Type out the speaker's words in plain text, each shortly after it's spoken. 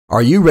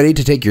Are you ready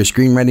to take your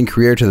screenwriting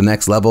career to the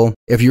next level?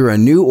 If you're a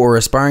new or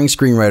aspiring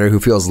screenwriter who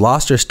feels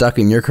lost or stuck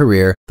in your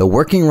career, the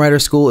Working Writer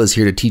School is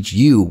here to teach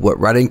you what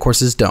writing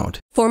courses don't.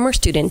 Former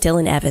student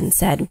Dylan Evans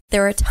said,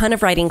 "There are a ton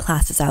of writing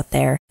classes out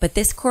there, but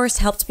this course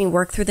helped me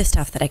work through the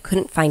stuff that I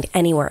couldn't find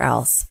anywhere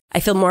else. I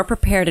feel more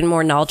prepared and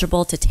more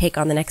knowledgeable to take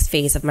on the next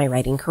phase of my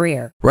writing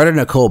career." Writer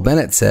Nicole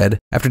Bennett said,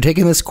 "After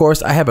taking this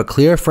course, I have a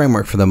clear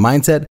framework for the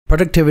mindset,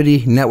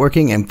 productivity,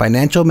 networking, and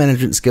financial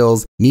management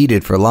skills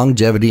needed for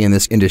longevity in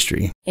this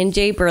industry." And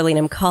Jay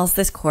Burlingham calls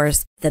this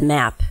course the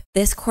map.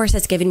 "This course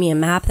has given me a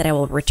map that I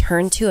will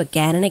return to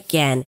again and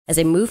again as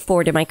I move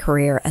forward in my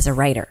career as a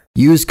writer."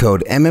 Use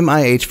code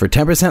MMIH for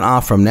 10%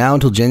 off from now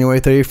until January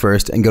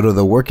 31st and go to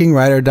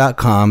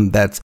theworkingwriter.com.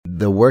 That's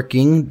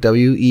theworking,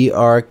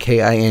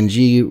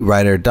 WERKING,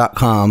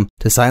 writer.com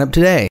to sign up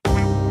today.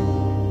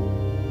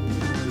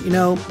 You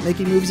know,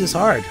 making movies is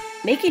hard.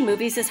 Making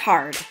movies is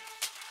hard.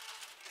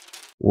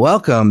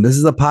 Welcome. This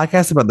is a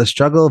podcast about the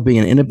struggle of being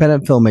an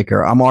independent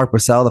filmmaker. I'm Mark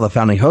Purcell, the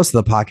founding host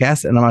of the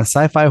podcast, and I'm a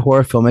sci-fi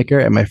horror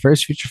filmmaker, and my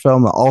first feature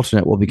film, The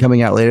Alternate, will be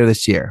coming out later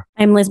this year.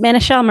 I'm Liz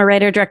Manischel. I'm a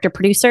writer, director,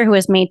 producer who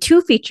has made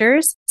 2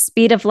 features,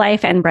 Speed of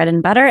Life and Bread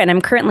and Butter, and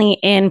I'm currently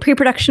in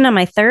pre-production on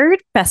my 3rd,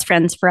 Best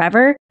Friends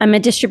Forever. I'm a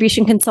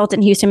distribution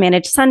consultant who used to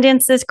manage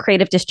Sundance's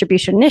creative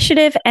distribution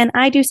initiative, and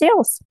I do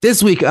sales.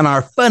 This week on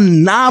our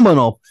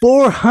phenomenal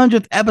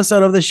 400th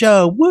episode of the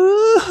show,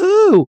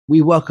 woohoo!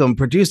 We welcome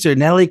producer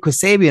Natalie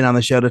Qasabian on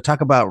the show to talk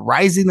about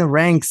rising the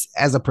ranks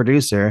as a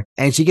producer,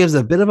 and she gives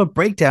a bit of a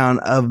breakdown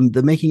of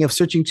the making of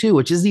Searching 2,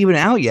 which isn't even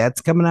out yet.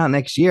 It's coming out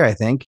next year, I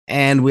think.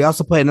 And we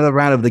also play another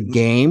round of the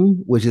game,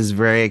 which is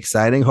very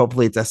exciting.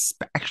 Hopefully it's a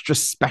extra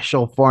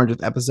special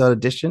 400th episode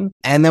edition.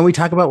 And then we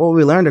talk about what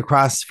we learned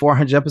across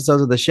 400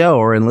 episodes of the show,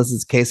 or in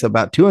Liz's case,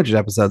 about 200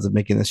 episodes of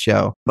making this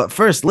show. But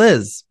first,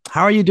 Liz,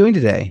 how are you doing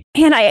today?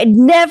 And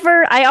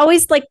I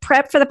always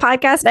prep for the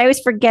podcast, and I always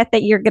forget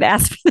that you're going to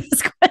ask me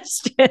this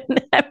question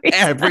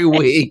every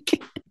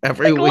week.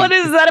 Every week. What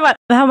is that about?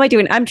 How am I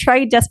doing? I'm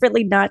trying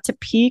desperately not to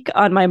peak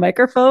on my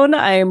microphone.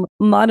 I'm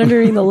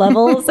monitoring the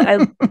levels.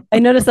 I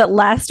noticed that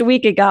last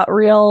week it got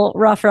real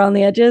rough around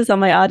the edges on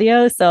my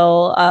audio.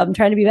 So I'm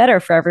trying to be better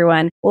for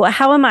everyone. Well,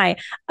 how am I?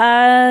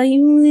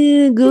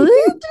 Good.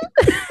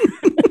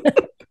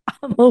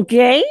 I'm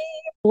okay.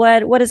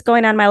 What is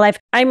going on in my life?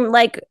 I'm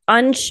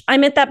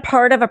I'm at that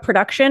part of a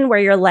production where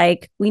you're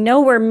like, we know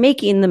we're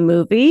making the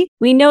movie.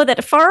 We know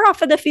that far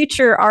off in the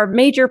future are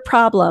major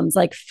problems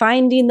like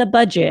finding the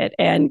budget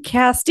and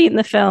casting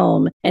the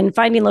film and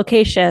finding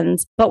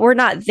locations, but we're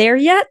not there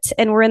yet.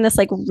 And we're in this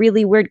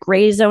really weird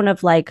gray zone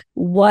of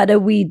what do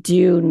we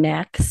do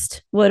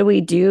next? What do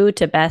we do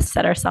to best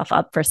set ourselves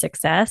up for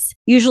success?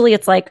 Usually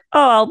it's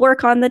I'll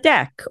work on the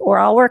deck or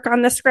I'll work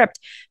on the script.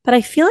 But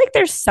I feel like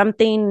there's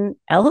something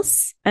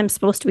else I'm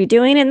supposed to be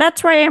doing. And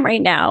that's where I am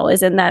right now,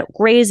 is in that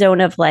gray zone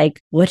of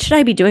what should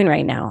I be doing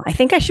right now? I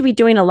think I should be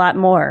doing a lot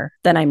more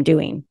than I'm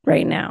doing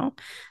right now.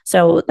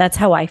 So that's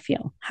how I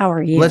feel. How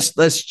are you? Let's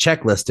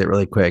checklist it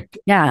really quick.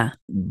 Yeah.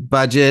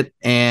 Budget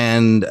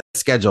and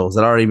schedule. Is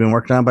that already been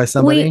worked on by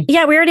somebody? We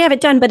already have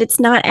it done, but it's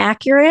not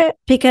accurate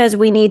because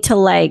we need to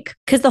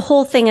because the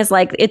whole thing is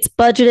it's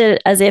budgeted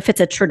as if it's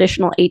a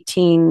traditional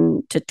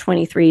 18 to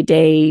 23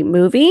 day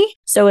movie.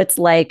 So it's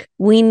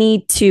we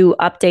need to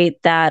update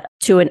that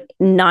to a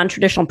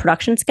non-traditional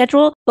production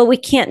schedule, but we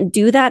can't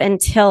do that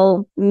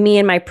until me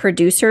and my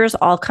producers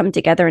all come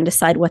together and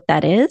decide what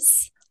that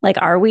is.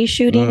 Are we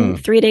shooting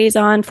 3 days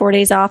on, 4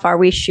 days off? Are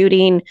we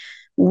shooting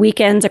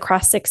weekends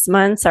across 6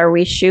 months? Are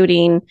we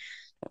shooting,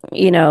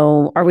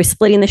 are we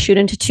splitting the shoot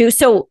into 2?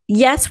 So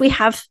yes, we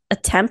have a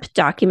temp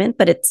document,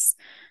 but it's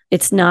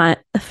not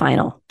the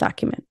final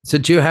document. So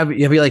do you have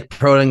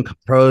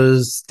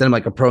pros, then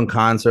a pro and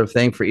con sort of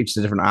thing for each of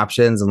the different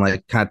options, and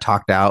kind of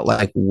talked out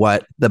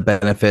what the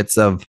benefits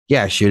of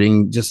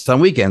shooting just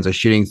on weekends or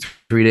shooting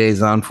 3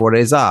 days on, 4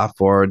 days off,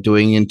 or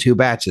doing in 2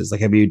 batches?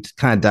 Have you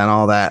kind of done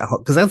all that?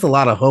 Because that's a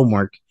lot of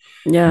homework.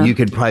 Yeah, you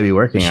could probably be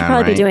working on.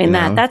 Probably be doing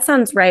that. That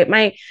sounds right.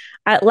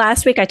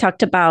 Last week I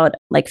talked about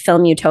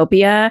film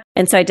utopia.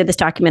 And so I did this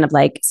document of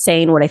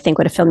saying what I think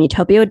what a film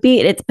utopia would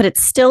be. But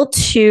it's still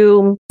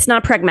it's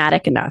not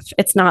pragmatic enough.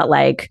 It's not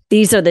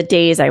these are the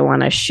days I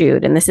want to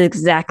shoot. And this is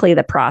exactly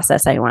the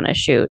process I want to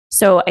shoot.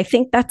 So I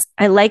think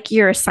I like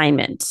your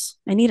assignment.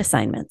 I need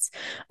assignments.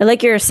 I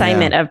like your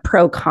assignment of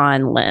pro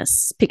con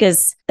lists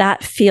because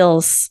that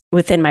feels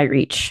within my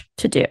reach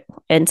to do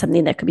and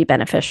something that could be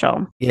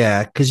beneficial.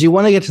 Yeah, because you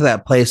want to get to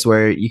that place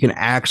where you can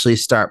actually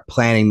start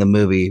planning the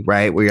movie,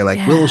 right? Where you're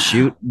we'll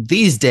shoot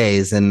these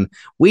days and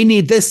we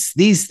need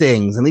these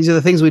things. And these are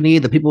the things we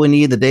need, the people we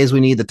need, the days we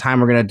need, the time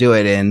we're going to do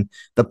it in,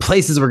 the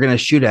places we're going to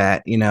shoot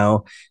at,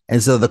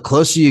 And so the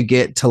closer you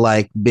get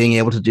to being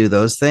able to do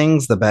those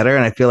things, the better.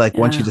 And I feel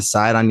once you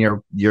decide on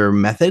your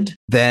method,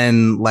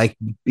 then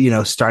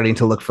starting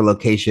to look for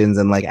locations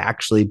and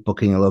actually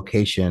booking a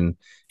location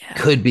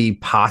could be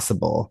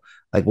possible.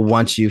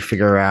 Once you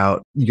figure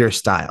out your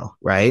style,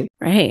 right?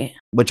 Right.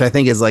 Which I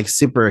think is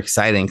super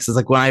exciting. Because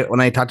it's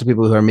when I talk to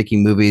people who are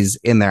making movies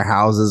in their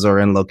houses or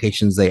in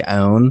locations they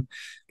own,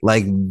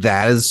 like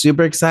that is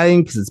super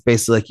exciting because it's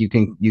basically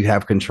like you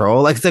have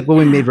control. Like it's like when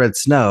we made Red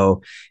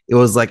Snow, it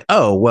was like,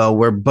 oh well,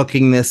 we're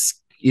booking this,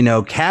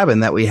 cabin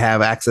that we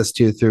have access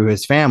to through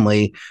his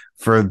family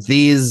for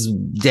these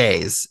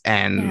days,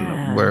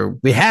 and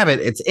we have it.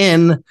 It's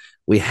in.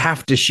 We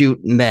have to shoot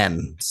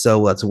then. So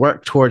let's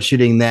work towards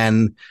shooting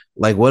then.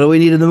 Like, what do we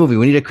need in the movie?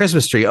 We need a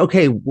Christmas tree.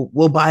 Okay,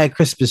 we'll buy a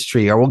Christmas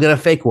tree, or we'll get a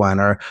fake one.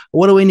 Or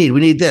what do we need?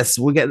 We need this.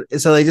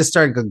 So they just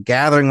started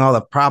gathering all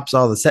the props,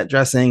 all the set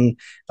dressing,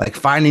 like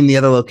finding the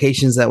other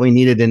locations that we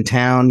needed in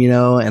town,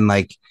 and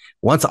like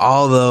once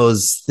all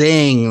those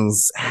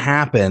things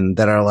happen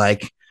that are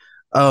like,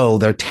 oh,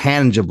 they're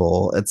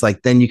tangible. It's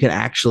like then you can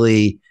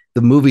actually.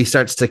 The movie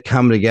starts to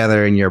come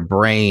together in your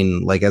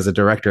brain, like as a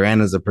director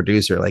and as a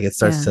producer, like it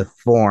starts to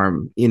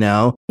form,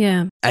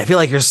 Yeah. I feel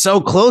like you're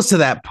so close to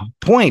that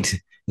point.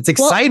 It's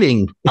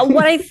exciting.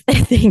 Well,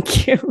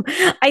 thank you.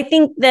 I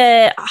think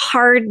the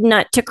hard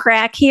nut to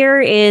crack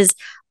here is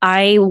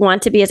I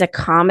want to be as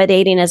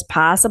accommodating as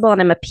possible.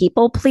 And I'm a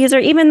people pleaser,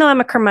 even though I'm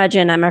a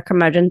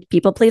curmudgeon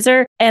people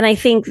pleaser. And I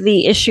think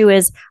the issue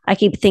is I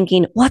keep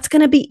thinking, what's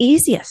going to be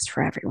easiest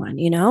for everyone?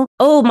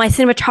 Oh, my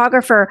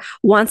cinematographer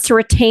wants to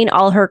retain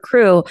all her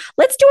crew.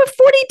 Let's do a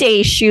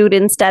 40-day shoot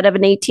instead of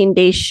an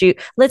 18-day shoot.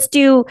 Let's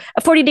do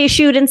a 40-day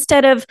shoot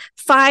instead of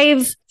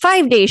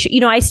five-day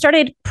shoot. I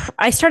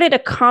started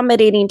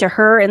accommodating to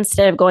her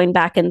instead of going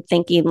back and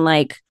thinking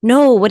like,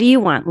 no, what do you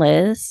want,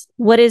 Liz?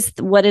 What is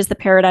the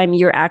paradigm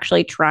you're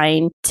actually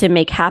trying to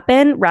make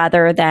happen,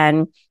 rather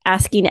than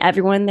asking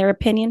everyone their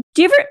opinion?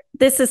 Do you ever,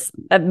 this is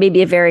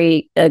maybe a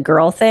very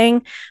girl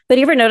thing, but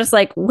do you ever notice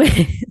like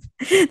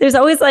there's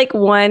always like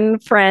one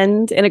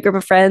friend in a group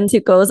of friends who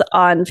goes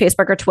on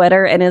Facebook or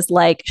Twitter and is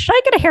like, should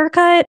I get a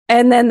haircut?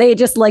 And then they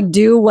just like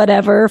do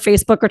whatever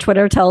Facebook or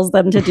Twitter tells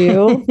them to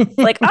do.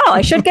 Like, oh,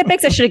 I should get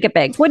bigs. I should get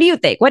bigs. What do you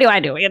think? What do I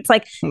do? It's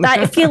like that.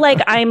 I feel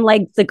like I'm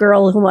like the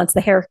girl who wants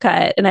the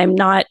haircut, and I'm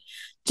not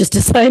just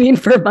deciding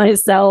for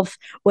myself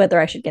whether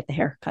I should get the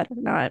haircut or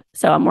not.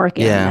 So I'm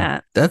working on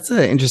that. That's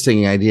an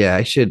interesting idea.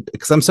 I should,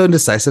 because I'm so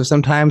indecisive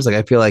sometimes. Like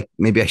I feel like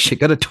maybe I should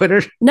go to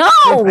Twitter. No,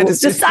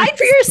 decide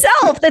for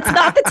yourself. That's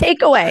not the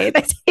takeaway.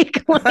 The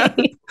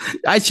takeaway.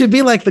 I should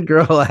be like the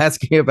girl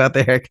asking about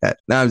the haircut.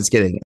 No, I'm just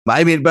kidding.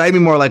 I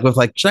mean more like with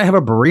like, should I have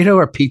a burrito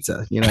or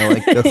pizza?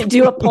 Like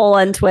do a poll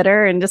on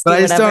Twitter and just. But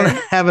I just don't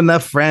have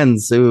enough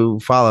friends who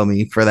follow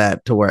me for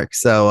that to work.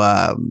 So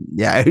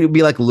it would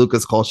be like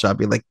Lucas Colshaw.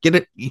 Be like, get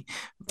it.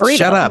 Burrito.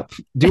 Shut up.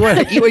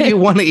 Eat what you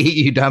want to eat,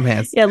 you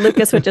dumbass. Yeah,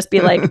 Lucas would just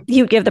be like,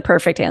 you give the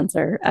perfect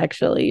answer,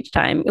 actually, each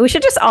time. We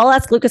should just all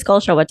ask Lucas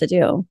Colshaw what to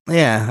do.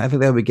 Yeah, I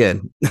think that would be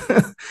good.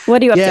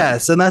 What are you up to? Yeah,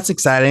 so that's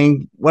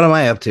exciting. What am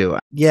I up to?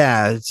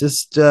 Yeah,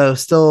 just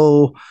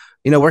still,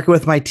 working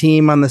with my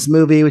team on this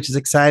movie, which is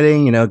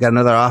exciting. Got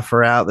another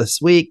offer out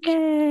this week.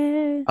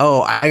 Yay.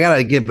 Oh, I got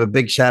to give a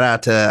big shout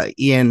out to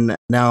Ian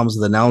Nelms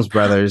of the Nelms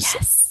Brothers.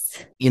 Yes.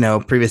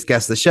 Previous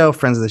guest of the show,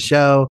 friends of the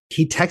show.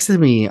 He texted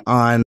me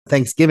on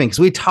Thanksgiving because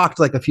we talked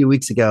like a few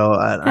weeks ago.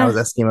 And I was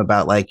asking him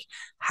about like,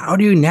 how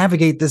do you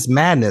navigate this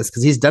madness?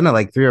 Because he's done it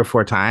like 3 or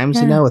 4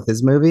 times, with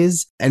his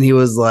movies. And he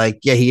was like,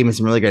 yeah, he gave me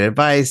some really great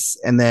advice.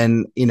 And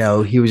then,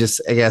 he was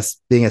just, I guess,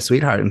 being a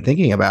sweetheart and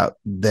thinking about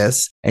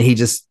this. And he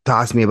just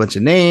tossed me a bunch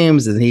of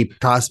names, and he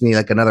tossed me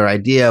like another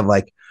idea of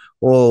like,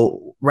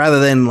 well, rather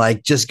than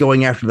like just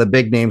going after the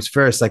big names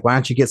first, like, why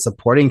don't you get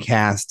supporting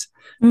cast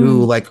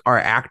who like are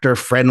actor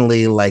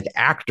friendly, like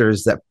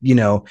actors that,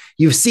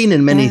 you've seen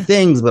in many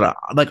things, but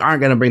like aren't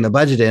going to bring the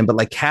budget in, but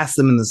like cast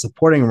them in the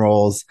supporting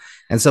roles.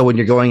 And so when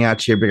you're going out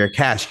to your bigger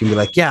cast, you can be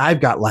like, yeah, I've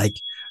got like,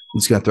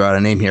 I'm just going to throw out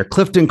a name here.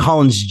 Clifton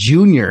Collins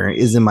Jr.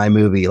 is in my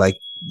movie. Like,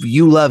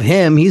 you love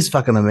him. He's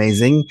fucking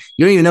amazing.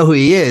 You don't even know who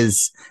he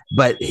is,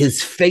 but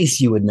his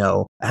face you would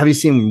know. Have you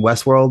seen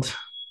Westworld?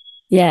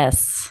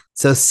 Yes.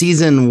 So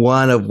season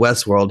 1 of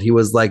Westworld, he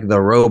was like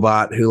the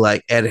robot who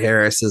like Ed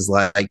Harris is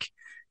like,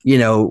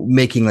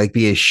 making like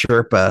be a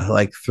Sherpa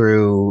like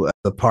through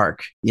the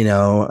park, and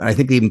I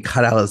think they even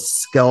cut out his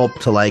scalp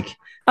to like.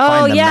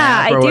 Oh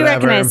yeah, I do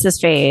recognize his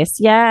face.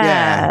 Yes.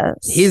 Yeah,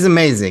 he's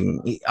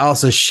amazing.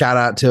 Also, shout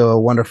out to a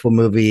wonderful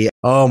movie.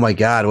 Oh my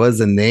God, what is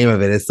the name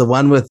of it? It's the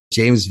one with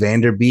James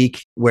Van Der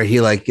Beek where he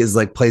like is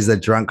like plays a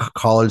drunk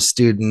college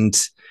student,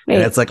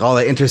 and it's like all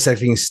the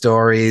intersecting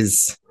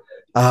stories.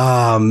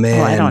 Oh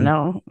man. I don't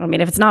know. I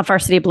mean, if it's not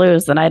Varsity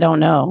Blues, then I don't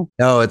know.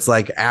 No, it's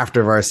like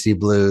after Varsity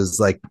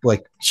Blues, like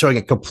showing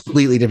a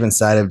completely different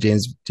side of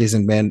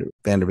Jason Van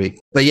Der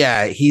Beek. But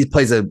yeah, he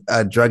plays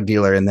a drug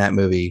dealer in that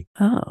movie.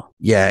 Oh.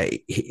 Yeah,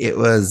 it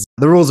was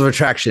The Rules of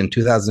Attraction,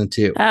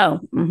 2002. Oh.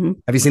 Mm-hmm.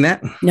 Have you seen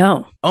that?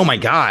 No. Oh my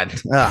God.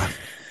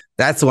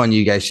 That's the one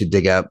you guys should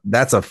dig up.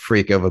 That's a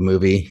freak of a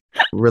movie.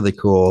 Really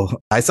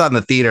cool. I saw it in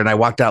the theater and I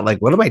walked out like,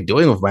 what am I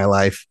doing with my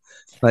life?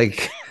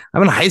 Like,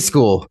 I'm in high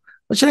school.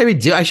 What should I be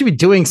doing? I should be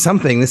doing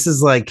something. This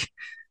is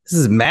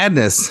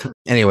madness.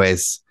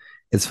 Anyways,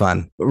 it's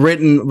fun.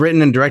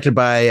 Written and directed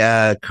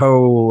by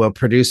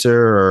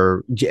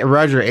co-producer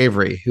Roger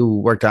Avery, who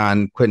worked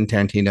on Quentin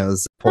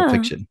Tarantino's Pulp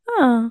Fiction.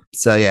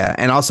 So yeah,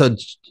 and also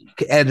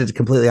edited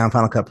completely on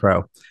Final Cut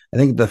Pro. I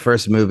think the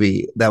first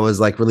movie that was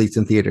like released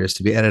in theaters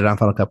to be edited on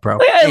Final Cut Pro.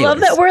 Wait, I love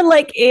that we're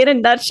like in a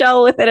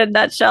nutshell within a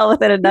nutshell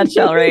within a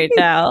nutshell right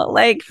now.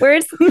 Like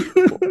where's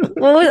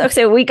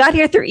okay, we got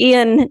here through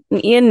Ian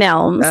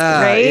Nelms,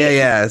 right?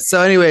 Yeah.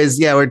 So anyways,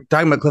 we're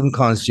talking about Clifton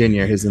Collins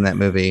Jr., who's in that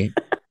movie.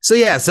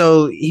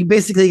 So he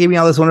basically gave me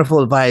all this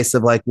wonderful advice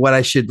of like what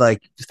I should like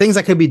things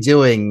I could be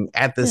doing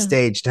at this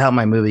stage to help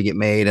my movie get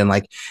made, and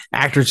like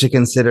actors to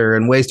consider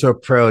and ways to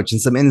approach and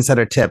some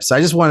insider tips. So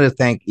I just wanted to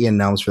thank Ian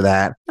Nelms for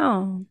that.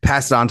 Oh,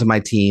 Passed it on to my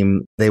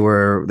team. They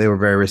were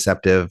very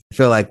receptive. I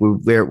feel like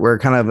we're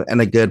kind of in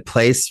a good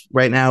place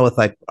right now with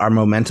like our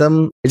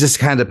momentum. It just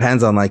kind of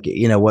depends on like,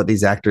 what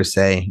these actors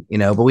say,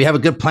 but we have a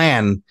good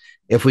plan.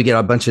 If we get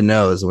a bunch of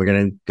no's, we're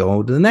going to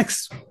go to the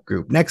next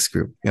group,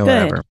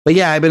 whatever. But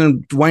yeah, I've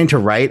been wanting to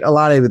write a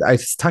lot. I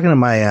was talking to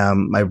my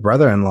my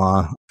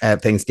brother-in-law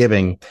at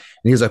Thanksgiving, and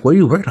he was like, "What are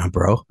you working on,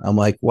 bro?" I'm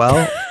like,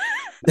 "Well,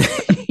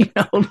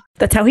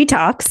 that's how he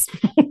talks."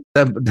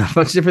 a bunch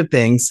of different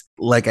things.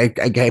 Like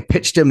I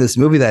pitched him this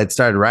movie that I'd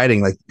started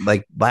writing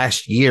like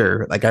last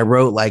year. Like I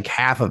wrote like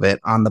half of it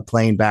on the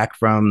plane back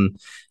from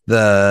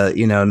the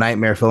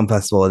Nightmare Film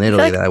Festival in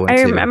Italy that I went to.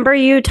 I remember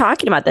you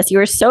talking about this. You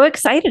were so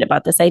excited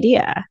about this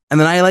idea. And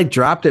then I like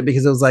dropped it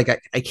because it was like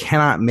I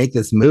cannot make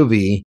this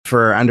movie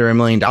for under $1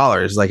 million.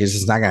 Like it's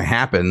just not gonna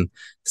happen.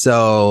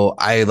 So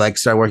I like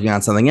started working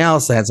on something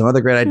else. I had some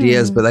other great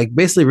ideas, but like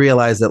basically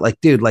realized that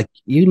like, dude, like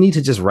you need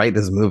to just write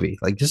this movie.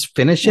 Like just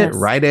finish it,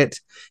 write it.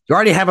 You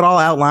already have it all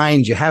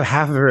outlined. You have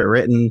half of it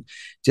written.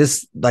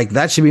 Just like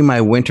that should be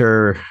my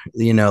winter,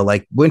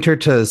 like winter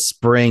to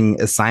spring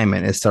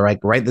assignment is to like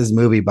write this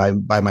movie by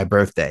my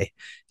birthday.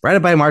 Write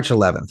it by March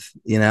 11th,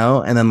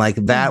 and then like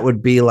that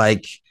would be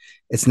like,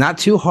 it's not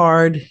too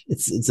hard.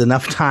 It's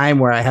enough time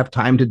where I have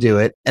time to do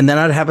it. And then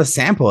I'd have a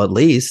sample at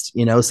least,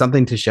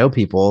 something to show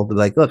people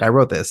like, look, I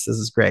wrote this. This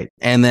is great.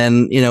 And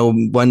then,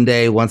 one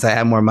day, once I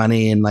have more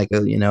money and like,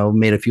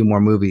 made a few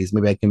more movies,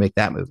 maybe I can make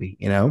that movie,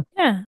 Yeah.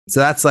 So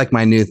that's like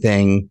my new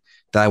thing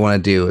that I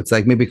want to do. It's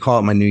like maybe call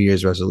it my New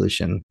Year's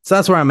resolution. So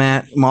that's where I'm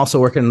at. I'm also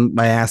working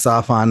my ass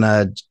off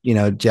on,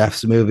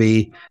 Jeff's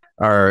movie,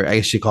 or I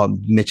guess you call it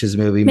Mitch's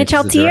movie. Mitch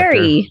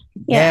Altieri.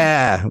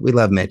 Yeah, we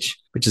love Mitch,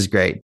 which is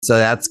great. So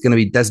that's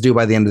due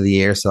by the end of the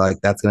year. So like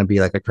that's gonna be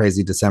like a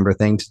crazy December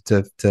thing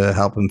to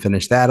help him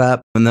finish that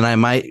up. And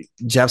then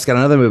Jeff's got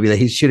another movie that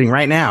he's shooting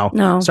right now.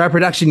 No. Started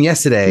production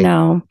yesterday.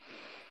 No.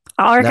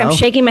 Ulrich, I'm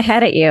shaking my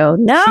head at you.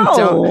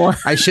 No.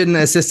 I shouldn't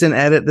assistant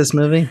edit this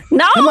movie.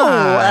 No. Come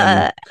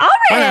on.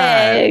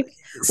 Ulrich.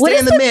 What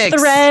is the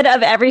thread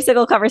of every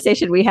single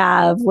conversation we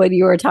have when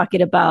you are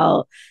talking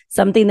about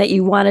something that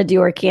you want to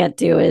do or can't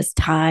do is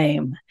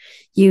time.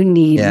 You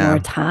need more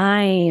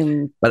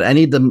time. But I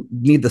need the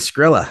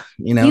Skrilla,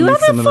 You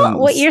have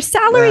what your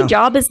salary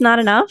job is not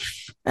enough.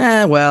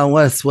 Well,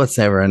 what's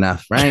ever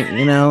enough, right?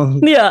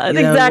 Yeah,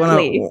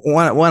 exactly.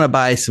 Want to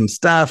buy some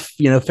stuff,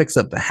 fix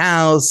up the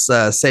house,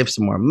 save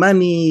some more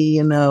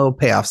money,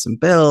 pay off some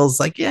bills.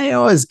 Like,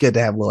 always good to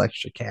have a little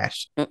extra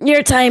cash.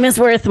 Your time is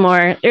worth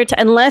more.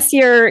 Unless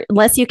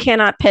you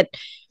cannot put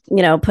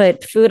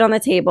food on the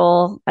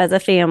table as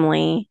a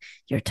family,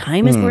 your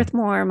time is worth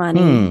more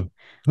money.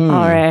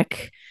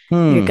 Ulrich,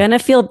 you're going to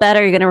feel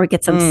better. You're going to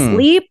get some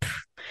sleep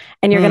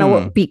and you're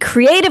going to be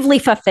creatively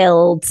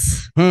fulfilled.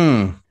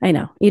 I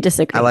know you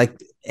disagree. I like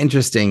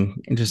interesting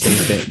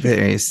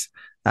theories.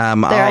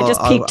 I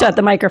just peeked at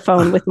the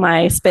microphone with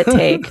my spit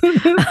take.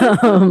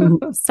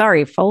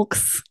 Sorry,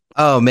 folks.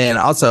 Oh man!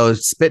 Also,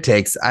 spit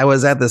takes. I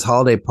was at this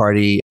holiday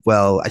party.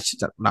 Well,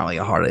 not like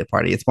a holiday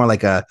party. It's more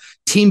like a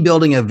team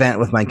building event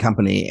with my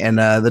company. And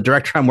the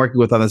director I'm working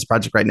with on this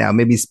project right now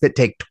made me spit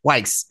take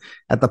twice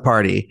at the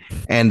party.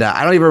 And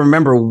I don't even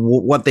remember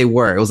what they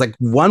were. It was like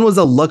one was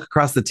a look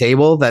across the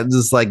table that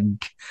just like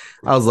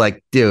I was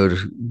like, dude,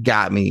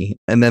 got me.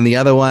 And then the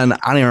other one, I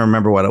don't even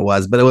remember what it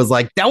was, but it was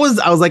like I was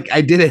like,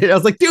 I did it. I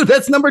was like, dude,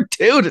 that's number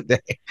 2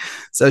 today.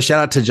 So shout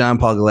out to John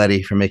Paul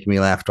Galletti for making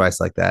me laugh twice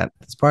like that at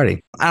this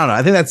party. I don't know.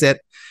 I think that's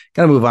it.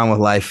 Gotta move on with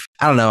life.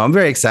 I don't know. I'm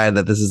very excited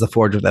that this is the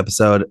 400th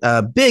episode.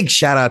 Big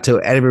shout out to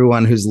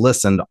everyone who's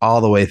listened all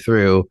the way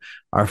through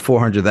our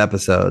 400th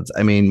episodes.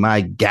 I mean,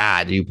 my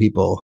God, you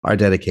people are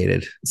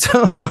dedicated.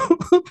 So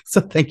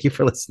thank you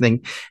for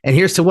listening. And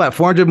here's to what?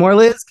 400 more,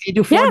 Liz? Can you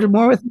do 400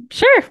 more with me?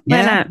 Sure.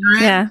 Why not?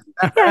 Right? Yeah.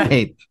 All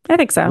right. I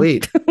think so.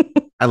 Sweet.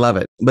 I love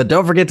it. But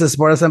don't forget to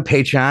support us on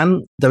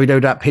Patreon,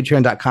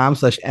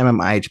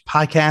 www.patreon.com/MMIH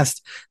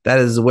podcast. That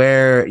is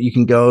where you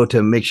can go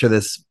to make sure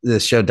this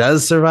show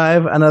does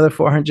survive another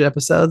 400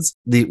 episodes.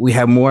 We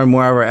have more and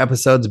more of our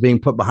episodes being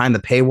put behind the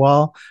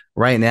paywall.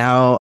 Right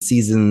now,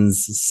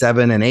 seasons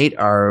 7 and 8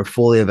 are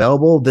fully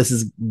available. This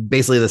is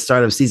basically the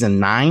start of season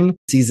 9.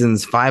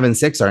 Seasons 5 and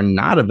 6 are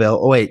not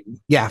available. Oh, wait.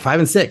 Yeah,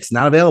 5 and 6,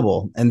 not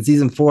available. And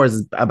season 4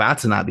 is about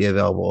to not be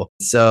available.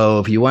 So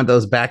if you want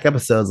those back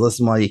episodes,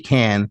 listen while you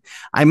can.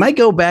 I might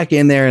go back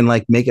in there and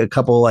like make a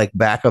couple like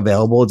back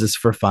available just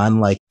for fun,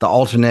 like the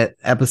alternate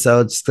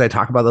episodes. Cause I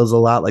talk about those a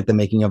lot, like the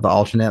making of the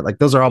alternate. Like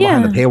those are all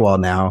behind the paywall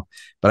now.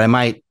 But I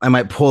might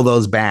pull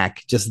those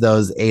back, just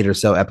those 8 or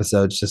so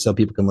episodes, just so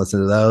people can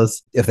listen to those.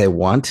 those if they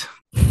want.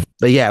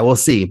 But yeah, we'll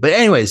see. But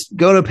anyways,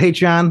 go to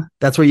Patreon.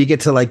 That's where you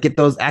get to get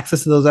those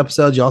access to those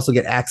episodes. You also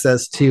get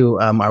access to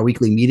our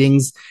weekly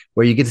meetings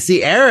where you get to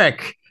see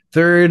Eric,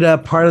 third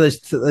part of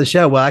the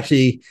show. Well,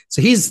 actually,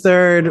 so he's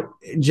third.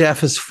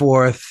 Jeff is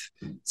fourth.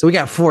 So we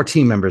got 4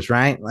 team members,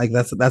 right?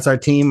 That's our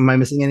team. Am I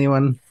missing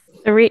anyone?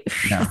 Three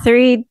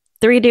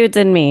dudes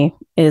and me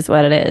is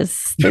what it is.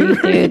 3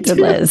 dudes and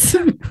Liz.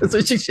 That's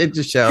what you should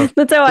just show.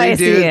 That's how I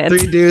see it.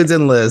 3 dudes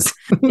and Liz.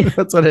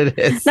 That's what it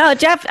is. No,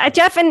 Jeff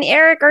and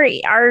Eric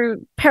are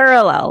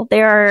parallel.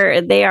 They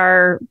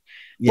are.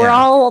 Yeah. We're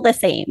all the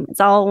same. It's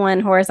all one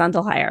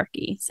horizontal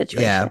hierarchy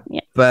situation.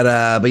 Yeah.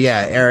 But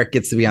yeah, Eric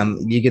gets to be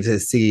on. You get to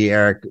see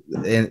Eric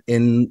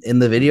in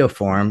the video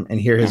form and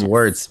hear his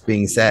words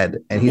being said,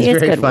 and he's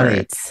very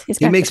funny.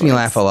 He makes me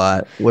laugh a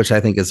lot, which I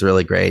think is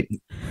really great.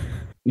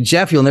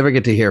 Jeff, you'll never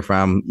get to hear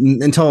from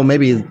until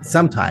maybe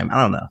sometime.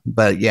 I don't know.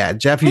 But yeah,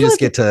 Jeff, you just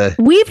get to.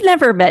 We've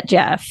never met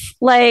Jeff.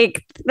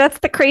 That's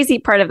the crazy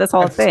part of this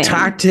whole thing.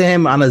 Talked to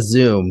him on a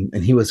Zoom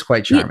and he was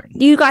quite charming.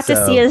 You got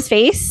to see his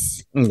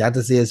face? Got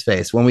to see his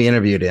face when we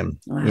interviewed him,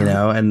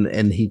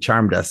 and he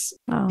charmed us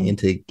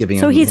into giving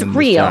him. So he's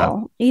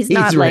real. He's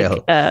not real.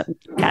 Like a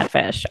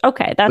catfish.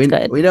 Okay, that's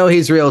good. We know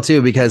he's real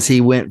too because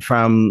he went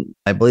from,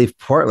 I believe,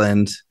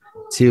 Portland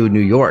to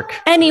New York.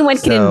 Anyone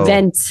can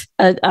invent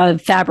a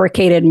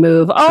fabricated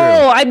move. True.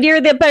 Oh, I'm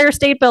near the Empire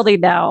State Building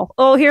now.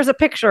 Oh, here's a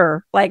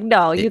picture.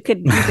 No, you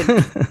could.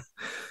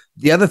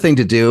 The other thing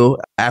to do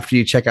after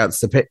you check out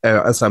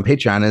us on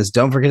Patreon is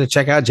don't forget to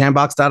check out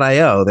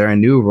Jambox.io. They're a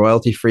new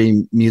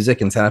royalty-free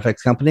music and sound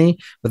effects company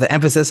with an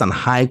emphasis on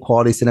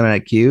high-quality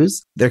cinematic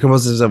cues. Their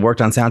composers have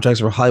worked on soundtracks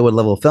for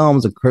Hollywood-level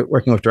films,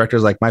 working with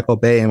directors like Michael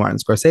Bay and Martin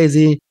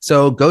Scorsese.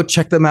 So go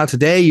check them out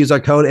today. Use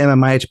our code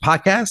MMIH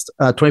Podcast,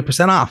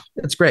 20% off.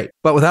 It's great.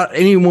 But without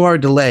any more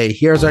delay,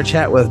 here's our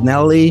chat with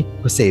Natalie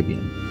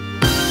Qasabian.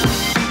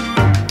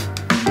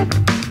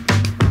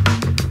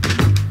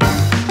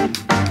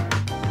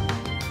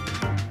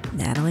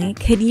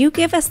 Could you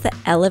give us the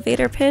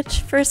elevator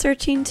pitch for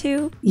Searching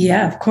 2?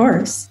 Yeah, of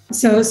course.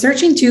 So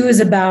Searching 2 is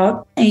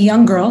about a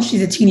young girl.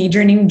 She's a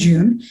teenager named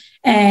June,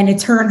 and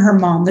it's her and her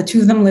mom. The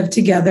two of them live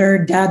together.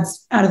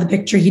 Dad's out of the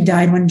picture. He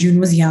died when June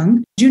was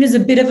young. June is a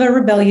bit of a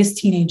rebellious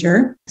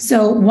teenager.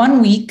 So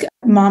one week,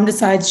 mom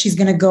decides she's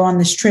going to go on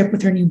this trip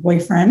with her new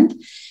boyfriend.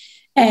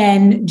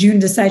 And June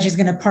decides she's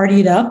going to party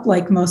it up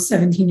like most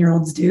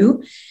 17-year-olds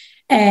do.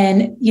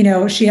 And,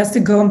 she has to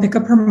go and pick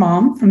up her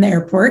mom from the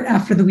airport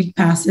after the week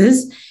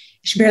passes.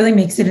 She barely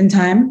makes it in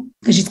time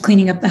because she's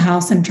cleaning up the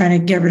house and trying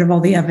to get rid of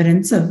all the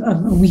evidence of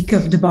a week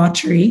of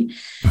debauchery.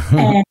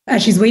 And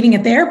as she's waiting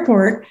at the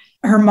airport,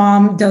 her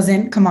mom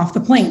doesn't come off the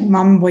plane.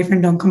 Mom and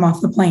boyfriend don't come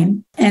off the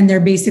plane. And they're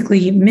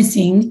basically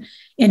missing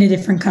in a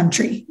different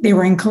country. They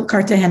were in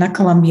Cartagena,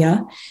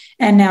 Colombia.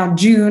 And now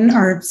June,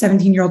 our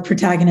 17-year-old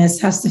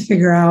protagonist, has to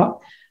figure out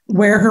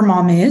where her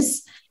mom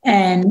is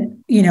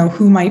and,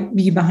 who might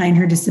be behind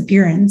her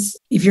disappearance.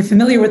 If you're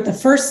familiar with the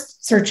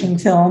first Searching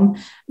film,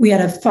 we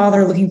had a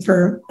father looking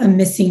for a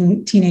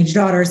missing teenage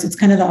daughter. So it's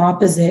kind of the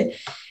opposite.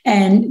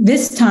 And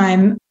this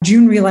time,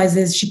 June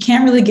realizes she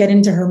can't really get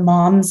into her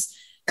mom's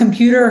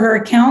computer or her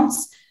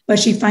accounts, but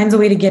she finds a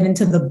way to get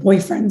into the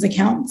boyfriend's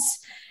accounts.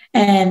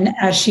 And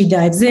as she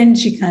dives in,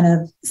 she kind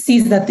of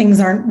sees that things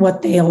aren't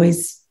what they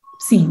always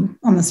seem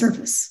on the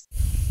surface.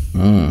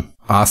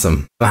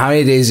 Awesome. How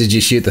many days did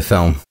you shoot the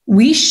film?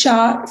 We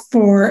shot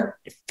for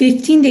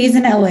 15 days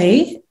in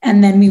LA,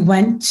 and then we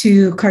went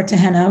to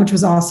Cartagena, which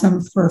was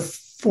awesome, for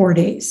 4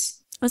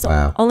 days. It was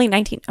only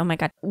 19. Oh my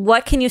God.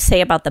 What can you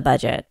say about the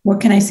budget?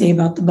 What can I say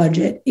about the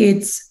budget?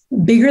 It's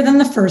bigger than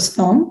the first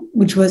film,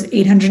 which was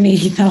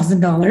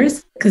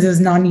 $880,000 because it was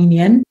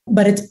non-union,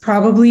 but it's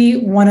probably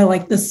one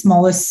of the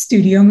smallest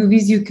studio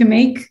movies you can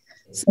make.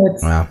 So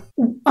it's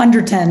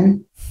under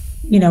 10,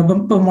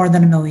 but more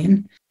than $1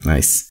 million.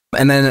 Nice.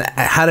 And then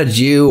how did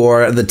you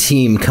or the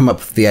team come up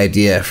with the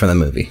idea for the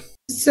movie?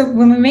 So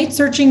when we made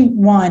Searching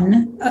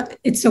 1,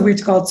 it's so weird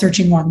to call it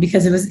Searching 1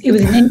 because it was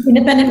an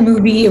independent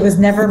movie. It was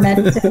never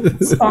meant to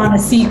spawn a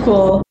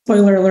sequel.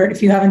 Spoiler alert,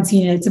 if you haven't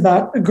seen it, it's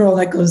about a girl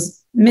that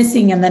goes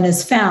missing and then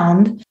is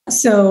found.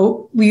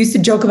 So we used to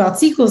joke about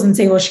sequels and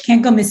say, well, she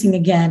can't go missing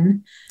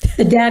again.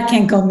 The dad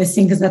can't go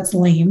missing because that's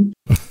lame.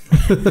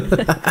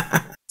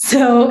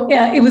 So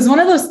yeah, it was one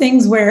of those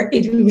things where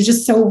it was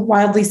just so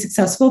wildly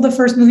successful, the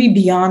first movie,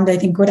 beyond, I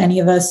think, what any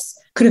of us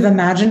could have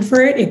imagined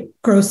for it.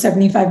 It grossed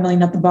 $75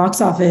 million at the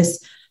box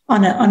office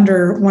on an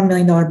under $1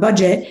 million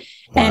budget.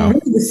 Wow. And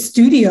really the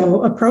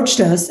studio approached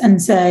us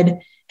and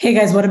said, hey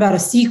guys, what about a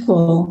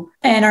sequel?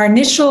 And our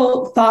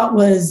initial thought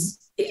was,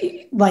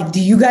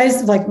 do you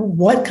guys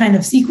what kind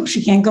of sequel?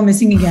 She can't go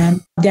missing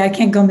again. Dad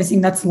can't go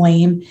missing. That's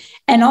lame.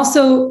 And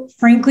also,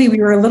 frankly, we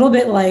were a little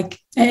bit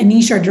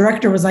Anish, our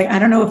director, was I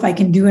don't know if I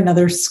can do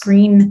another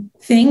screen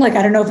thing.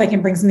 I don't know if I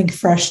can bring something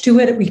fresh to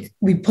it.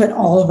 We put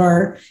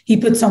he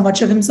put so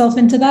much of himself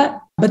into that.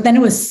 But then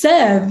it was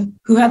Sev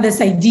who had this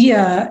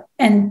idea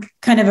and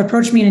kind of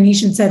approached me and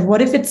Anish and said,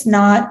 what if it's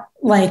not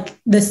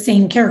the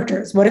same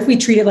characters? What if we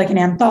treat it like an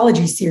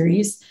anthology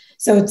series?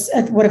 So it's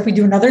what if we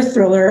do another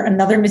thriller,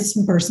 another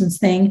missing persons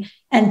thing,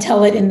 and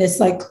tell it in this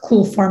like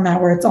cool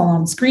format where it's all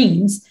on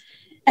screens.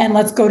 And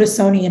let's go to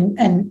Sony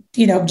and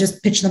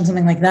just pitch them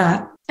something like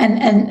that.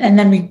 And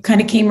then we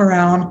kind of came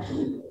around,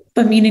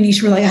 but me and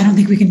Anish were like, I don't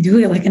think we can do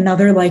it. Like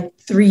another like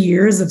 3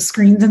 years of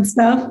screens and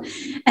stuff.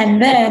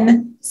 And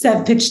then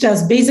Sev pitched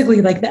us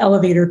basically like the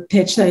elevator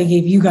pitch that I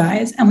gave you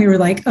guys. And we were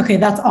like, okay,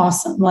 that's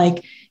awesome.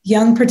 Like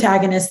young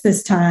protagonist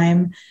this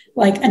time,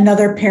 like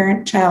another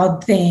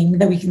parent-child thing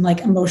that we can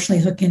like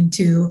emotionally hook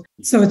into.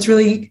 So it's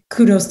really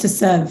kudos to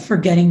Sev for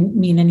getting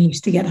me and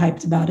Anish to get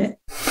hyped about it.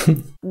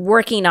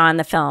 Working on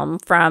the film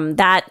from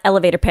that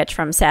elevator pitch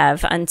from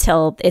Sev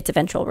until its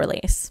eventual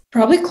release?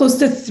 Probably close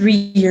to 3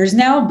 years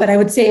now, but I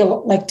would say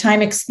like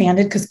time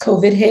expanded because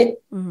COVID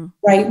hit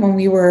right when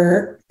we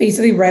were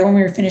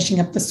finishing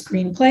up the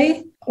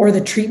screenplay or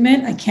the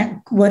treatment.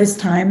 What is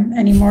time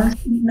anymore?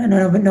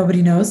 No, but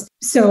nobody knows.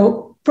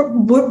 So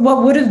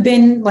what would have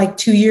been like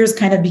 2 years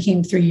kind of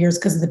became 3 years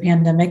because of the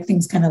pandemic.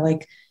 Things kind of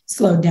like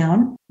slowed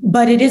down,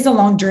 but it is a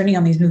long journey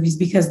on these movies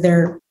because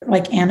they're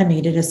like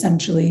animated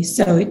essentially.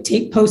 So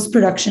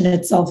post-production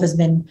itself has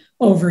been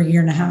over 1.5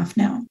 years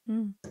now,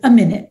 a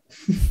minute.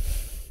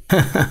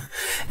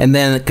 And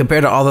then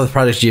compared to all the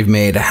projects you've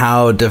made,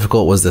 how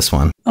difficult was this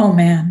one? Oh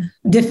man,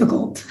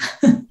 difficult.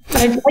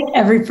 I feel like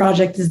every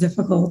project is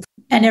difficult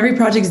and every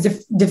project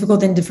is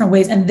difficult in different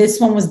ways. And this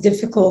one was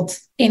difficult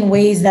in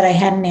ways that I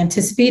hadn't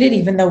anticipated,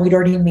 even though we'd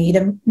already made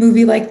a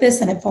movie like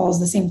this and it follows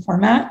the same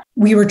format.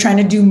 We were trying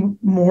to do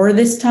more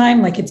this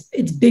time. Like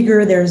it's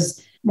bigger.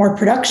 There's more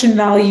production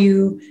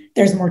value.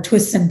 There's more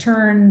twists and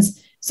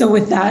turns. So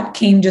with that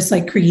came just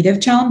like creative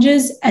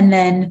challenges. And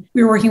then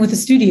we were working with a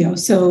studio.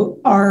 So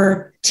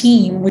our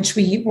team, which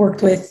we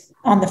worked with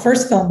on the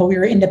first film, but we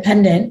were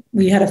independent.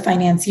 We had a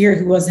financier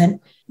who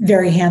wasn't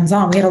very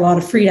hands-on. We had a lot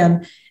of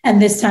freedom.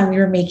 And this time we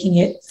were making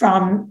it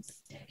from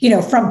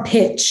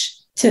pitch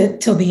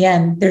till the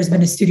end. There's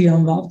been a studio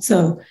involved.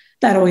 So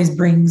that always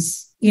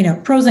brings,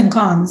 pros and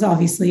cons,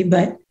 obviously,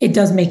 but it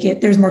does make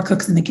it, there's more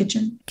cooks in the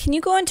kitchen. Can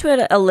you go into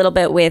it a little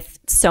bit with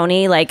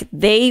Sony? Like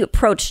they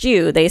approached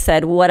you, they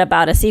said, what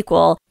about a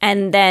sequel?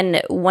 And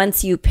then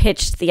once you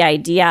pitched the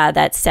idea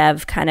that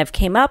Sev kind of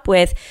came up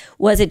with,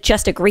 was it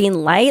just a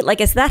green light? Like,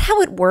 is that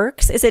how it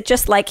works? Is it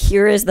just like,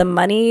 here is the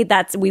money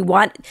we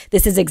want,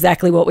 this is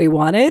exactly what we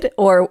wanted?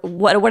 Or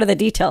what are the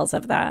details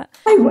of that?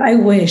 I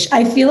wish.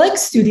 I feel like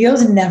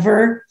studios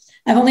never...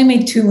 I've only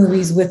made 2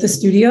 movies with the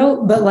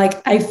studio, but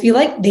like, I feel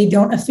like they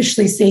don't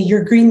officially say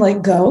you're green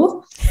light,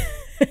 go.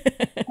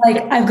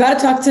 Like, I've got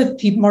to talk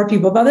to more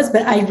people about this,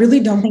 but I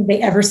really don't think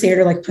they ever say it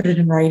or like put it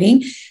in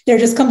writing. There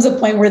just comes a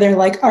point where they're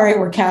like, all right,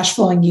 we're cash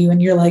flowing you.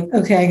 And you're like,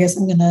 okay, I guess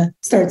I'm going to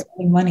start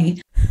spending money.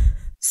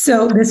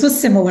 So this was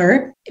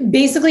similar.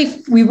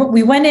 Basically, we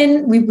went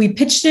in, we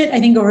pitched it, I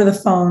think over the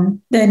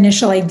phone, the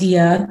initial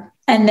idea.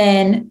 And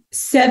then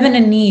Sev and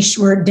Anish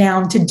were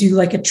down to do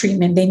like a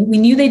treatment. We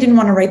knew they didn't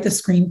want to write the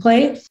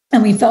screenplay.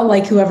 And we felt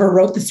like whoever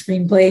wrote the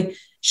screenplay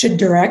should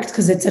direct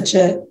because it's such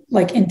a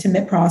like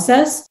intimate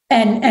process.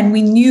 And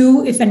we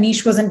knew if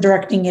Anish wasn't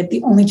directing it,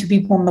 the only 2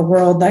 people in the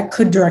world that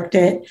could direct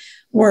it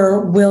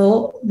were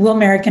Will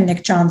Merrick and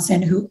Nick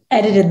Johnson, who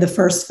edited the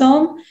first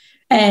film.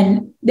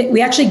 And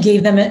we actually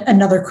gave them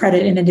another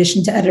credit in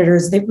addition to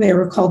editors. They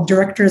were called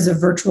directors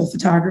of virtual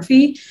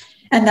photography.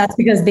 And that's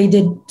because they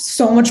did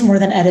so much more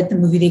than edit the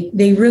movie.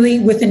 They really,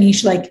 with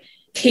Anish, like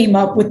came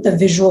up with the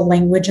visual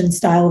language and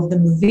style of the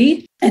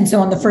movie. And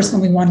so on the first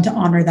one, we wanted to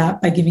honor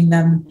that by giving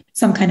them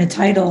some kind of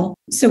title.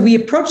 So we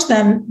approached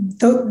them.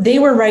 They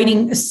were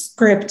writing a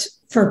script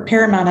for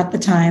Paramount at the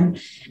time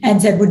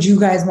and said, would you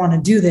guys want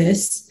to do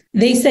this?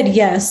 They said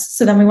yes.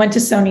 So then we went to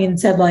Sony and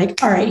said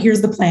like, all right,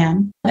 here's the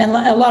plan. And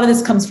a lot of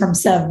this comes from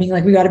Sev being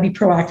like, we got to be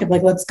proactive.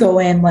 Like, let's go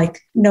in like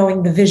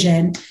knowing the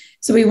vision.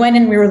 So we went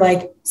in, we were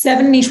like, Sev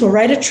and Nish will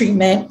write a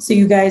treatment. So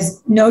you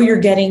guys know you're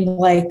getting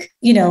like,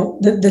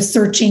 the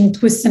searching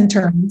twists and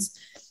turns.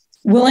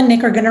 Will and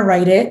Nick are going to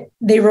write it.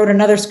 They wrote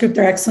another script.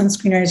 They're excellent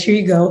screenwriters. Here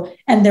you go.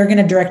 And they're going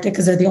to direct it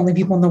because they're the only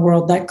people in the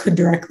world that could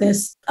direct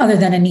this other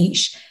than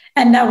Anish.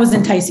 And that was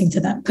enticing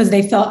to them because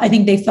I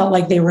think they felt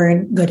like they were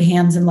in good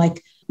hands and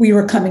like we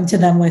were coming to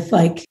them with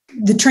like,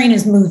 the train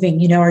is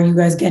moving, are you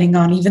guys getting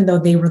on? Even though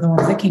they were the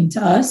ones that came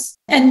to us.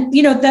 And,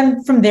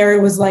 then from there,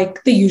 it was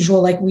like the usual,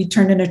 like we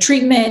turned in a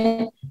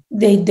treatment.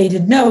 They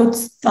did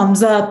notes,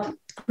 thumbs up,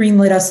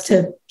 greenlit us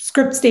to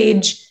script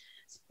stage,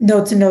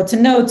 notes and notes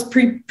and notes,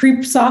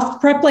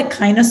 soft prep, like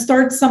kind of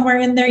starts somewhere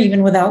in there,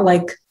 even without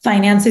like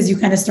finances, you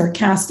kind of start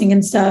casting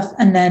and stuff.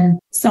 And then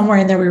somewhere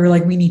in there, we were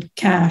like, we need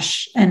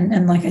cash.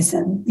 And like I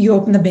said, you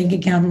open the bank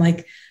account,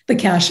 like the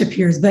cash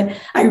appears. But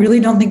I really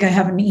don't think I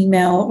have an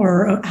email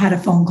or had a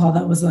phone call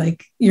that was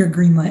like, you're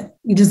greenlit.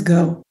 You just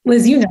go.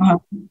 Liz, you know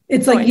how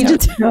it's like, you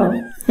just go.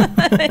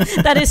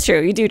 That is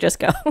true. You do just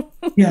go.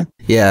 Yeah.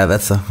 Yeah,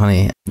 that's so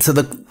funny. So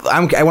I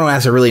want to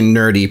ask a really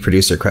nerdy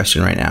producer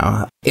question right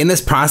now. In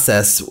this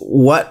process,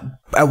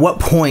 at what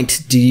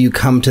point do you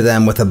come to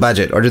them with a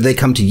budget, or do they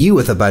come to you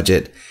with a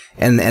budget?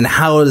 And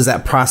how does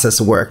that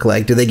process work?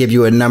 Like, do they give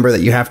you a number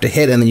that you have to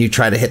hit and then you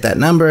try to hit that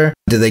number?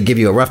 Do they give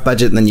you a rough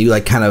budget and then you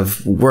like kind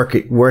of work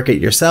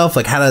it yourself?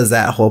 Like, how does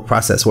that whole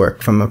process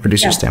work from a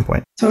producer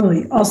standpoint?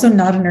 Totally. Also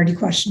not a nerdy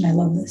question. I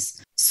love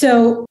this.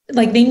 So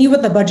like they knew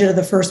what the budget of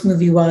the first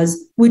movie was,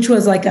 which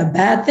was like a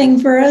bad thing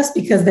for us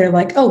because they're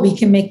like, oh, we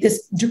can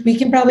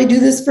probably do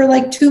this for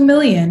like 2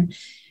 million.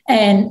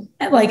 And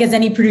like, as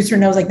any producer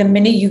knows, like the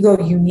minute you go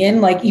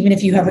union, like even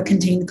if you have a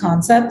contained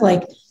concept,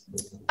 like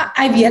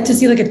I've yet to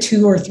see like a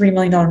 $2 or $3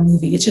 million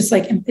movie. It's just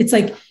like, it's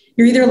like,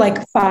 you're either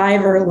like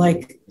 5 or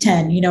like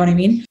 10, you know what I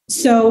mean?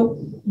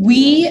 So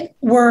we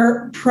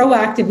were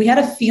proactive. We had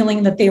a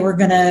feeling that they were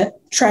going to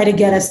try to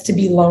get us to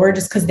be lower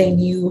just because they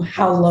knew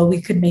how low we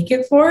could make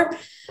it for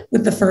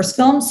with the first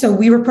film. So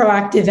we were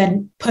proactive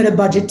and put a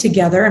budget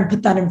together and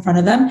put that in front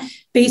of them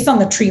based on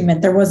the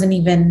treatment. There wasn't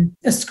even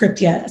a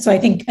script yet. So I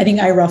think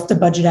I roughed the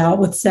budget out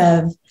with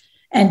Sev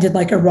and did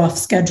like a rough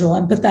schedule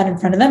and put that in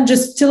front of them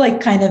just to like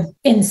kind of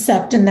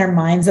incept in their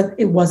minds that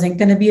it wasn't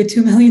going to be a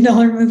 $2 million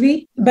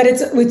movie. But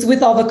it's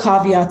with all the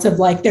caveats of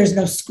like, there's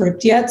no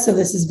script yet. So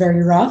this is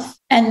very rough.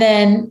 And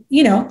then,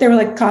 you know, they were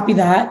like, copy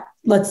that.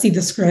 Let's see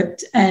the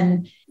script.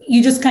 And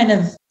you just kind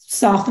of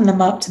soften them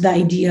up to the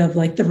idea of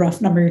like the rough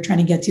number you're trying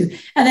to get to.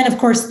 And then of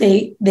course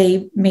they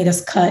made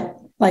us cut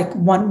like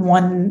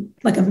one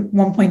like a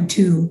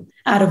 1.2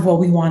 out of what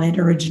we wanted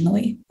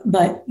originally.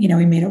 But, you know,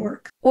 we made it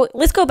work. Well,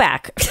 let's go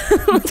back.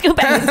 Let's go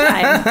back in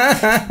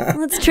time.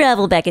 Let's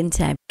travel back in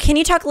time. Can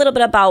you talk a little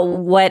bit about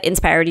what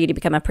inspired you to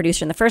become a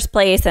producer in the first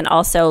place? And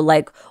also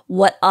like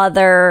what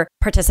other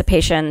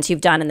participations you've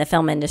done in the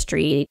film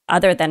industry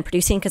other than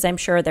producing? Because I'm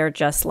sure they're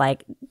just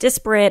like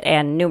disparate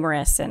and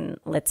numerous. And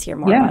let's hear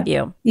more about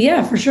you.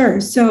 Yeah, for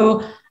sure.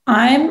 So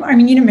I'm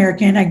Armenian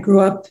American. I grew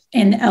up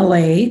in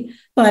LA,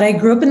 but I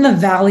grew up in the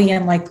Valley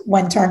and like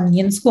went to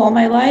Armenian school all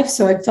my life.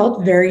 So it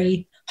felt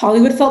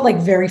Hollywood felt like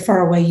very far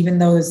away, even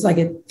though it was like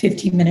a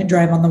 15-minute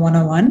drive on the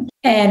 101.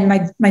 And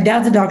my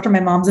dad's a doctor. My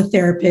mom's a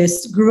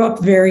therapist. Grew up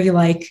very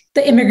like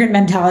the immigrant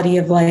mentality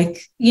of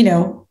like, you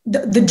know,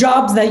 the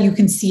jobs that you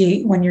can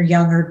see when you're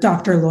young are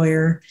doctor,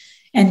 lawyer,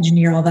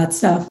 engineer, all that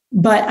stuff.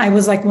 But I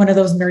was like one of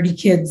those nerdy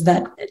kids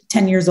that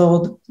 10 years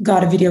old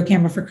got a video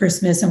camera for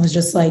Christmas and was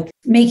just like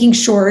making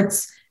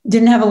shorts,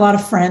 didn't have a lot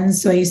of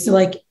friends. So I used to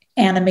like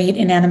animate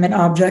inanimate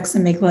objects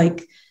and make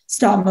like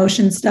stop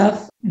motion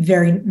stuff.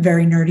 Very,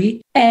 very nerdy.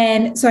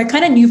 And so I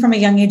kind of knew from a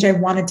young age I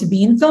wanted to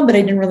be in film, but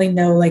I didn't really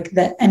know like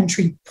the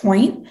entry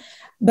point.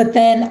 But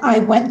then I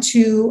went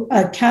to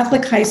a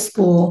Catholic high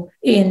school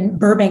in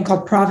Burbank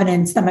called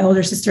Providence that my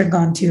older sister had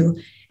gone to.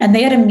 And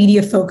they had a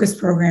media focus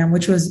program,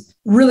 which was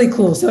really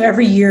cool. So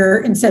every year,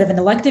 instead of an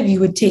elective, you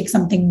would take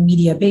something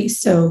media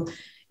based. So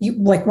you,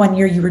 like 1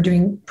 year you were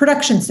doing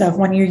production stuff,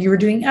 1 year you were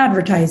doing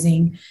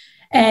advertising.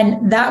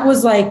 And that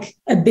was like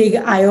a big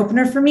eye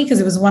opener for me because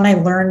it was one I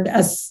learned,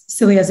 as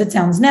silly as it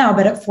sounds now,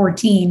 but at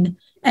 14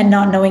 and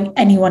not knowing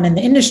anyone in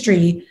the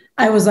industry,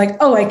 I was like,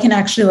 oh, I can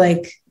actually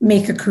like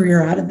make a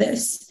career out of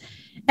this.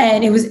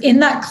 And it was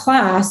in that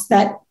class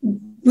that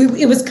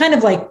it was kind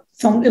of like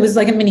film. It was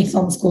like a mini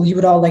film school. You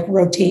would all like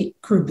rotate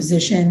crew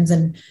positions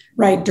and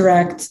write,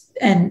 direct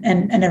and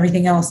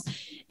everything else.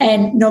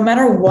 And no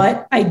matter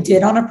what I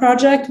did on a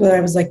project, whether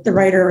I was like the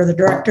writer or the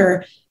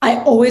director, I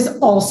always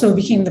also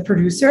became the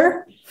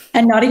producer,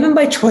 and not even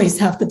by choice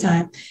half the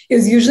time. It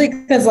was usually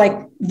because like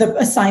the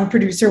assigned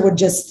producer would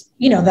just,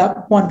 you know,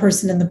 that one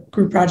person in the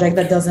group project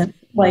that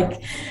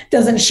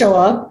doesn't show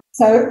up.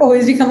 So I would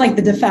always become like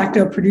the de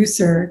facto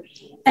producer.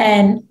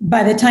 And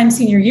by the time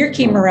senior year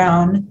came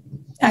around,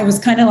 I was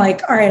kind of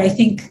like, all right, I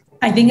think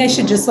I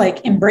should just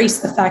like embrace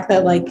the fact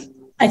that like,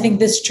 I think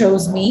this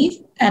chose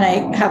me and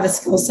I have a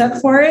skill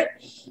set for it.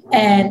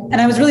 And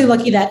I was really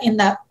lucky that in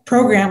that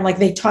program, like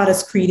they taught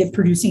us creative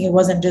producing. It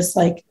wasn't just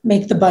like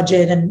make the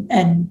budget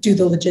and do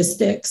the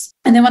logistics.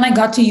 And then when I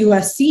got to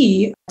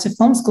USC to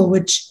film school,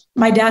 which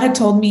my parents had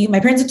told me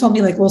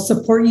like, we'll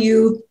support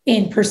you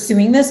in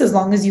pursuing this as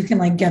long as you can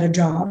like get a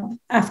job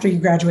after you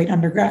graduate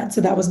undergrad.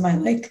 So that was my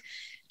like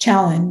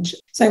challenge.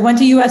 So I went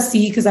to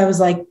USC because I was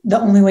like, the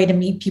only way to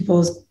meet people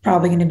is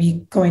probably going to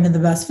be going to the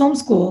best film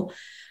school.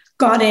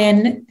 Got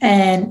in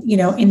and, you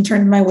know,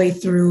 interned my way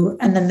through.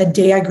 And then the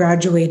day I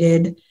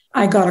graduated,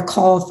 I got a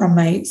call from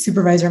my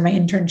supervisor, my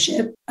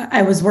internship.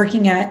 I was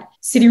working at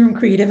City Room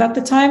Creative at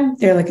the time.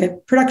 They're like a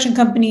production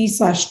company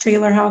 /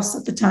 trailer house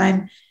at the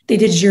time. They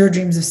did Jiro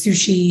Dreams of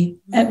Sushi,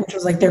 which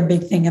was like their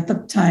big thing at the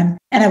time.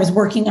 And I was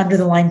working under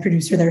the line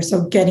producer there.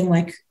 So getting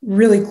like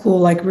really cool,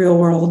 like real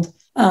world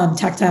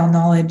tactile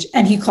knowledge.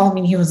 And he called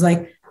me and he was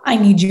like, I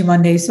need you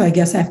Monday. So I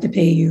guess I have to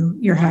pay you.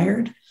 You're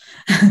hired.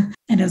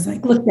 And I was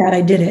like, look, Dad,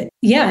 I did it.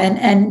 Yeah.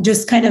 And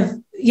just kind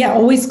of,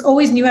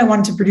 always knew I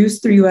wanted to produce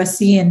through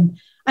USC. And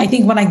I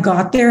think when I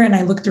got there and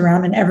I looked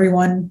around and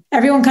everyone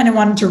kind of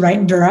wanted to write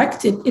and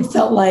direct, it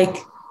felt like,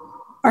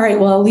 all right,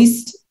 well, at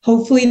least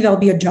hopefully there'll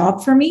be a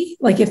job for me.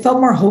 Like it felt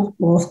more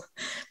hopeful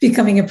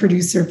becoming a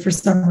producer for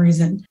some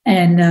reason.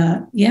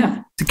 And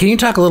yeah. Can you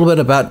talk a little bit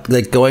about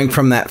like going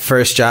from that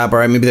first job,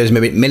 or maybe there's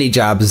many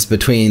jobs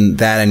between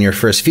that and your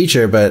first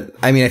feature, but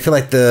I mean, I feel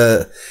like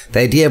the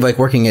idea of like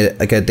working at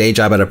like a day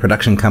job at a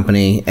production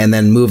company and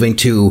then moving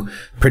to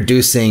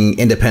producing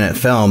independent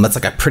film, that's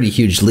like a pretty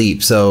huge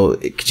leap. So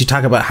could you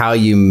talk about how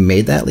you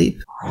made that leap?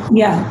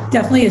 Yeah,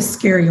 definitely a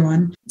scary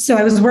one. So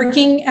I was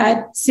working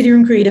at City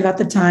Room Creative at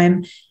the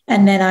time,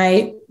 and then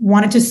I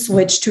wanted to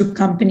switch to a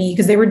company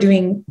because they were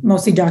doing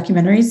mostly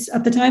documentaries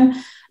at the time.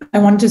 I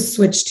wanted to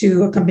switch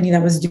to a company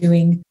that was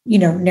doing,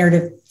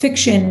 narrative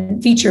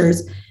fiction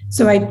features.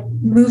 So I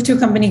moved to a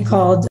company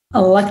called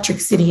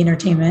Electric City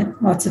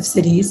Entertainment, lots of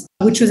cities,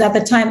 which was at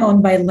the time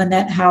owned by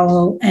Lynette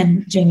Howell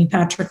and Jamie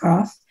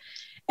Patrickoff.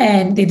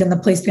 And they'd done The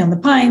Place Beyond the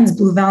Pines,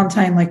 Blue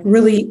Valentine, like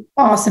really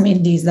awesome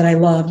indies that I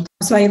loved.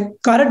 So I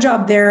got a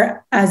job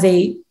there as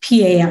a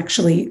PA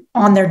actually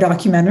on their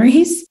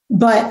documentaries.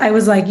 But I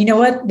was like, you know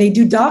what? They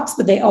do docs,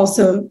 but they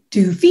also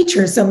do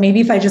features. So maybe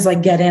if I just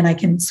like get in, I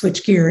can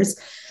switch gears.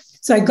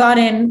 So I got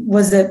in,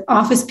 was an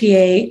office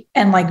PA,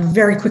 and like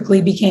very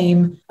quickly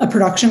became a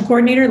production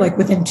coordinator, like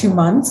within 2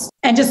 months,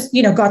 and just,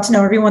 got to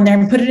know everyone there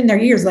and put it in their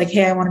ears. Like,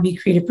 hey, I want to be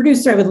a creative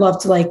producer. I would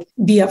love to like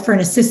be up for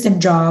an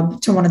assistant job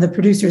to one of the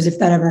producers if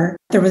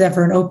there was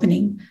ever an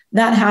opening.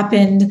 That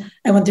happened.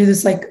 I went through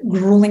this like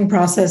grueling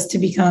process to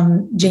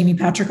become Jamie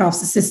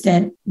Patrickoff's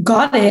assistant,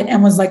 got it,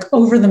 and was like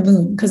over the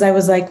moon. Cause I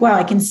was like, wow,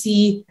 I can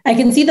see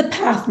the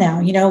path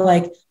now,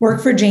 like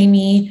work for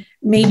Jamie,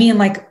 maybe in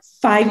like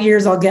 5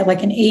 years, I'll get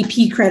like an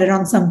AP credit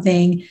on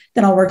something.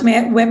 Then I'll work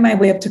my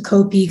way up to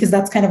Copy, because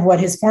that's kind of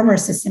what his former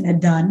assistant had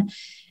done.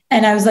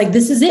 And I was like,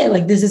 this is it.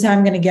 Like, this is how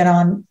I'm going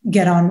to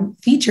get on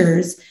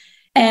features.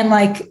 And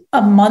like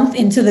a month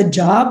into the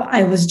job,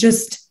 I was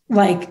just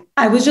like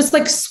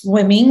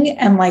swimming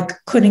and like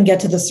couldn't get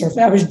to the surface.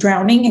 I was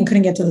drowning and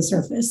couldn't get to the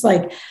surface.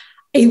 Like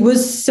it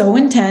was so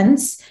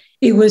intense.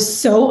 It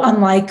was so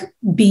unlike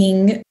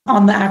being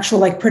on the actual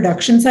like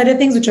production side of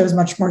things, which I was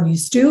much more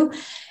used to.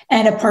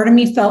 And a part of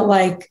me felt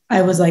like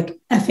I was like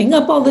effing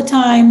up all the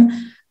time.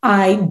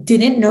 I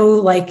didn't know,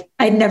 like,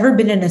 I'd never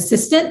been an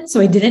assistant.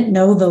 So I didn't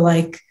know the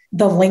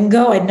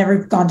lingo. I'd never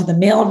gone to the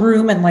mail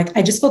room. And like,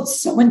 I just felt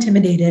so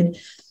intimidated.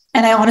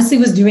 And I honestly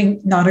was doing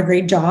not a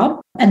great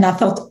job. And that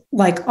felt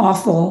like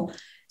awful.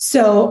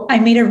 So I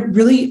made a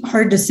really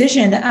hard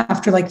decision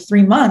after like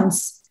 3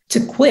 months to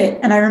quit.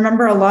 And I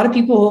remember a lot of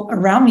people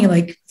around me,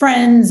 like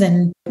friends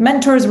and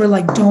mentors, were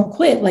like, don't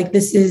quit. Like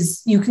this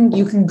is, you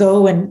can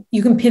go and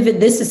you can pivot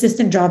this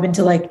assistant job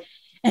into like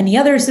any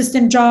other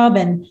assistant job.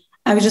 And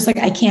I was just like,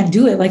 I can't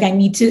do it. Like I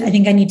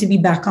think I need to be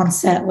back on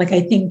set. Like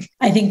I think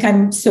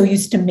I'm so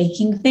used to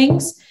making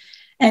things.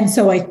 And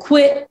so I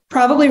quit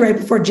probably right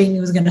before Jamie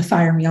was going to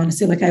fire me,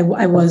 honestly. Like I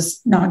was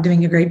not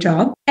doing a great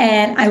job.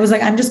 And I was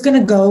like, I'm just going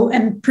to go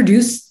and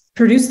produce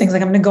things.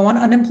 Like I'm going to go on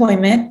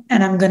unemployment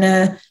and I'm going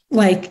to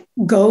like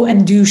go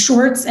and do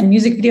shorts and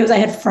music videos. I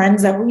had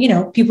friends that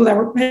were, people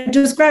that had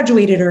just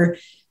graduated, or,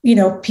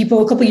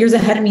 people a couple of years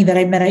ahead of me that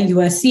I met at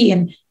USC.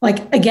 And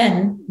like,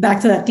 again, back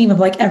to that theme of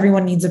like,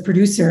 everyone needs a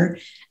producer.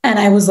 And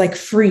I was like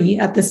free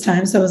at this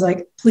time. So I was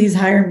like, please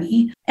hire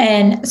me.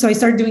 And so I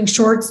started doing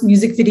shorts,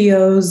 music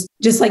videos,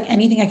 just like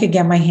anything I could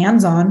get my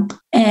hands on.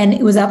 And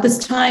it was at this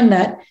time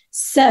that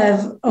Sev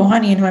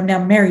Ohanian, who I'm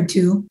now married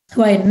to,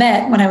 who I had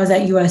met when I was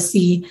at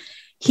USC,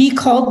 he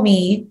called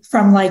me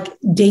from like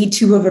day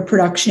 2 of a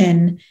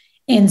production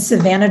in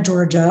Savannah,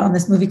 Georgia, on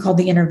this movie called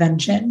The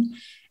Intervention.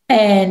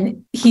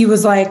 And he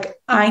was like,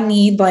 I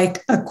need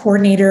like a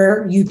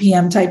coordinator,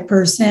 UPM type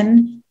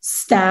person,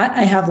 stat.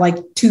 I have like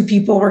 2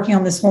 people working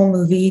on this whole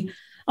movie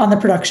on the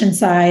production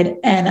side.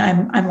 And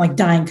I'm like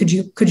dying. Could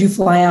you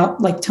fly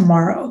out like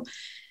tomorrow?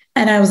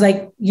 And I was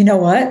like, you know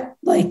what?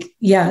 Like,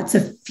 yeah, it's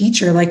a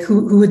feature. Like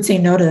who would say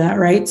no to that?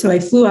 Right. So I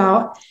flew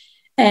out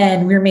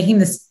and we were making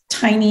this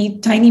tiny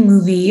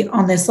movie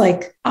on this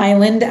like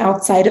island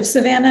outside of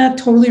Savannah,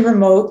 totally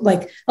remote,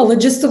 like a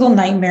logistical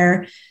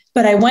nightmare.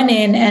 But I went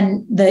in,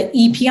 and the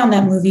EP on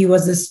that movie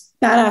was this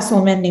badass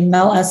woman named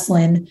Mel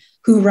Eslin,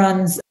 who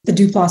runs the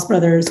Duplass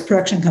Brothers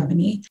production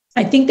company.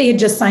 I think they had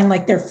just signed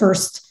like their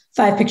first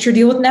 5-picture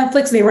deal with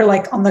Netflix. They were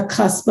like on the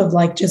cusp of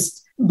like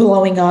just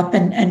blowing up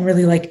and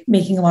really like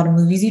making a lot of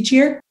movies each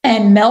year.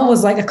 And Mel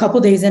was like, a couple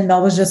of days in,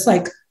 Mel was just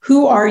like,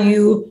 who are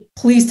you?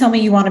 Please tell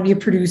me you want to be a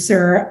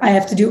producer. I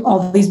have to do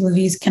all these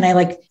movies. Can I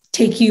like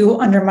take you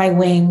under my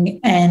wing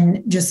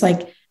and just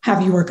like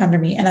have you work under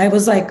me? And I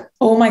was like,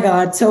 oh my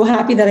God, so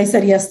happy that I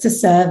said yes to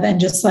Sev, and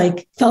just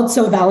like felt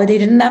so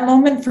validated in that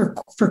moment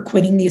for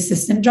quitting the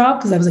assistant job.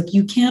 Cause I was like,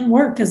 you can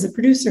work as a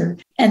producer.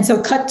 And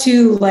so cut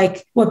to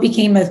like what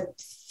became a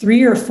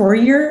 3 or 4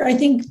 year, I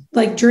think,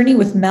 like journey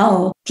with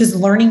Mel, just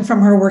learning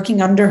from her,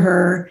 working under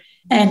her,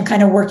 and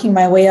kind of working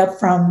my way up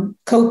from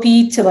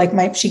Copy to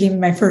like she gave me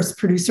my first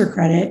producer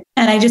credit.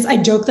 And I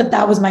joke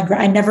that was my,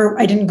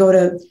 I didn't go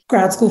to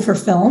grad school for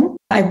film.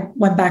 I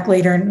went back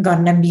later and got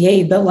an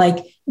MBA, but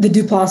like the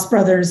Duplass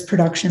Brothers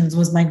Productions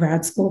was my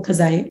grad school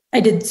because I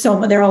did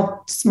they're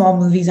all small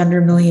movies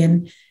under $1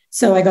 million.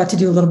 So I got to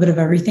do a little bit of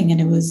everything,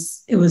 and it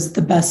was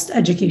the best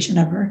education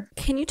ever.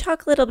 Can you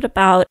talk a little bit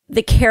about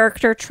the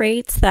character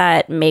traits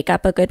that make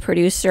up a good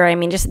producer? I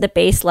mean, just at the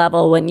base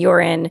level, when you're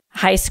in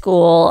high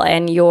school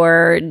and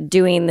you're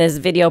doing this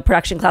video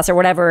production class or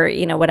whatever,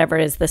 whatever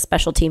is the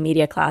specialty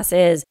media class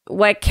is,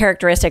 what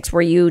characteristics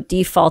were you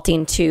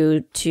defaulting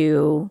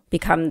to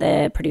become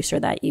the producer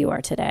that you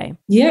are today?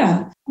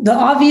 Yeah.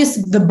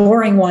 The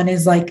boring one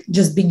is like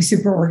just being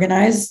super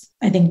organized.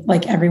 I think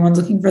like everyone's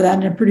looking for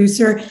that in a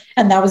producer.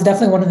 And that was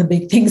definitely one of the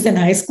big things in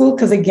high school.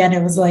 Cause again,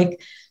 it was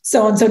like,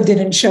 so-and-so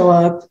didn't show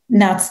up,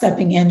 Nat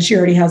stepping in, she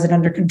already has it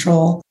under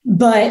control.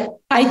 But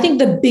I think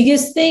the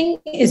biggest thing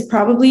is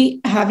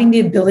probably having the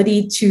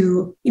ability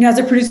to, as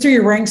a producer,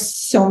 you're wearing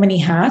so many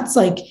hats.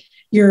 Like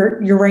you're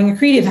wearing a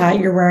creative hat,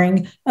 you're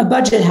wearing a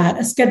budget hat,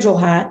 a schedule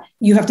hat.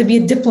 You have to be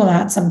a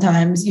diplomat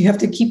sometimes. You have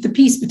to keep the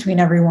peace between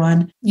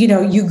everyone.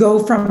 You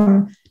go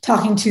from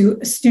talking to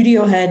a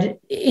studio head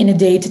in a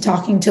day to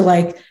talking to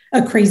like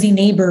a crazy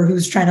neighbor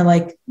who's trying to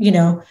like,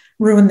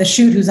 ruin the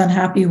shoot, who's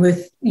unhappy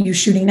with you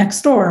shooting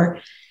next door.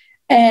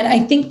 And I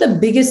think the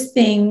biggest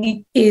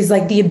thing is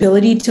like the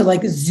ability to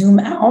like zoom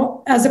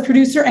out as a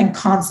producer and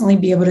constantly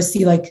be able to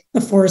see like the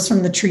forest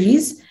from the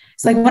trees.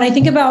 It's like when I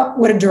think about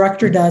what a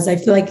director does, I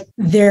feel like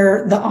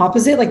they're the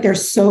opposite. Like they're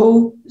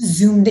so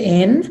zoomed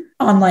in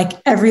on like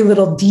every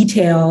little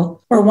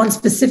detail or one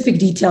specific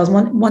details,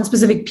 one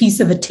specific piece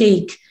of a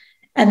take.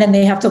 And then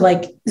they have to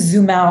like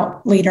zoom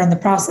out later in the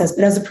process.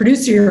 But as a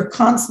producer, you're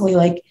constantly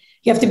like,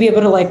 you have to be able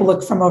to like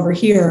look from over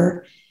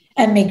here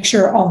and make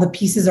sure all the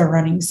pieces are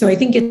running. So I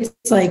think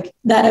it's like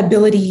that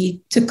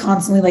ability to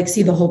constantly like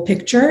see the whole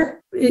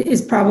picture is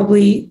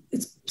probably,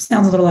 it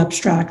sounds a little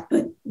abstract,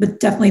 but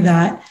definitely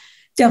that.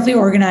 Definitely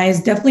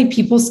organized, definitely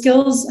people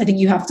skills. I think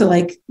you have to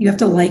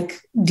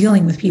like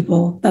dealing with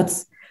people.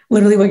 That's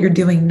literally what you're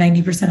doing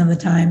 90% of the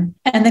time.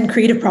 And then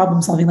creative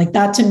problem solving. Like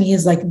that to me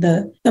is like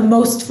the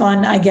most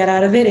fun I get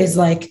out of it is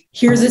like,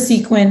 here's a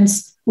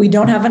sequence. We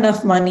don't have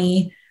enough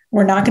money.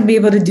 We're not going to be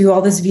able to do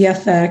all this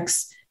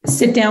VFX.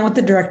 Sit down with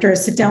the director,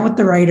 sit down with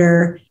the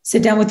writer,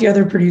 sit down with the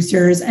other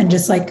producers and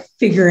just like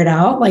figure it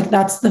out. Like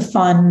that's the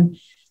fun.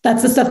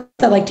 That's the stuff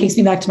that like takes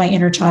me back to my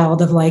inner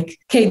child of like,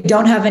 okay,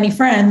 don't have any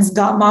friends,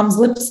 got mom's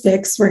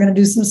lipsticks. We're going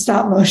to do some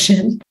stop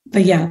motion.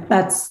 But yeah,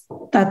 that's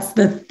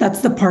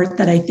the part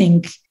that I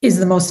think is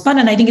the most fun.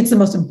 And I think it's the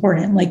most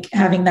important, like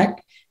having that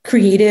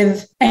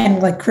creative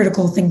and like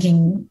critical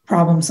thinking,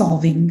 problem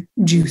solving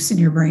juice in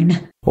your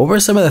brain. What were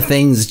some of the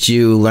things that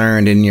you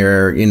learned in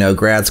your,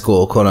 grad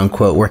school, quote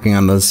unquote, working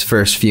on those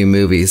first few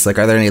movies? Like,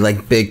 are there any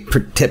like big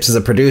tips as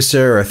a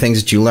producer or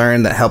things that you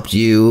learned that helped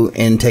you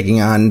in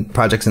taking on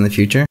projects in the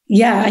future?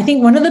 Yeah, I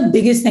think one of the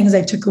biggest things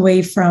I took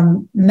away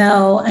from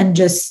Mel and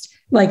just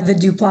like the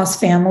Duplass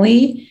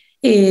family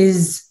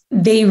is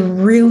they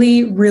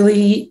really,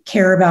 really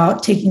care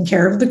about taking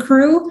care of the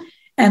crew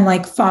and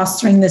like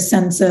fostering the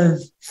sense of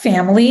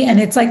family. And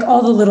it's like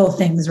all the little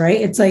things, right?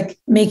 It's like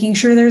making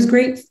sure there's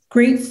great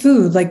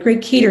food, like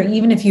great catering,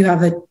 even if you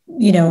have a,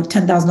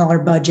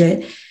 $10,000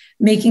 budget,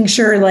 making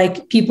sure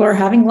like people are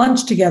having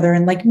lunch together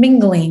and like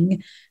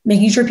mingling,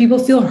 making sure people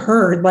feel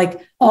heard.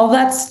 Like all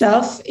that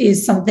stuff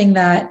is something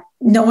that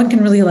no one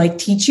can really like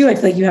teach you. I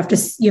feel like you have to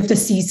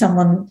see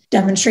someone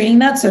demonstrating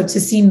that. So to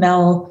see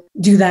Mel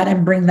do that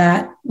and bring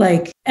that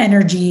like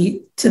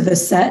energy to the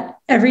set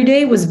every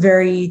day was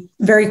very,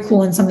 very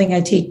cool and something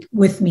I take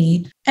with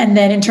me. And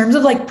then in terms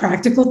of like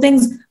practical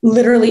things,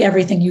 literally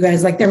everything, you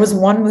guys, like there was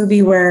one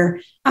movie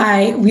where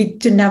we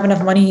didn't have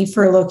enough money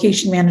for a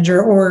location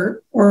manager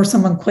or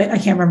someone quit. I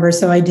can't remember.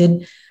 So I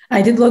did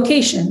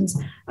locations.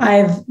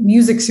 I've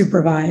music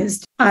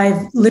supervised.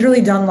 I've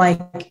literally done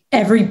like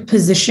every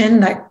position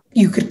that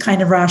you could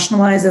kind of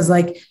rationalize as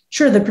like,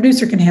 sure, the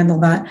producer can handle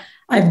that.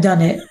 I've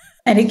done it.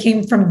 And it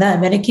came from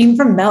them and it came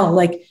from Mel,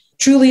 like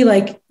truly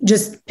like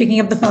just picking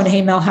up the phone.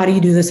 Hey, Mel, how do you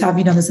do this? How have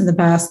you done this in the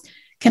past?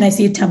 Can I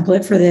see a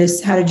template for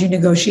this? How did you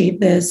negotiate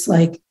this?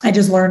 Like, I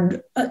just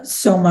learned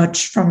so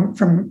much from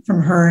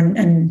her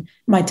and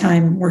my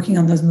time working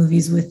on those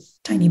movies with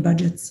tiny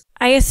budgets.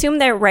 I assume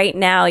that right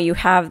now you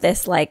have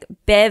this like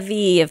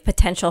bevy of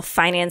potential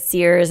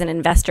financiers and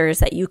investors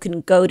that you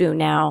can go to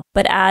now.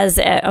 But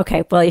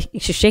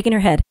she's shaking her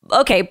head.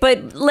 Okay,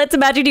 but let's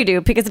imagine you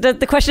do, because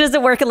the question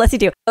doesn't work unless you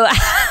do.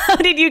 How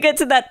did you get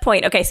to that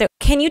point? Okay, so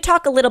can you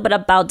talk a little bit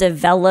about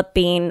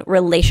developing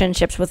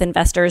relationships with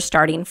investors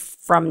starting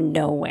from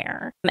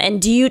nowhere? And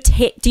do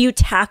you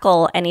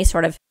tackle any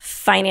sort of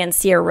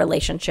financier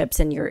relationships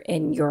in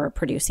your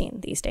producing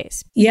these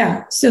days?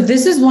 Yeah, so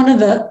this is one of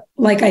the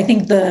I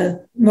think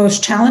the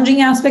most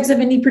challenging aspects of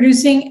indie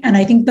producing, and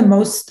I think the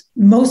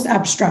most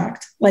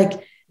abstract.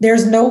 Like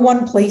there's no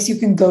one place you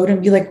can go to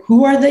and be like,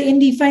 who are the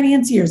indie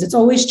financiers? It's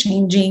always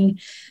changing.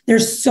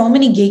 There's so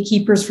many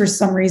gatekeepers for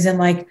some reason.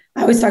 Like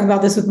I always talk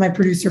about this with my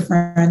producer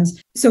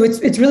friends. So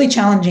it's really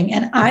challenging.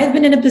 And I've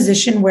been in a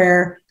position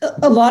where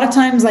a lot of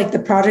times, like the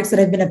projects that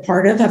I've been a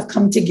part of have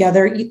come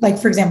together. Like,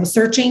 for example,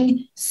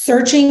 Searching,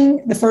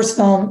 the first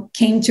film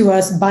came to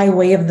us by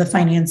way of the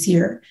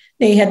financier.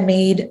 They had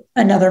made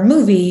another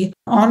movie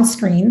on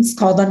screens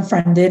called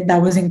Unfriended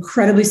that was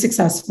incredibly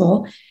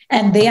successful.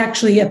 And they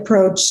actually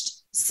approached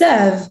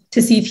Sev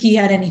to see if he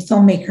had any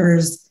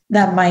filmmakers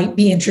that might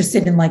be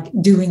interested in like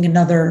doing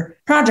another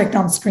project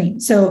on screen.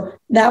 So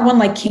that one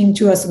like came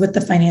to us with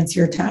the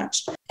financier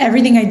attached.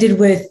 Everything I did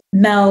with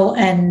Mel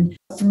and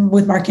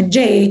with Mark and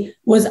Jay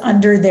was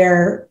under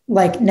their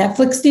like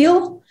Netflix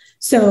deal.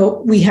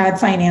 So we had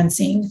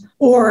financing,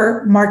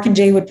 or Mark and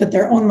Jay would put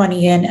their own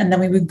money in, and then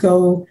we would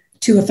go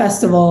to a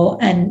festival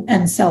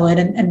and sell it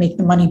and make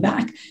the money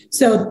back.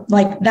 So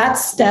like that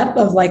step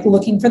of like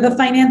looking for the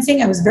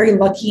financing, I was very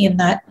lucky in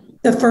that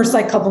the first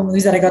like couple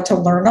movies that I got to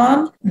learn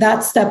on,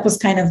 that step was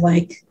kind of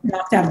like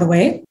knocked out of the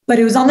way. But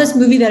it was on this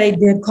movie that I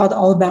did called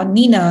All About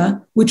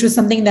Nina, which was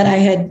something that I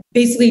had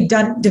basically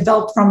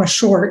developed from a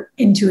short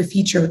into a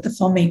feature with the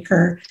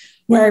filmmaker,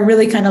 where I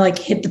really kind of like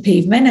hit the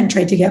pavement and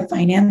tried to get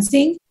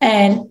financing.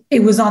 And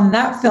it was on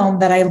that film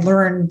that I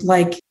learned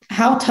like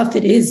how tough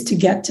it is to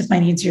get to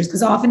financiers.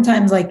 Because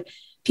oftentimes like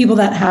people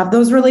that have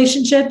those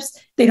relationships,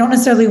 they don't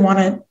necessarily want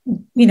to,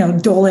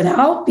 dole it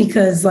out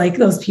because like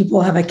those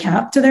people have a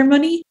cap to their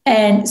money.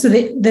 And so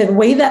the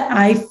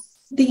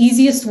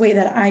easiest way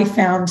that I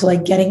found to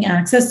like getting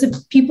access to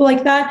people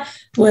like that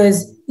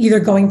was either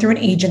going through an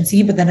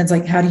agency, but then it's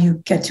like, how do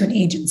you get to an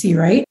agency,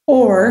 right?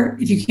 Or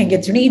if you can't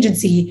get to an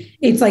agency,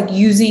 it's like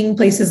using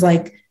places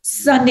like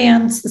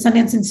Sundance, the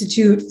Sundance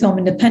Institute, Film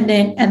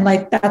Independent, and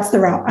like that's the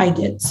route I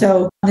did.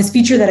 So this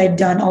feature that I'd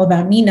done, All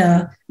About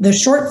Nina, the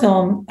short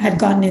film had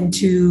gotten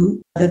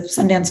into the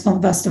Sundance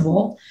Film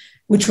Festival,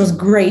 which was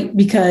great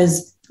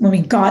because when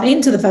we got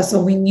into the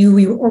festival, we knew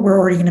we were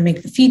already going to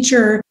make the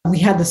feature. We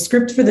had the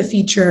script for the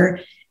feature.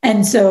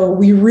 And so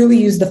we really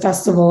used the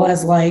festival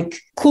as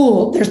like,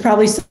 cool, there's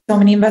probably so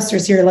many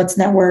investors here. Let's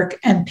network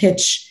and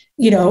pitch,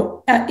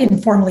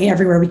 informally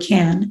everywhere we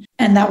can.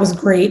 And that was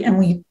great. And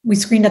we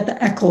screened at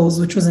the Eccles,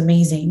 which was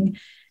amazing.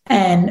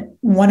 And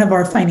one of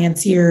our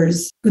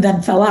financiers, who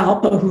then fell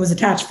out, but who was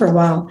attached for a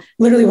while,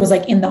 literally was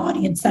like in the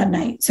audience that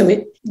night. So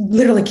it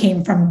literally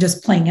came from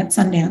just playing at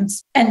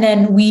Sundance. And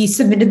then we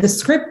submitted the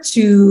script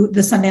to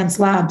the Sundance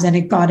Labs and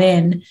it got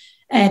in.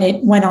 And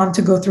it went on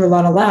to go through a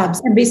lot of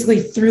labs. And basically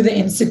through the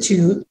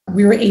Institute,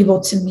 we were able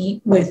to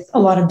meet with a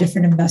lot of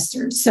different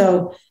investors.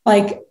 So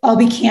like, I'll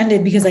be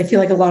candid because I feel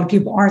like a lot of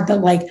people aren't,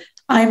 that like,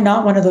 I'm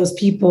not one of those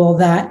people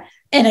that,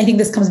 and I think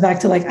this comes back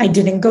to like, I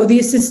didn't go the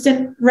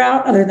assistant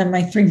route other than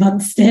my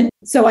 3-month stint.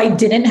 So I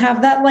didn't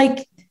have that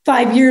like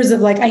 5 years of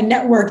like, I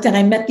networked and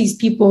I met these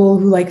people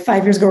who like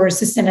 5 years ago were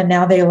assistant and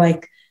now they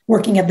like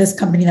working at this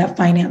company that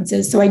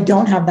finances. So I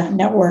don't have that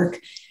network.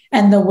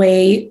 And the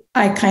way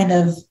I kind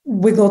of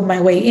wiggled my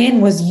way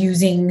in was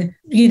using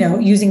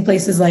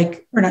places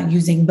like, or not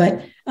using,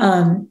 but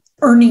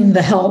earning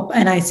the help.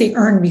 And I say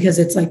earn because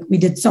it's like, we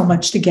did so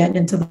much to get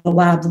into the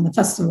labs and the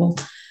festival,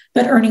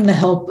 but earning the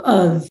help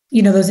of,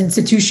 those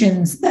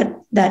institutions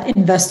that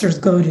investors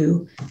go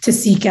to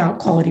seek out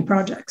quality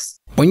projects.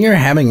 When you're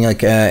having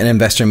like an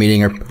investor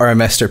meeting or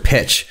investor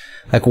pitch,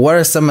 like what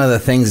are some of the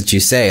things that you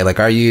say? Like,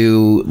 are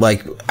you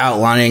like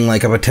outlining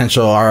like a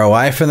potential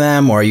ROI for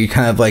them, or are you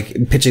kind of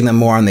like pitching them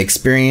more on the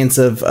experience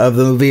of the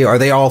movie? Or are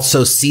they all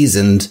so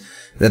seasoned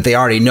that they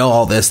already know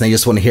all this and they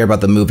just want to hear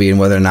about the movie and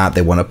whether or not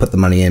they want to put the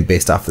money in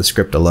based off the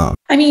script alone?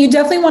 I mean, you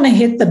definitely want to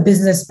hit the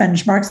business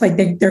benchmarks. Like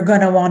they're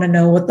going to want to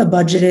know what the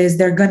budget is.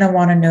 They're going to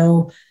want to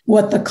know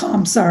what the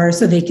comps are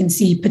so they can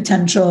see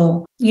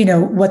potential,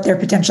 what their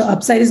potential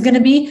upside is going to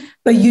be.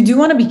 But you do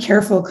want to be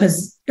careful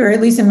because, or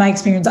at least in my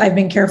experience, I've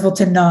been careful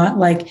to not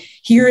like,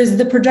 here is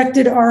the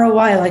projected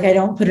ROI. Like I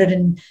don't put it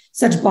in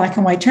such black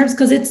and white terms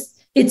because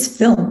it's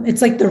film.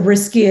 It's like the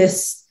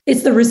riskiest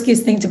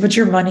thing to put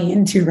your money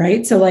into,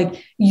 right? So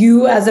like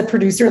you as a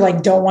producer,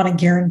 like don't want to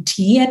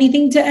guarantee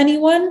anything to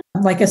anyone,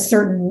 like a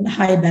certain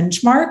high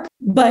benchmark.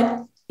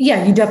 But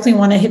yeah, you definitely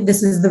want to hit,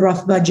 this is the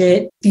rough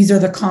budget. These are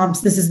the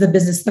comps. This is the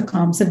business the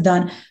comps have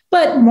done.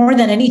 But more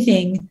than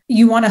anything,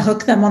 you want to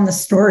hook them on the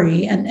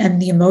story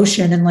and the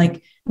emotion. And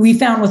like we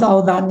found with All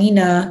About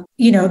Nina,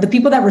 the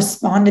people that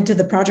responded to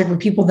the project were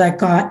people that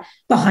got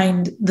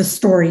behind the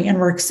story and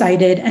were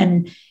excited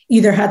and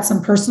either had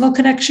some personal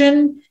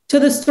connection to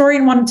the story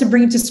and wanted to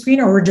bring it to screen,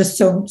 or were just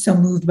so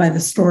moved by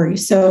the story.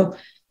 So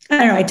I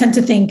don't know, I tend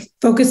to think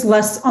focus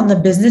less on the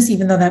business,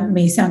 even though that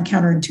may sound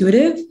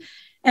counterintuitive,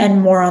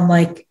 and more on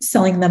like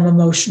selling them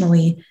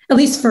emotionally, at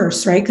least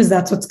first, right? Because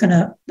that's what's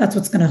gonna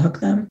hook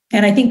them.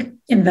 And I think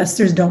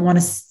investors don't want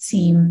to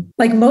seem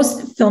like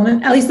most film,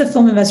 at least the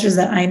film investors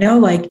that I know,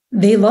 like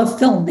they love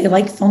film, they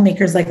like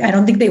filmmakers. Like I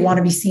don't think they want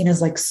to be seen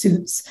as like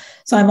suits.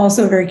 So I'm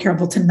also very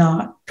careful to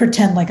not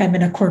pretend like I'm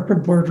in a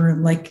corporate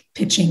boardroom, like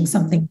pitching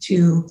something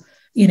to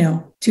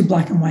too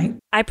black and white.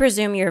 I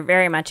presume you're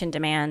very much in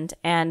demand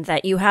and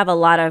that you have a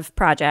lot of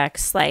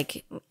projects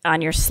like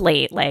on your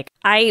slate. Like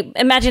I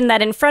imagine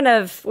that in front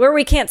of where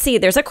we can't see,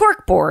 there's a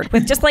cork board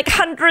with just like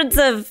hundreds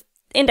of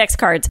index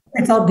cards.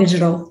 It's all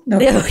digital. No.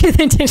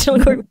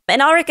 Digital cork.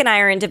 And Ulrich and I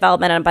are in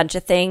development on a bunch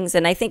of things.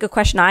 And I think a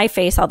question I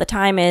face all the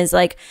time is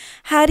like,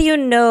 how do you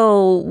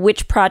know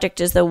which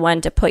project is the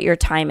one to put your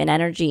time and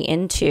energy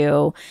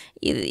into?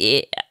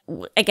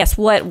 I guess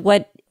what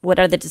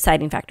are the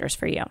deciding factors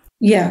for you?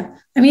 Yeah.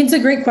 I mean, it's a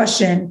great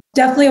question.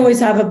 Definitely always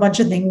have a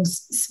bunch of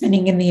things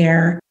spinning in the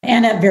air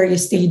and at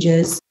various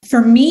stages.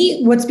 For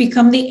me, what's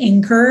become the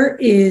anchor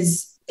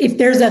is if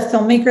there's a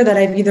filmmaker that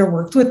I've either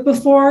worked with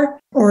before,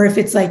 or if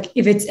it's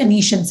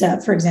Anish and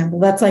Seb, for example,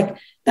 that's like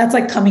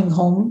coming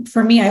home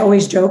for me. I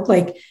always joke,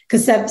 like,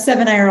 because Seb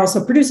and I are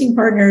also producing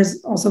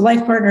partners, also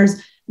life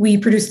partners. We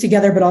produce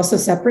together, but also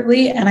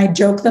separately. And I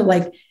joke that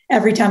like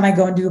every time I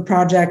go and do a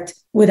project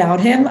without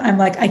him, I'm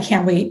like, I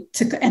can't wait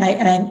to, and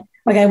I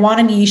like, I want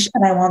Anish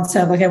and I want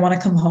Seb, like I want to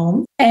come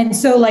home. And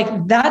so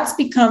like, that's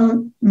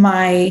become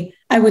my,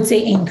 I would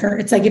say, anchor.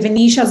 It's like if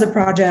Anish has a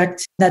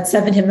project that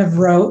Seb and him have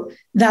wrote,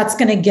 that's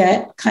going to be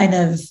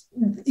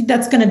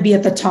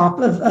at the top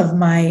of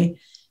my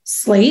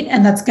slate.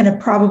 And that's going to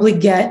probably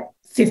get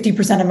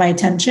 50% of my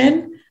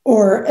attention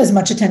or as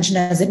much attention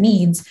as it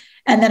needs.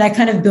 And then I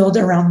kind of build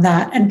around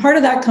that. And part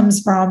of that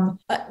comes from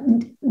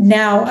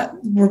now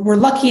we're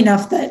lucky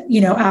enough that,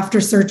 after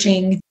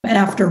Searching and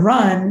after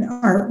Run,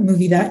 our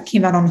movie that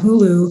came out on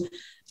Hulu,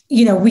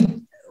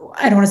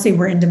 I don't want to say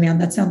we're in demand.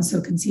 That sounds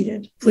so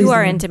conceited. Please, you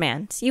are in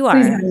demand. You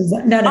are.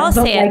 No, I'll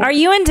say it. Are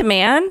you in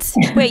demand?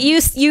 Wait,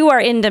 you are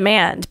in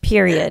demand,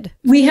 period.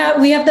 We have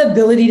the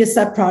ability to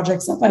set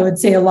projects up, I would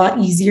say, a lot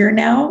easier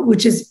now,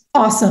 which is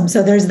awesome.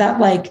 So there's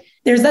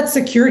that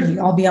security,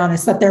 I'll be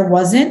honest, that there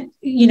wasn't,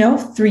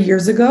 3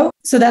 years ago.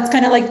 So that's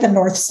kind of like the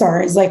North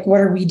Star is like,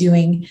 what are we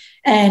doing?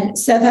 And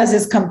Seth has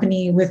his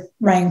company with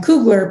Ryan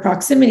Coogler,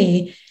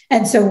 Proximity.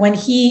 And so when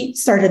he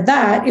started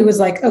that, it was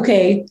like,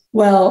 okay,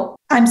 well,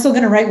 I'm still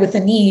going to write with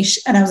Anish.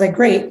 And I was like,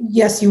 great.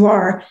 Yes, you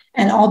are.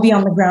 And I'll be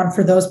on the ground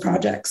for those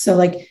projects. So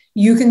like,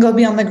 you can go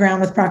be on the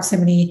ground with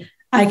Proximity.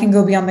 I can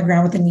go be on the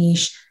ground with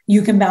Anish.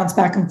 You can bounce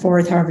back and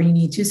forth however you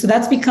need to. So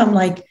that's become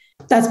like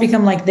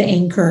the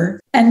anchor.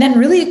 And then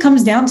really it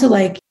comes down to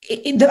like,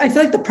 I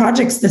feel like the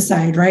projects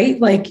decide, right?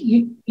 Like,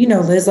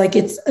 Liz, like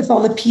it's, if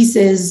all the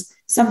pieces,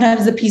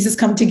 sometimes the pieces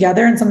come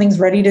together and something's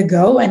ready to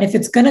go. And if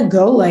it's going to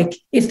go, like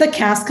if the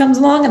cast comes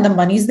along and the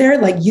money's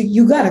there, like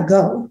you got to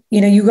go,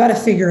 you got to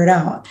figure it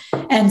out.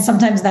 And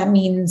sometimes that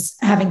means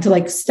having to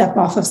like step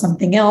off of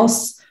something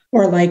else,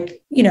 or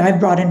like, I've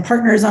brought in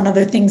partners on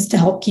other things to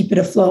help keep it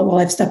afloat while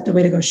I've stepped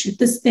away to go shoot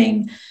this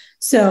thing.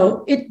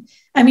 So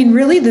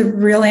really the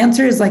real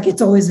answer is like,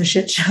 it's always a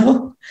shit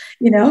show,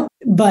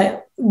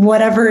 but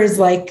whatever is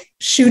like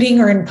shooting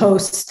or in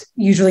post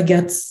usually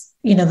gets,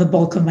 the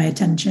bulk of my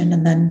attention,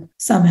 and then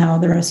somehow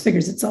the rest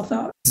figures itself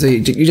out. So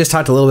you just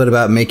talked a little bit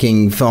about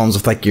making films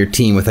with like your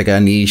team, with like a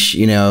niche,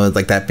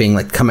 like that being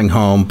like coming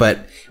home. But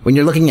when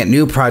you're looking at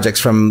new projects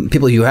from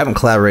people you haven't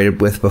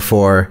collaborated with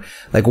before,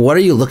 like what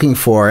are you looking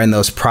for in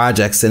those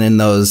projects and in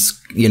those,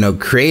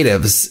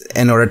 creatives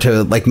in order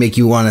to like make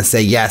you want to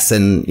say yes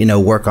and,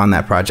 work on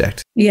that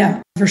project?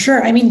 Yeah, for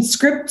sure. I mean,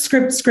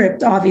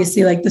 script,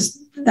 obviously like this,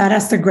 that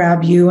has to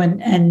grab you.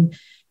 And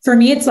for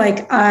me, it's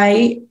like,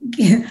 I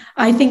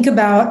think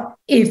about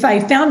if I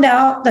found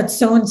out that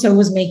so-and-so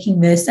was making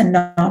this and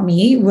not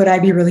me, would I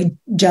be really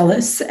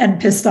jealous and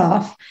pissed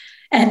off?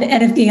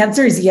 And if the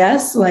answer is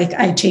yes, like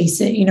I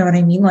chase it, you know what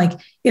I mean? Like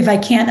if I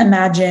can't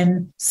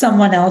imagine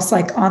someone else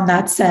like on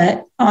that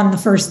set on the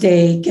first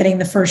day getting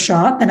the first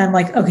shot, then I'm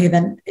like, okay,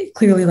 then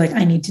clearly like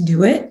I need to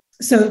do it.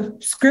 So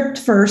script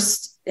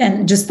first,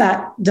 and just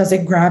that, does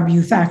it grab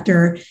you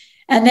factor.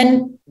 And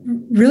then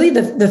really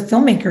the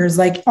filmmakers,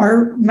 like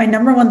my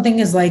number one thing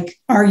is like,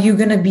 are you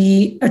going to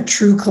be a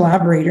true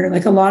collaborator?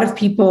 Like a lot of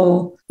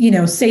people,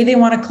 say they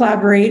want to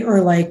collaborate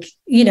or like,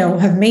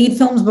 have made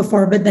films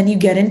before, but then you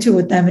get into it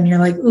with them and you're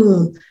like,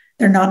 ooh,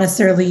 they're not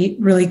necessarily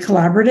really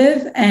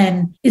collaborative.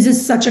 And is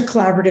this such a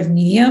collaborative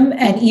medium?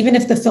 And even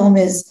if the film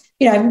is,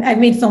 I've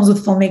made films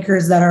with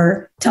filmmakers that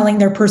are telling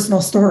their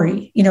personal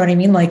story, you know what I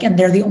mean? Like, and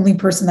they're the only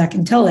person that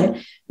can tell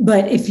it.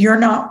 But if you're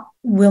not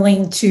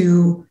willing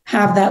to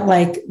have that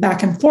like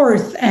back and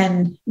forth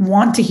and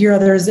want to hear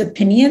others'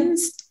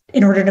 opinions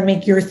in order to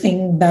make your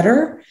thing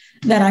better,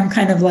 then I'm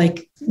kind of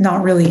like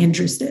not really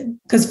interested.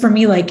 Because for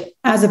me, like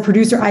as a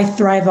producer, I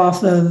thrive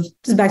off of,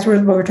 just back to what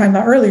we were talking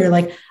about earlier,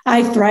 like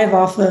I thrive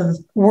off of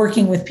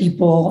working with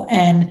people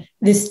and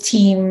this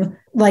team.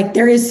 Like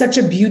there is such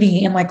a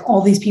beauty in like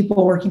all these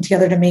people working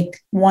together to make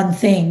one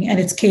thing, and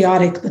it's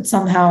chaotic, but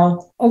somehow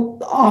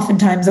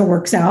oftentimes it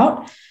works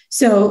out.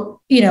 So,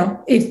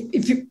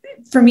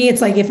 if for me,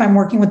 it's like if I'm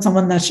working with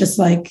someone that's just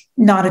like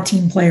not a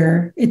team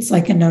player, it's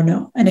like a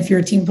no. And if you're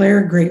a team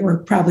player, great,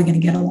 we're probably going to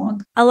get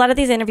along. A lot of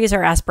these interviews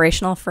are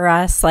aspirational for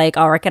us. Like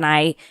Ulrich and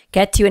I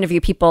get to interview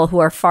people who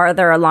are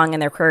farther along in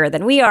their career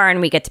than we are,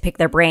 and we get to pick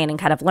their brain and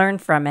kind of learn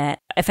from it.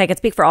 If I could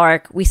speak for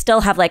Ulrich, we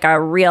still have like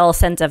a real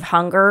sense of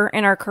hunger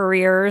in our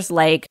careers.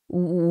 Like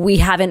we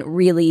haven't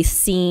really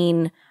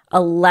seen a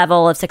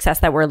level of success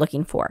that we're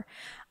looking for.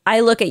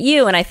 I look at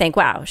you and I think,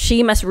 wow,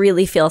 she must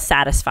really feel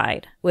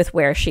satisfied with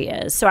where she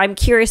is. So I'm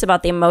curious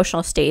about the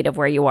emotional state of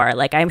where you are.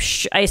 Like I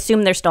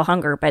assume there's still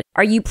hunger, but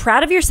are you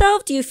proud of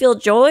yourself? Do you feel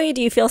joy?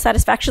 Do you feel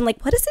satisfaction?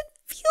 Like what does it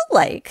feel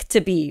like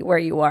to be where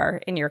you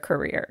are in your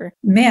career?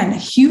 Man,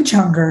 huge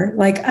hunger.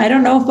 Like I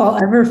don't know if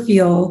I'll ever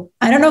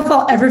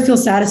feel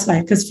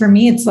satisfied, because for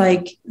me it's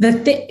like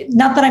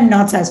not that I'm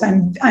not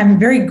satisfied. I'm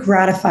very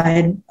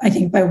gratified, I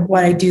think, by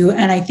what I do.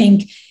 And I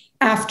think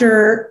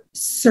after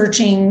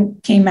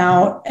Searching came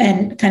out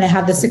and kind of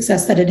had the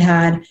success that it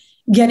had,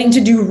 getting to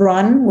do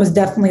Run was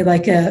definitely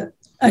like a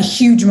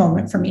huge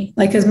moment for me.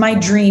 Like, because my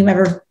dream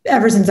ever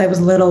since I was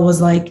little was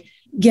like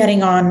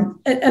getting on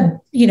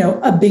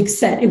a big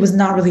set. It was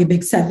not really a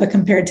big set, but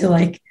compared to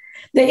like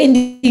the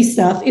indie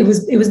stuff, it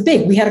was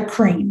big. We had a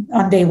crane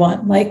on day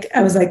one. Like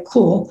I was like,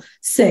 cool,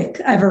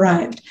 sick, I've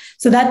arrived.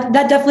 So that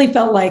definitely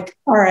felt like,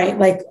 all right,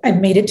 like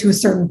I've made it to a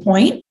certain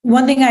point.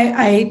 One thing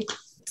I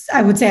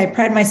would say I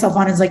pride myself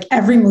on is like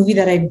every movie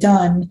that I've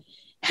done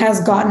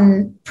has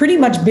gotten pretty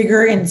much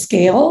bigger in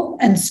scale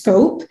and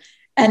scope.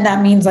 And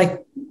that means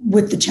like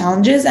with the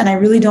challenges. And I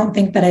really don't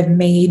think that I've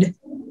made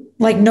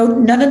like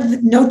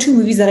no two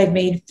movies that I've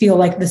made feel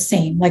like the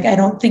same. Like I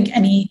don't think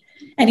any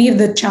of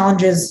the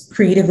challenges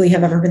creatively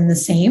have ever been the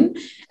same.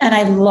 And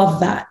I love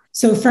that.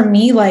 So for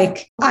me,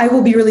 like I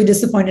will be really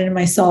disappointed in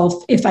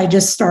myself if I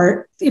just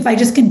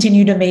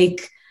continue to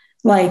make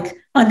like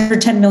under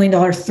 $10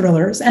 million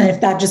thrillers. And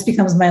if that just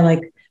becomes my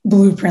like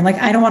blueprint, like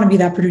I don't want to be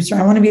that producer.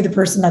 I want to be the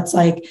person that's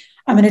like,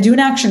 I'm going to do an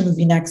action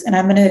movie next, and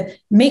I'm going to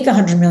make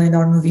 $100 million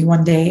movie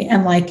one day.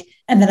 And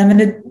then I'm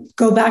going to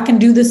go back and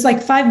do this like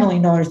 $5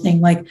 million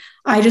thing. Like,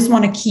 I just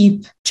want to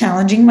keep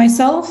challenging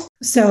myself.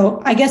 So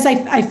I guess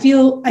I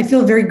feel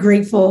very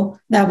grateful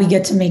that we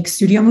get to make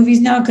studio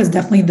movies now, because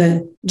definitely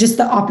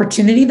the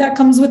opportunity that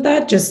comes with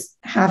that, just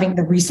having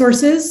the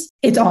resources,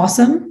 it's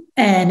awesome.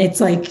 And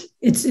it's like,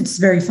 it's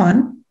very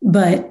fun.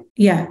 But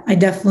yeah, I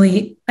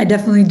definitely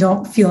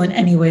don't feel in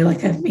any way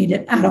like I've made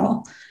it at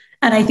all.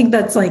 And I think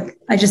that's like,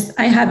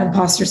 I have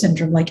imposter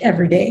syndrome like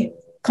every day,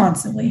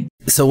 constantly.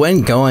 So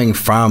when going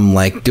from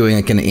like doing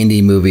like an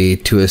indie movie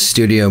to a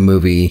studio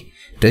movie,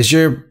 does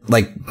your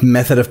like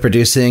method of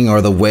producing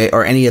or the way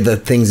or any of the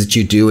things that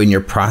you do in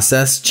your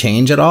process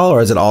change at all?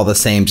 Or is it all the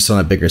same, just on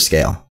a bigger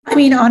scale? I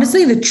mean,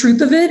 honestly, the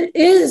truth of it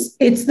is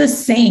it's the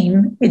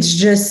same. It's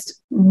just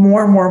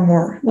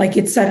more. Like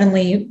it's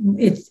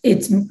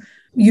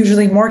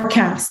usually more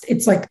cast.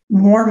 It's like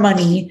more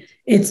money.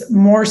 It's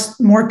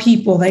more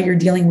people that you're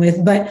dealing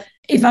with. But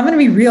if I'm going to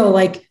be real,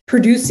 like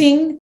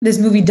producing this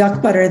movie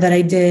Duck Butter that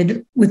I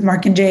did with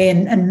Mark and Jay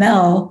and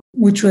Mel,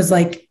 which was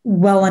like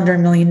well under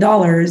 $1 million,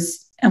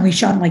 and we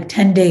shot in like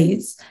 10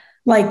 days.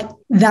 Like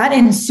that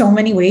in so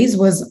many ways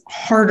was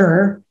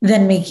harder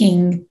than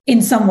making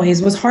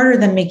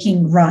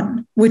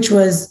Run, which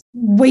was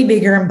way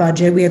bigger in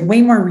budget. We had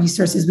way more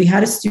resources. We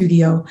had a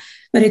studio,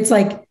 but it's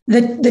like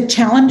the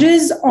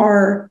challenges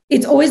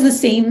it's always the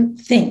same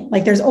thing.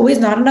 Like there's always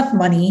not enough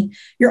money.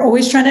 You're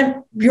always trying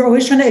to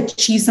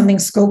achieve something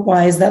scope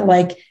wise that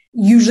like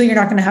usually you're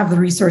not going to have the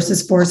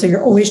resources for. So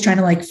you're always trying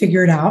to like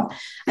figure it out.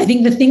 I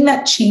think the thing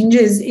that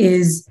changes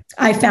is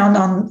I found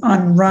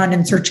on Run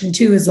and Searching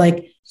 2 is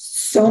like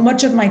so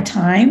much of my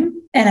time.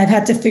 And I've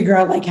had to figure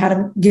out like how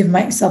to give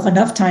myself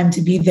enough time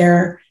to be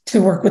there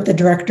to work with the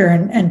director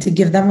and to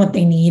give them what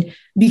they need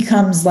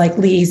becomes like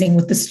liaising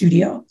with the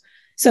studio.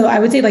 So I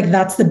would say like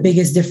that's the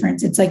biggest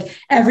difference. It's like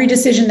every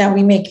decision that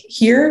we make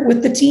here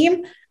with the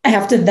team, I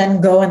have to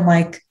then go and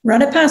like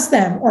run it past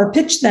them or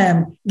pitch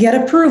them, get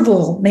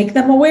approval, make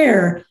them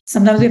aware.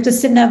 Sometimes we have to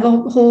sit and have a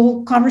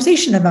whole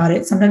conversation about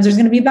it. Sometimes there's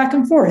going to be back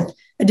and forth,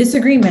 a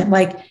disagreement.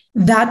 Like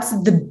that's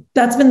been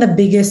the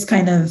biggest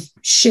kind of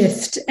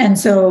shift. And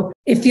so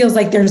it feels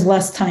like there's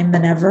less time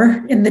than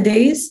ever in the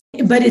days,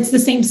 but it's the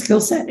same skill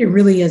set. It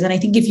really is. And I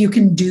think if you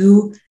can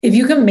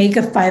make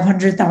a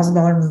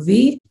 $500,000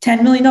 movie,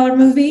 $10 million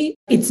movie,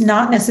 it's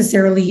not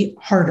necessarily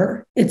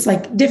harder. It's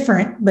like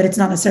different, but it's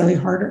not necessarily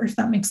harder, if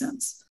that makes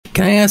sense.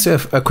 Can I ask you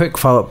a quick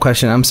follow-up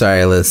question? I'm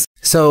sorry, Liz.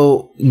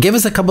 So give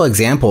us a couple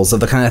examples of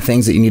the kind of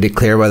things that you need to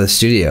clear by the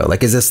studio.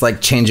 Like, is this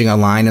like changing a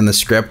line in the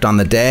script on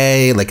the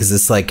day? Like, is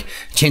this like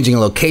changing a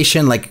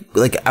location? Like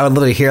I would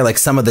love to hear like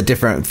some of the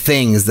different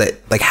things that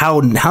like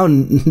how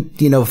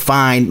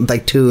fine,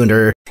 like tuned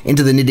or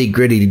into the nitty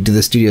gritty do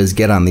the studios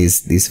get on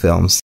these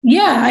films?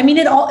 Yeah. I mean,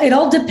 it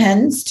all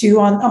depends too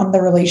on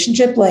the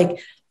relationship.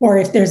 Like, or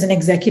if there's an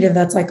executive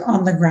that's like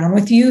on the ground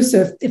with you.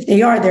 So if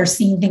they're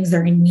seeing things,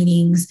 they're in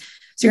meetings.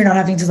 So you're not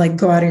having to like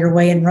go out of your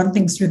way and run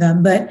things through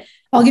them. But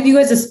I'll give you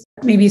guys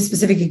maybe a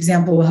specific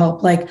example will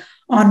help. Like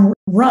on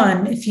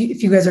Run, if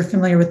you guys are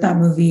familiar with that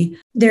movie,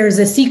 there's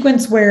a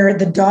sequence where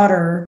the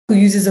daughter, who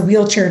uses a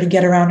wheelchair to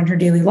get around in her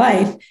daily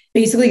life,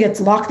 basically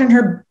gets locked in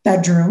her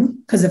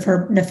bedroom because of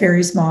her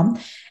nefarious mom,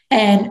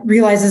 and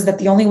realizes that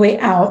the only way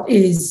out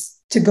is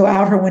to go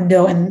out her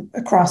window and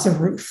across a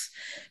roof.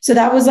 So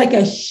that was like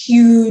a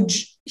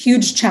huge,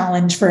 huge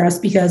challenge for us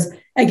because,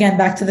 again,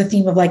 back to the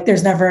theme of like,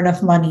 there's never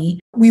enough money.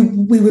 We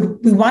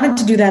wanted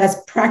to do that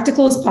as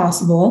practical as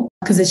possible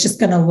because it's just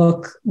going to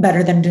look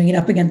better than doing it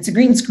up against a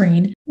green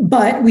screen.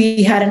 But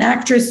we had an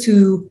actress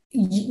who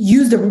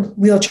used a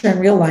wheelchair in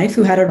real life,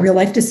 who had a real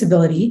life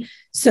disability.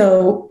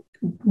 So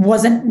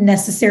wasn't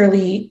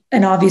necessarily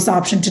an obvious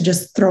option to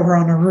just throw her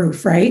on a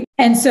roof, right?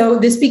 And so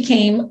this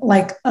became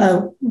like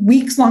a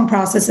weeks-long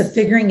process of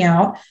figuring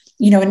out,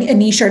 and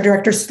Anisha, our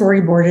director,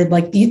 storyboarded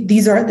like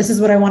this is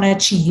what I want to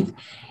achieve.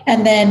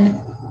 And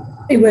then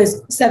it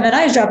was Seven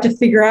Eyes' job to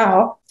figure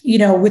out,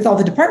 with all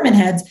the department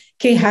heads,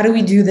 okay, how do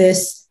we do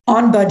this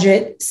on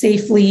budget,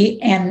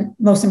 safely, and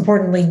most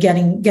importantly,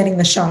 getting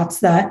the shots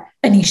that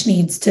Anish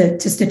needs to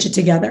stitch it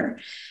together.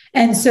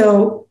 And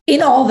so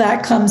in all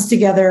that comes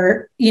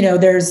together,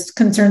 there's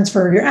concerns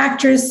for your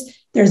actress,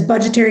 there's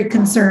budgetary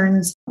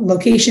concerns,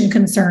 location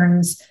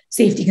concerns,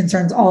 safety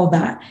concerns, all of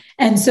that.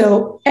 And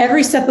so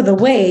every step of the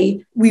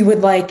way, we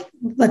would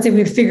let's say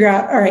we'd figure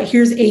out, all right,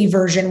 here's a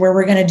version where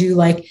we're going to do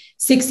like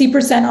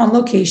 60% on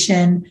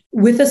location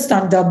with a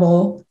stunt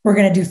double. We're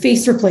going to do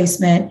face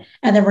replacement,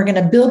 and then we're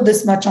going to build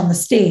this much on the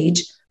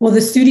stage. Well, the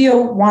studio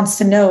wants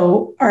to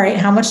know, all right,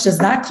 how much does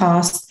that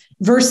cost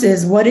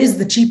versus what is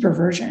the cheaper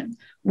version?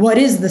 What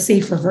is the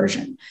safer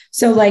version?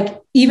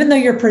 So even though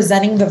you're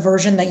presenting the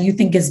version that you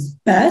think is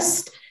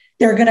best,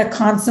 they're going to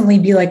constantly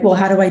be like, well,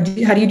 how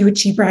do you do it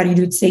cheaper? How do you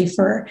do it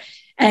safer?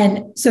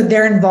 And so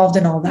they're involved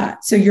in all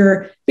that. So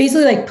you're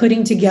basically like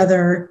putting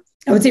together,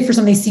 I would say for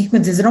some of these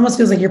sequences, it almost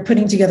feels like you're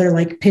putting together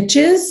like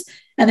pitches.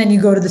 And then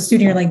you go to the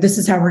studio and you're like, this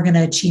is how we're going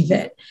to achieve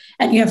it.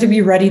 And you have to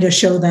be ready to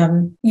show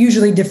them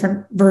usually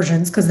different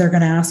versions because they're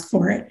going to ask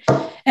for it.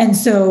 And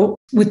so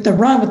with the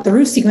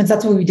roof sequence,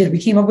 that's what we did.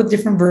 We came up with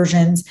different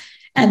versions.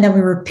 And then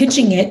we were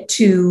pitching it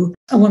to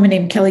a woman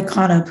named Kelly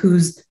Conop,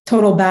 who's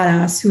total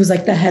badass, who was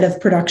like the head of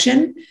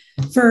production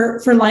for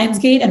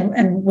Lionsgate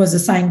and was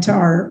assigned to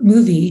our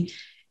movie.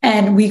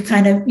 And we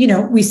kind of,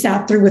 we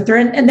sat through with her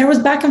and there was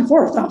back and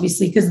forth,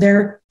 obviously, because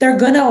they're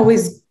going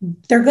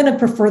to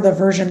prefer the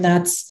version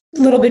that's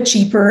a little bit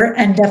cheaper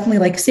and definitely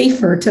like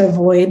safer to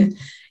avoid,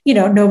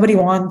 nobody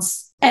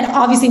wants. And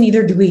obviously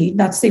neither do we,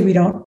 not to say we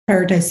don't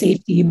prioritize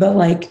safety, but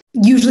like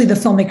usually the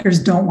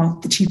filmmakers don't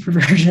want the cheaper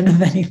version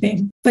of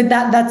anything. But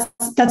that's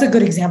a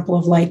good example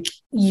of like,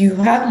 you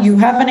have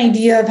an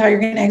idea of how you're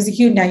going to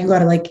execute. Now you got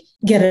to like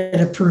get it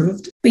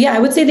approved. But yeah, I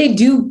would say they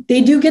do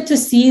get to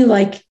see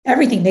like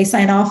everything. They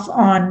sign off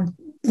on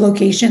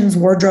locations,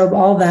 wardrobe,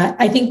 all that.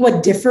 I think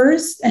what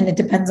differs, and it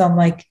depends on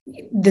like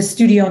the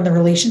studio and the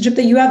relationship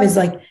that you have, is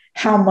like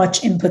how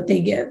much input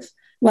they give.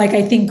 Like,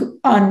 I think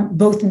on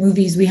both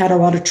movies, we had a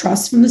lot of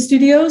trust from the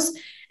studios.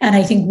 And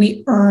I think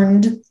we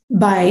earned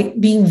by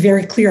being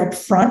very clear up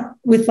front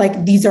with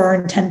like, these are our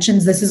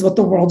intentions. This is what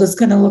the world is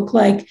going to look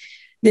like.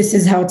 This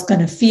is how it's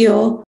going to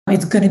feel.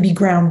 It's going to be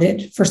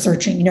grounded for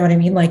Searching. You know what I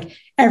mean? Like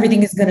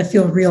everything is going to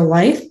feel real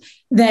life.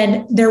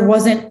 Then there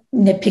wasn't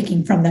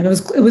nitpicking from them.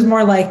 It was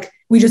more like,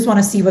 we just want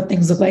to see what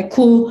things look like.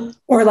 Cool.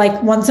 Or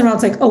like once in a while,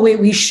 it's like, oh wait,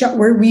 we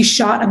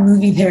shot a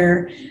movie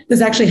there.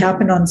 This actually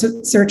happened on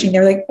Searching.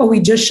 They're like, oh,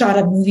 we just shot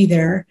a movie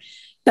there.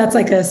 That's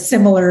like a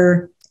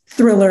similar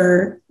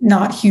thriller,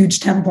 not huge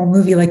tempo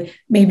movie. Like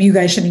maybe you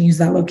guys shouldn't use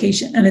that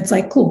location. And it's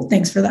like, cool,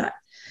 thanks for that.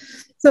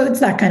 So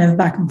it's that kind of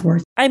back and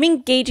forth. I'm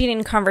engaging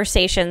in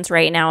conversations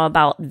right now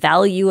about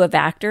value of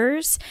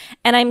actors.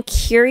 And I'm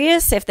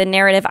curious if the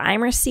narrative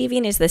I'm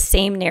receiving is the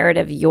same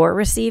narrative you're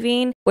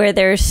receiving, where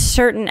there's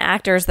certain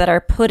actors that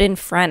are put in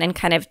front and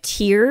kind of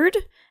tiered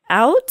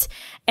out.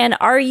 And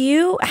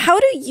how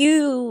do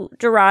you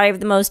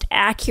derive the most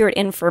accurate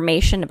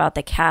information about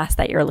the cast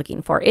that you're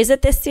looking for? Is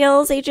it the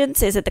sales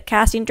agents? Is it the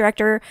casting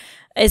director?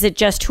 Is it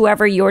just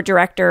whoever your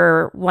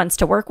director wants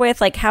to work with?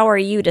 Like, how are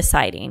you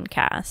deciding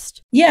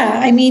cast?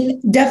 Yeah, I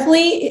mean,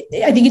 definitely,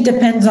 I think it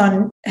depends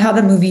on how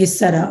the movie is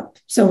set up.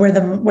 So where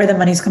the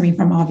money's coming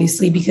from,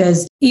 obviously,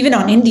 because even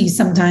on indies,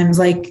 sometimes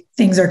like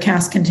things are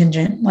cast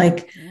contingent.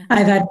 Like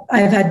I've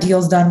had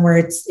deals done where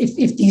it's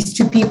if these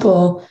two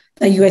people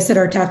that you guys said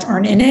are attached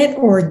aren't in it,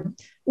 or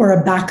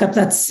a backup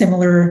that's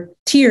similar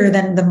tier,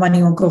 then the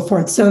money won't go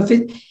forth. So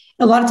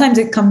a lot of times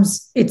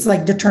it's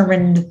like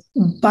determined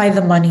by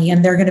the money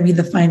and they're going to be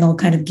the final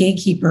kind of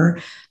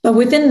gatekeeper. But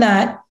within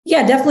that,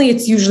 yeah, definitely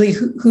it's usually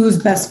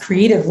who's best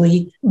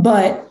creatively,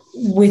 but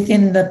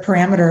within the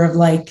parameter of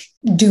like,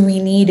 do we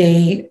need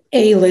a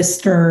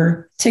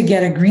A-lister to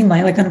get a green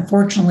light? Like,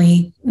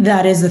 unfortunately,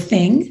 that is a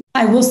thing.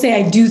 I will say,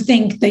 I do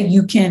think that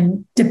you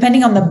can,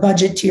 depending on the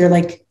budget tier,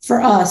 like for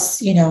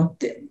us,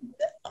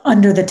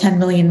 under the 10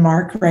 million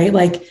mark, right?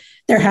 Like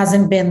there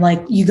hasn't been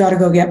like, you got to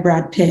go get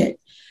Brad Pitt,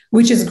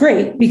 which is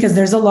great because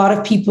there's a lot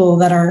of people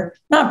that are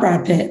not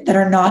Brad Pitt, that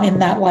are not in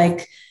that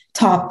like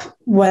top,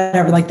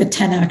 whatever, like the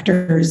 10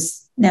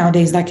 actors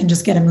nowadays that can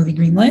just get a movie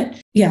greenlit.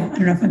 Yeah, I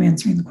don't know if I'm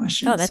answering the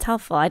question. Oh, that's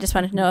helpful. I just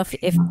wanted to know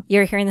if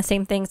you're hearing the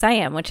same things I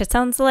am, which it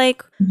sounds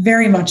like.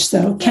 Very much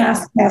so.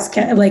 Cast,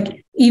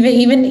 like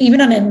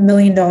even on $1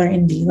 million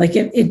indie, like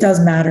it does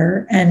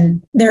matter.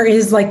 And there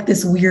is like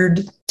this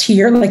weird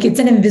tier, like it's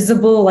an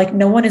invisible, like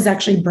no one is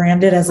actually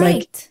branded as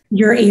like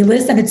your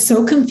A-list, and it's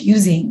so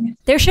confusing.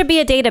 There should be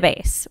a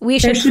database. We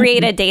should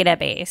create a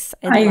database.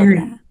 I agree.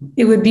 That.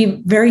 It would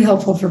be very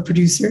helpful for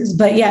producers.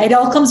 But yeah, it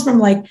all comes from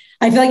like,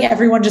 I feel like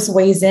everyone just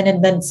weighs in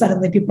and then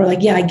suddenly people are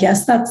like, yeah, I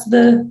guess that's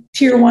the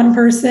tier 1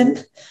 person.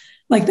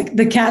 Like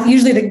the cast,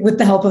 usually with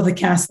the help of the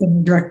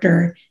casting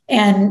director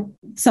and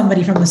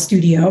somebody from the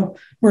studio,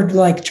 we're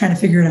like trying to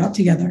figure it out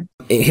together.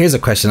 Here's a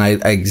question. I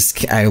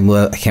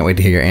can't wait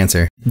to hear your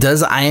answer.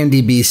 Does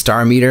IMDb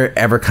star meter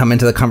ever come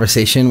into the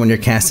conversation when you're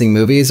casting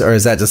movies, or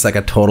is that just like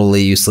a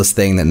totally useless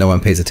thing that no one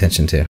pays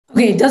attention to?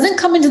 Okay, it doesn't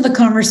come into the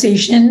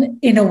conversation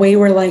in a way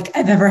where like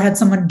I've ever had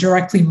someone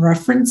directly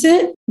reference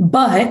it,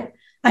 but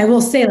I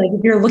will say, like,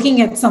 if you're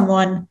looking at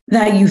someone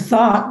that you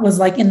thought was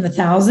like in the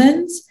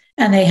thousands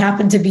and they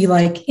happen to be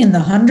like in the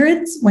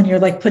hundreds when you're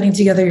like putting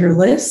together your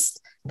list,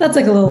 that's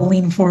like a little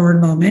lean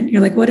forward moment.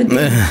 You're like, what did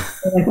they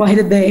like, why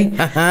did they?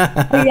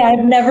 But yeah,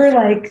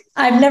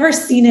 I've never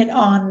seen it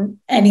on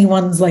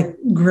anyone's like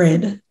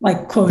grid,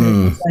 like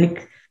quoted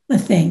like a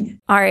thing.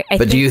 All right.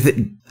 Do you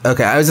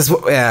okay, I was just,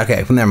 yeah,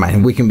 okay, well, never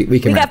mind. We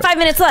got 5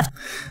 minutes left.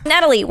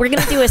 Natalie, we're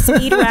going to do a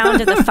speed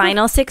round of the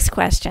final 6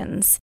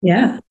 questions.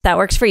 Yeah. That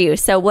works for you.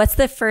 So what's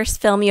the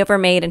first film you ever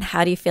made and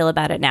how do you feel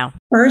about it now?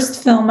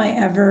 First film I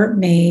ever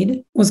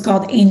made was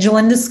called Angel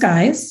in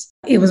Disguise.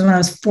 It was when I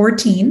was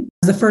 14. It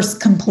was the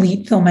first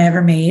complete film I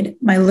ever made.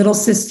 My little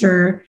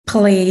sister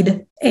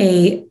played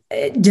a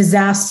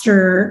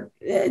disaster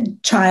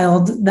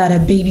child that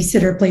a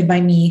babysitter played by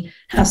me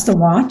has to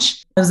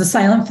watch. It was a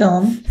silent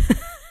film.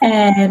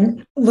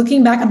 And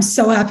looking back, I'm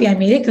so happy I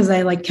made it because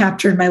I like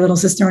captured my little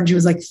sister when she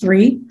was like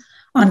 3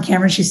 on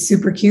camera. She's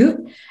super cute.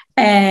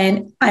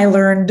 And I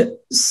learned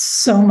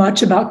so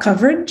much about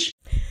coverage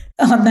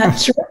on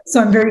that trip. So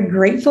I'm very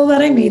grateful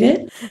that I made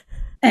it.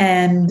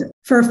 And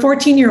for a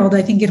 14-year-old,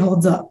 I think it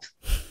holds up.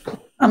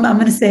 I'm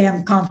going to say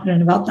I'm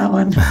confident about that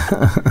one.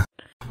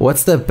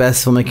 What's the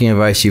best filmmaking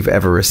advice you've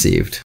ever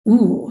received?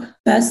 Ooh,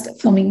 best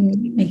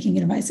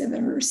filmmaking advice I've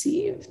ever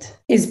received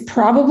is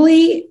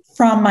probably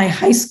from my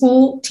high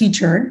school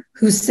teacher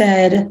who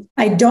said,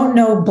 I don't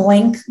know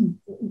blank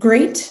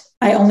great,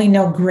 I only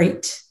know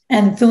great.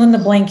 And fill in the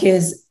blank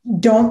is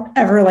don't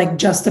ever like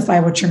justify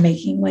what you're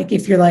making. Like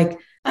if you're like,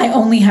 I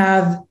only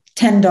have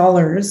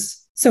 $10,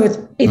 so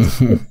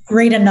it's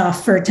great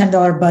enough for a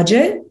 $10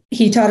 budget.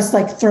 He taught us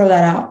like throw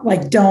that out.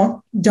 Like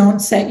don't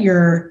set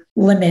your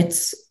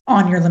limits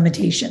on your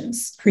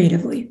limitations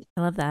creatively.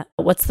 I love that.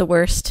 What's the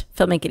worst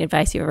filmmaking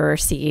advice you've ever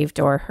received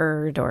or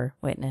heard or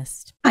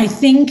witnessed? I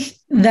think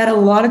that a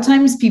lot of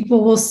times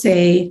people will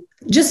say,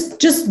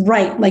 just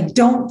write, like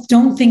don't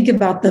think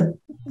about the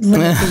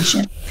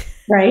limitation,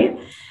 right?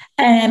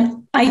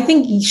 And I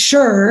think,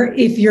 sure,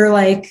 if you're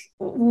like,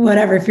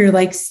 whatever, if you're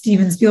like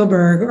Steven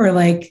Spielberg or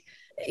like,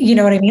 you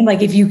know what I mean?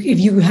 Like if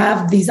you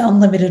have these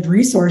unlimited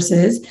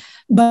resources,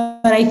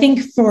 but I think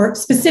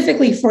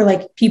specifically for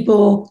like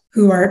people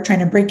who are trying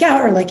to break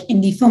out or like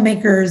indie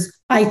filmmakers,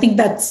 I think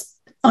that's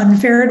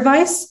unfair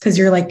advice because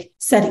you're like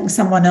setting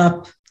someone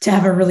up to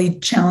have a really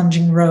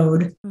challenging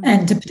road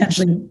and to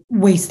potentially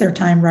waste their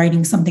time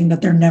writing something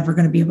that they're never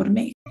going to be able to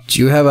make. Do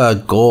you have a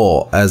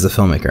goal as a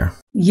filmmaker?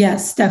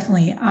 Yes,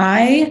 definitely.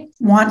 I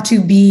want to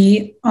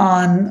be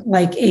on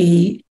like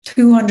a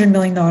 $200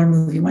 million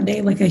movie one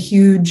day, like a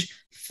huge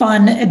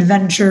fun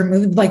adventure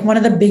movie. Like one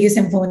of the biggest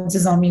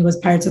influences on me was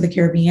Pirates of the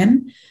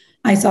Caribbean.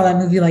 I saw that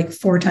movie like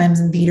 4 times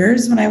in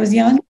theaters when I was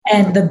young.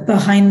 And the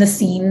behind the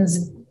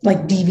scenes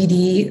like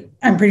DVD,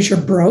 I'm pretty sure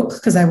broke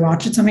because I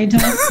watched it so many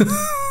times.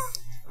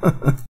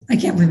 I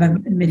can't believe I'm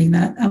admitting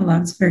that out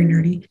loud. It's very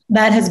nerdy.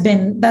 That's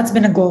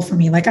been a goal for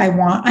me. Like I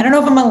don't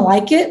know if I'm going to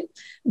like it,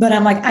 but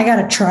I'm like, I got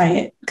to try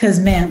it.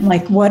 Cause man,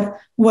 like what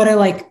a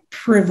like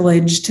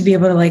privilege to be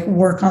able to like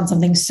work on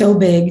something so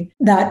big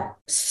that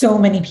so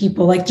many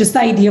people, like just the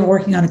idea of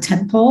working on a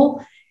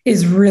tentpole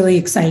is really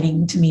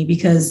exciting to me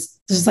because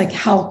it's just like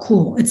how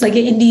cool. It's like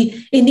an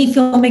indie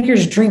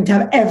filmmaker's dream to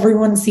have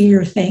everyone see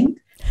your thing.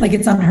 Like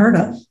it's unheard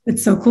of.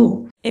 It's so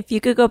cool. If you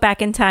could go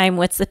back in time,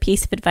 what's the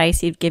piece of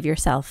advice you'd give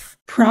yourself?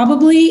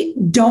 Probably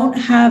don't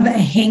have a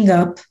hang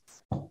up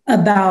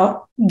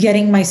about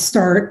getting my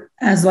start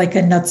as like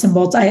a nuts and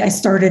bolts. I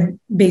started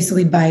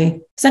basically by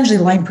essentially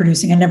line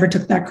producing. I never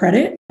took that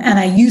credit. And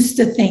I used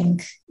to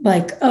think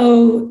like,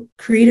 oh,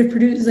 creative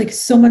producers like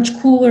so much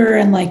cooler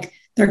and like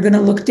they're going to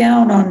look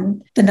down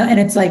on and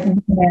it's like,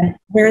 yeah,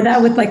 wear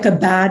that with like a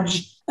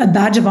badge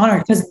of honor.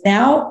 Because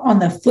now on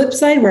the flip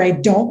side where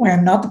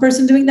I'm not the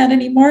person doing that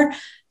anymore,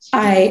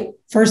 I,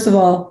 first of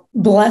all,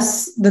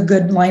 bless the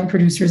good line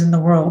producers in the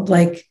world.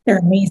 Like they're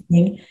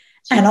amazing.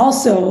 And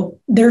also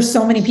there's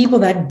so many people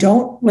that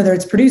don't, whether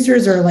it's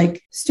producers or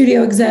like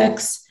studio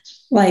execs,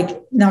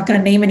 like, not going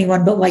to name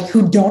anyone, but like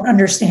who don't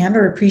understand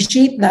or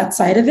appreciate that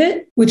side of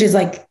it, which is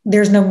like,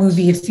 there's no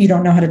movie if you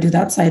don't know how to do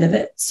that side of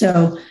it.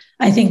 So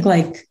I think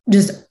like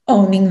just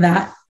owning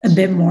that a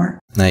bit more.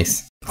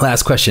 Nice.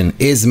 Last question.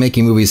 Is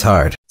making movies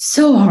hard?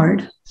 So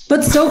hard,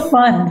 but so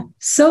fun.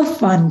 So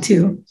fun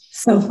too.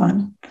 So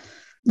fun.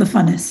 The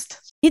funnest.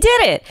 You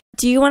did it.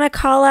 Do you want to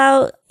call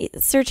out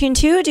Searching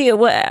 2? Do you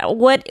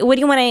what do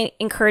you want to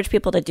encourage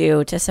people to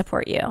do to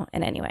support you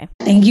in any way?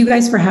 Thank you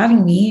guys for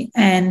having me,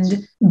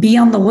 and be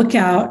on the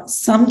lookout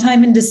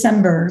sometime in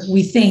December,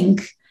 we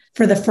think,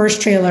 for the first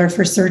trailer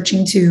for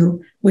Searching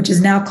 2, which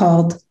is now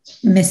called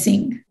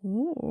Missing.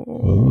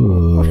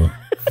 Ooh,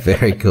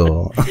 very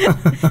cool.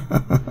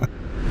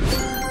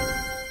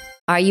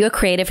 Are you a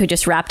creative who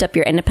just wrapped up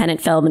your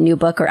independent film, new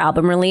book, or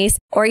album release?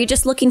 Or are you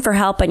just looking for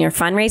help on your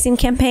fundraising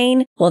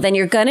campaign? Well, then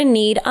you're going to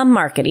need a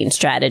marketing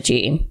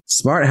strategy.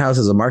 Smart House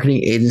is a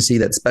marketing agency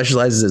that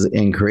specializes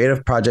in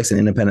creative projects and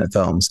independent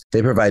films.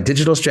 They provide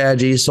digital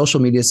strategies, social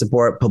media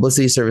support,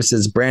 publicity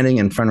services, branding,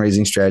 and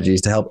fundraising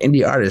strategies to help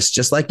indie artists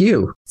just like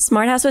you.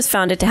 Smart House was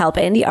founded to help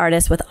indie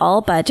artists with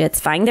all budgets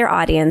find their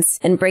audience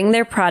and bring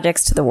their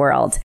projects to the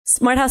world.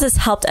 Smart House has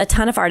helped a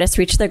ton of artists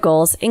reach their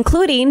goals,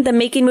 including the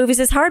Making Movies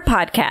is Hard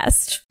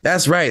podcast.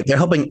 That's right. They're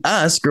helping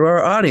us grow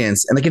our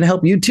audience, and they can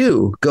help you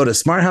too. Go to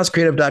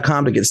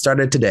smarthousecreative.com to get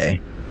started today.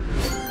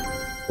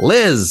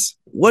 Liz,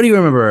 what do you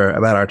remember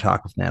about our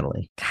talk with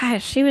Natalie?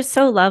 Gosh, she was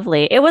so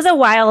lovely. It was a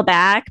while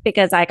back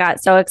because I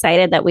got so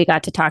excited that we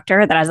got to talk to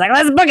her that I was like,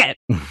 let's book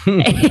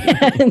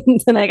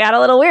it. And I got a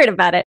little weird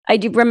about it. I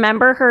do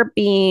remember her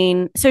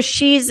being, so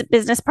she's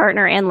business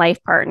partner and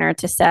life partner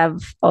to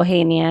Sev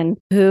Ohanian,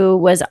 who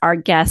was our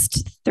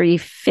guest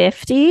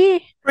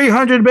 350.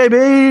 300,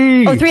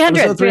 baby. Oh, 300.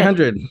 Episode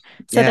 300.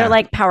 So they're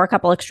like power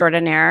couple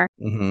extraordinaire.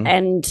 Mm-hmm.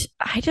 And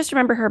I just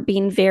remember her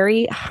being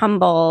very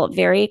humble,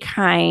 very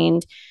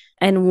kind,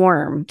 and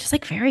warm, just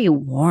like very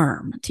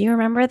warm. Do you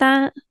remember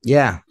that?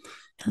 Yeah.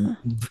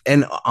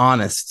 And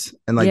honest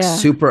and like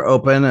super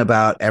open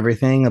about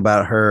everything,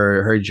 about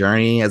her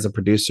journey as a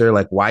producer,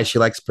 like why she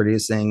likes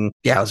producing.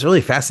 Yeah, it was a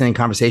really fascinating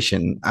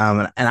conversation.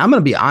 And I'm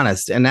going to be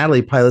honest, and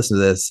Natalie probably listened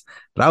to this,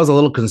 but I was a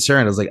little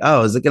concerned. I was like,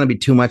 oh, is it going to be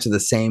too much of the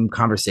same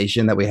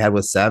conversation that we had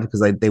with Sev?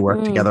 Because they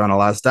worked together on a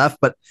lot of stuff,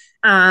 but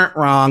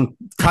wrong.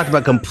 Talked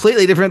about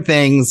completely different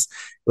things.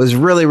 It was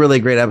really, really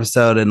great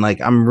episode. And like,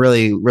 I'm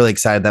really, really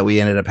excited that we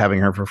ended up having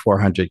her for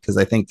 400, because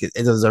I think it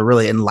was a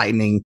really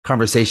enlightening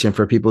conversation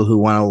for people who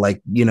want to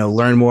like,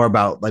 learn more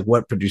about like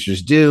what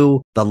producers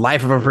do, the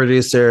life of a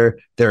producer,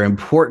 their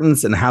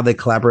importance, and how they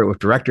collaborate with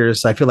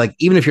directors. So I feel like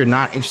even if you're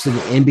not interested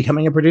in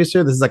becoming a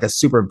producer, this is like a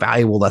super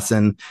valuable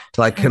lesson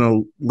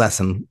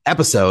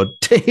episode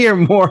to hear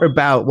more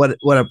about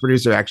what a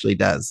producer actually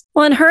does.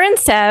 Well, and her and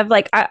Sev,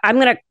 like I'm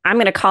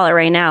gonna call it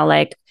right now,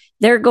 like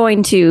they're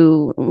going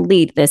to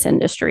lead this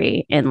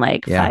industry in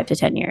like 5 to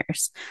 10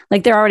 years.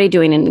 Like they're already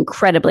doing an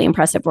incredibly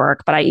impressive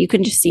work, but you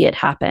can just see it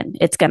happen.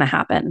 It's going to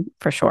happen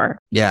for sure.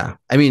 Yeah.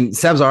 I mean,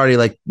 Seb's already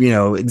like,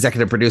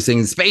 executive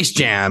producing Space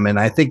Jam. And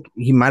I think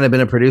he might've been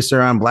a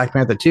producer on Black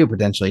Panther 2,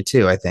 potentially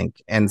too, I think.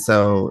 And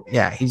so,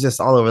 yeah, he's just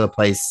all over the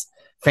place.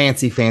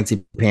 Fancy,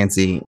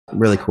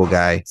 really cool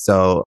guy.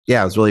 So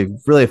yeah, it was really,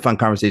 really a fun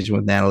conversation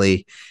with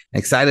Natalie.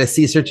 Excited to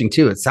see Searching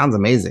 2. It sounds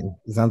amazing.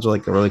 It sounds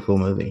like a really cool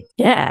movie.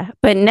 Yeah,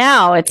 but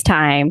now it's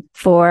time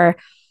for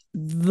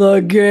the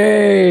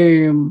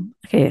game.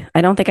 Okay,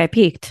 I don't think I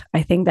peaked.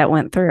 I think that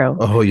went through.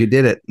 Oh, you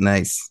did it.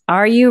 Nice.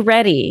 Are you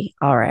ready,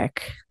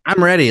 Ulrich?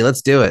 I'm ready.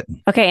 Let's do it.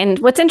 Okay. And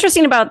what's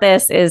interesting about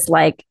this is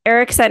like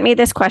Eric sent me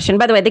this question.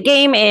 By the way, the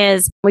game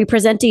is we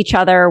present each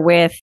other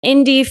with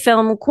indie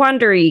film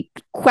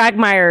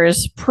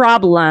quagmires,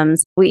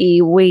 problems.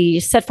 We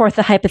set forth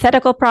a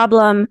hypothetical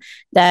problem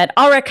that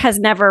Ulrich has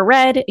never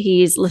read.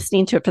 He's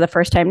listening to it for the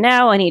first time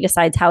now, and he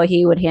decides how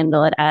he would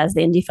handle it as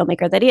the indie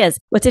filmmaker that he is.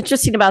 What's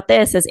interesting about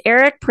this is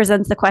Eric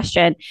presents the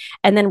question,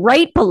 and then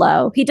right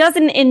below, he does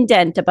an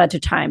indent a bunch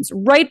of times.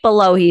 Right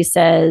below, he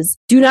says,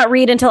 do not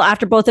read until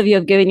after both of you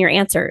have given your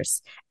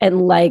answers.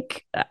 And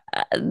like,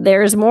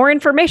 there's more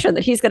information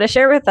that he's going to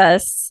share with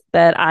us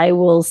that I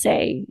will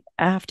say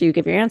after you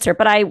give your answer.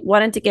 But I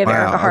wanted to give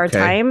Eric a hard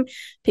time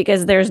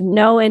because there's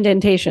no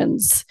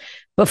indentations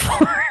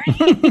before.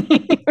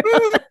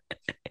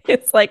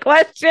 It's like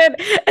question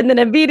and then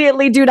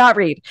immediately do not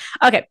read.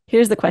 Okay,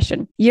 here's the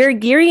question. You're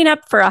gearing up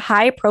for a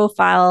high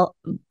profile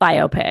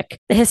biopic.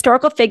 The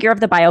historical figure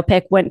of the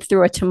biopic went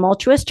through a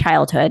tumultuous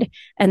childhood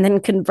and then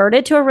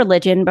converted to a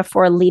religion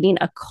before leading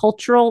a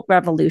cultural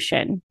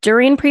revolution.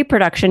 During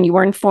pre-production, you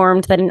were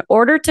informed that in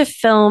order to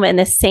film in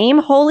the same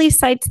holy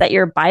sites that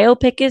your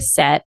biopic is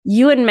set,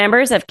 you and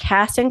members of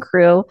cast and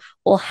crew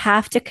will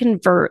have to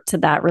convert to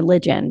that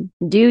religion.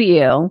 Do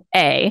you,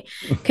 A,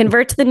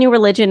 convert to the new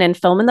religion and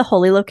film in the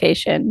holy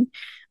location?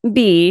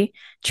 B,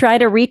 try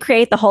to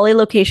recreate the holy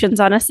locations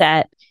on a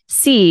set?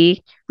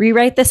 C,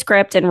 rewrite the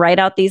script and write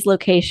out these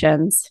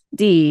locations?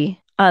 D,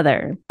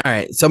 other. All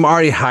right. So I'm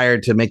already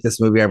hired to make this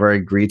movie. I've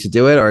already agreed to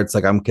do it, or it's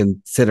like I'm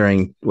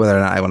considering whether or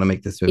not I want to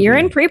make this movie. You're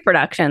in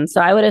pre-production,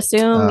 so I would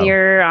assume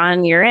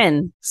you're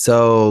in.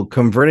 So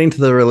converting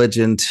to the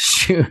religion to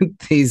shoot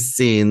these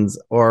scenes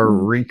or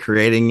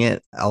recreating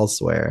it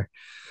elsewhere.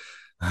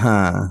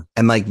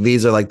 And like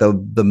these are like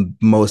the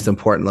most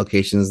important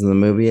locations in the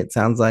movie, it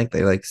sounds like.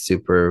 They like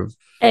super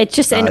It's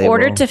just valuable. In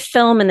order to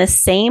film in the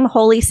same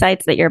holy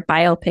sites that your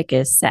biopic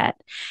is set.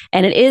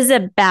 And it is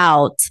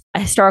about a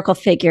historical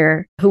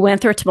figure who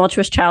went through a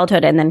tumultuous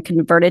childhood and then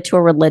converted to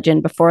a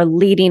religion before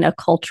leading a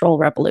cultural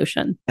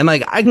revolution. And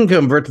like I can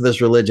convert to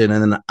this religion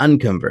and then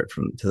unconvert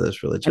to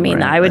this religion. I mean,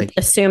 right? I would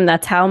assume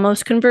that's how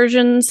most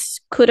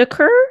conversions could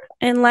occur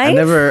in life.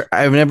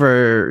 I've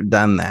never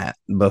done that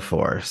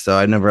before. So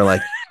I've never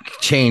like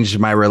changed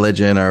my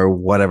religion or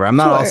whatever. I'm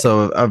not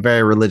also a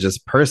very religious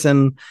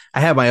person. I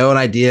have my own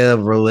idea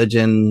of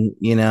religion,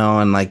 you know,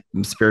 and like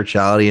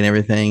spirituality and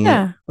everything.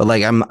 Yeah. But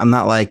like I'm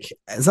not like,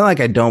 it's not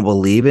like I don't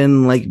believe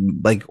in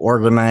like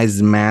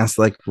organized mass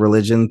like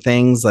religion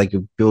things, like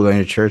people going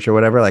to church or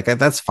whatever. Like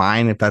that's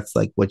fine if that's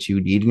like what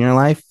you need in your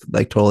life.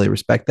 Like totally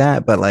respect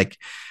that. But like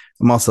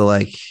I'm also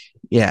like,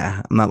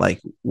 yeah, I'm not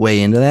like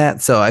way into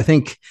that. So I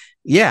think,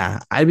 yeah,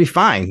 I'd be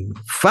fine.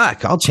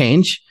 Fuck, I'll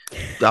change.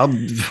 I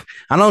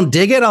don't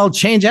dig it, I'll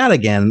change out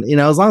again. You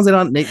know, as long as they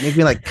don't make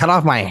me like cut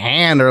off my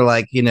hand or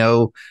like, you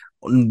know,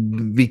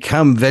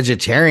 become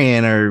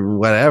vegetarian or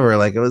whatever.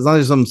 Like as long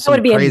as some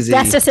would be crazy, a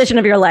best decision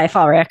of your life,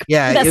 Ulrich.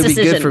 Yeah, best it would be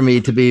decision. good for me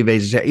to be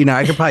vegetarian. You know,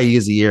 I could probably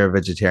use a year of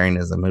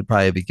vegetarianism. It'd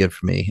probably be good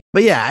for me.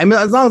 But yeah, I mean,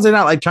 as long as they're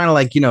not like trying to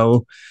like, you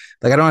know,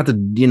 like I don't have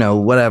to, you know,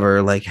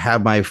 whatever, like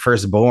have my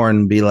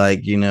firstborn be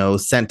like, you know,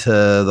 sent to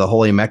the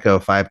Holy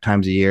Mecca 5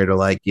 times a year to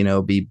like, you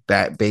know, be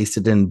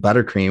basted in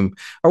buttercream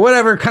or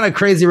whatever kind of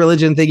crazy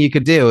religion thing you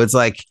could do. It's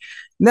like,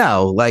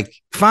 no, like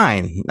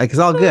fine, like it's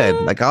all good.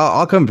 Like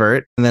I'll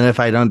convert, and then if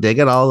I don't dig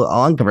it, I'll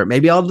unconvert.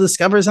 Maybe I'll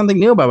discover something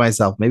new about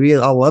myself. Maybe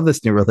I'll love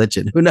this new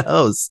religion. Who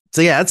knows?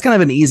 So yeah, that's kind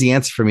of an easy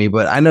answer for me.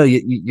 But I know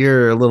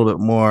you're a little bit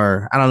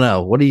more. I don't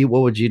know. What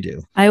would you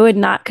do? I would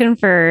not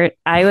convert.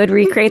 I would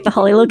recreate the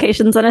holy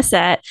locations on a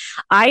set.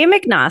 I am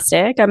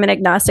agnostic. I'm an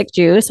agnostic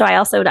Jew, so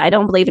I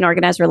don't believe in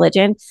organized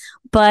religion.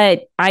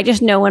 But I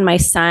just know when my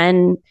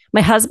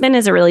husband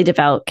is a really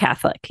devout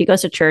Catholic. He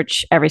goes to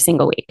church every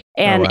single week.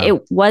 And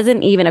It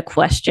wasn't even a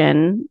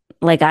question.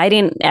 Like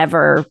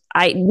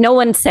no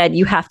one said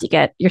you have to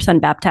get your son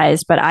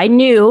baptized, but I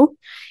knew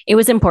it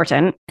was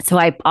important. So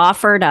I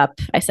offered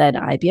up. I said,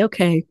 I'd be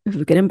okay if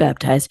we get him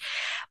baptized.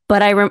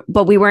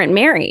 But we weren't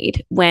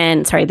married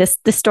when, this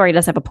story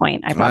does have a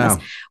point. I promise.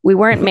 Wow. We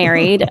weren't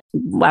married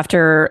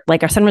after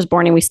like our son was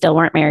born and we still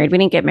weren't married. We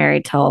didn't get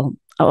married till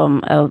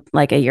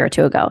like a year or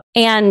two ago.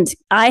 And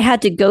I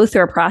had to go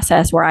through a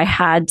process where I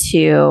had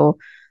to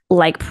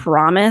like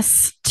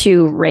promise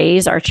to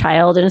raise our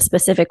child in a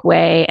specific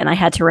way. And I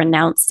had to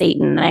renounce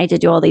Satan. And I had to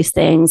do all these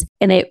things.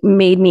 And it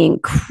made me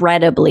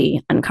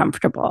incredibly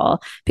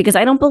uncomfortable because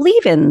I don't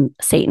believe in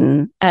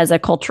Satan as a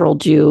cultural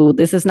Jew.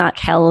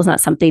 Hell is not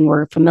something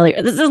we're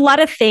familiar. There's a lot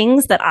of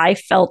things that I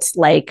felt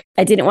like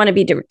I didn't want to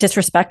be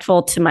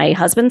disrespectful to my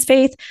husband's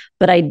faith,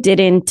 but I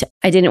didn't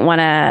want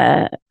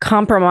to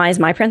compromise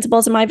my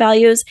principles and my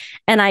values.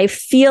 And I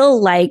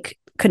feel like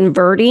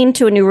converting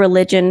to a new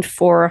religion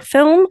for a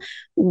film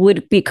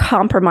would be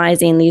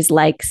compromising these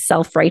like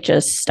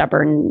self-righteous,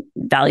 stubborn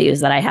values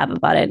that I have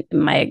about it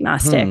in my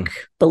agnostic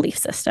belief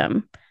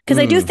system. Because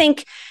I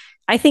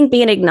think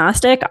being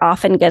agnostic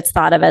often gets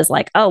thought of as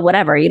like, oh,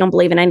 whatever, you don't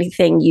believe in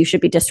anything, you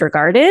should be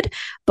disregarded.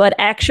 But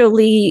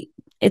actually,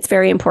 it's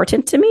very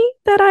important to me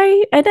that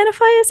I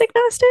identify as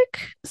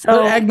agnostic.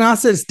 So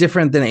agnostic is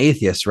different than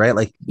atheist, right?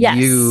 Like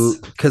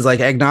because like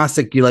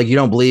agnostic, you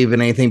don't believe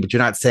in anything, but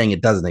you're not saying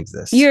it doesn't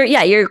exist.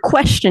 You're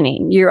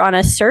questioning. You're on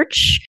a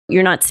search.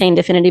 You're not saying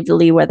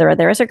definitively whether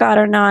there is a God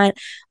or not,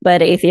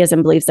 but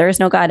atheism believes there is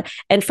no God.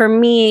 And for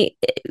me,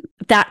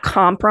 that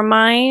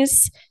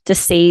compromise to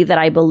say that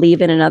I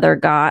believe in another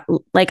God,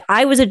 like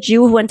I was a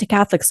Jew who went to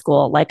Catholic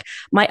school. Like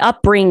my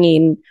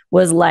upbringing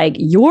was like,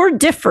 you're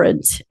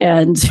different,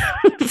 and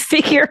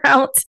figure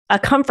out a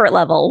comfort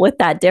level with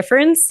that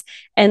difference.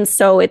 And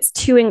so it's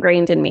too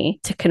ingrained in me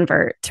to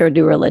convert to a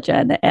new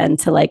religion and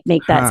to like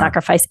make that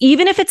sacrifice,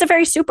 even if it's a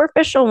very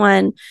superficial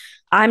one.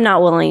 I'm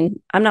not willing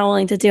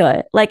to do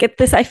it. Like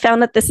I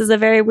found that this is a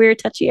very weird,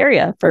 touchy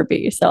area for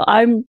me. So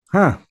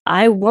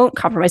I won't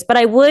compromise, but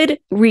I would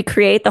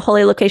recreate the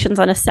holy locations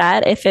on a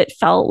set if it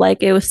felt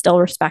like it was still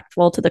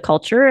respectful to the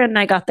culture and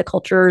I got the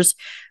culture's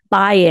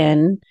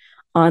buy-in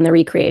on the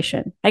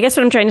recreation. I guess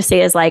what I'm trying to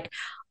say is like,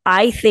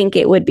 I think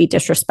it would be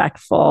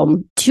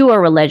disrespectful to a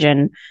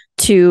religion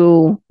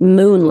to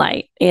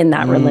moonlight in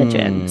that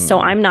religion. So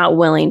I'm not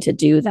willing to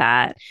do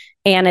that.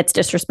 And it's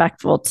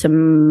disrespectful to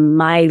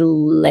my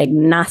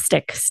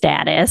agnostic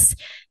status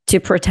to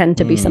pretend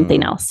to be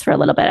something else for a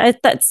little bit.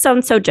 That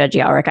sounds so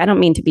judgy, Ulrich. I don't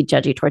mean to be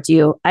judgy towards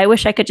you. I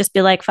wish I could just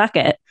be like, fuck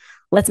it.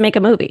 Let's make a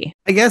movie.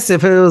 I guess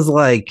if it was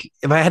like,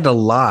 if I had to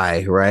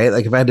lie, right?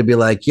 Like if I had to be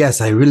like, yes,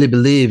 I really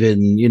believe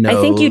in,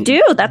 I think you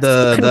do. That's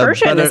the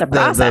conversion is a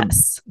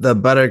process. The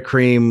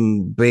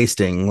buttercream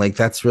basting, like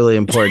that's really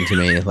important to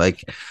me.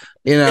 Like,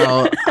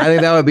 I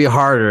think that would be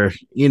harder,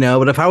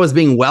 but if I was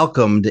being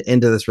welcomed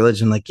into this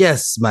religion, like,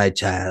 yes, my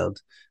child,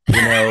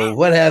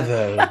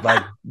 whatever,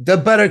 like the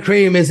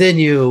buttercream is in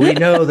you. We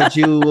know that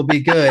you will be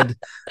good.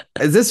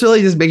 Is this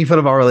really just making fun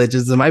of all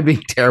religions? Am I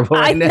being terrible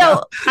right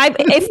now?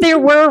 If there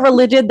were a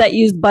religion that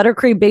used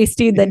buttercream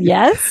basting, then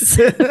yes.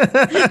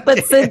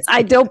 But since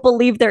I don't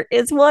believe there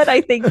is one,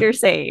 I think you're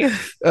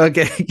safe.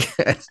 Okay,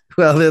 good.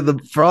 Well,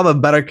 for all the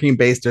buttercream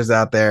basters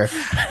out there,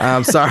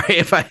 I'm sorry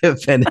if I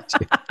offended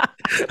you.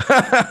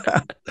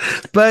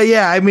 But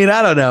yeah, I mean,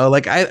 I don't know.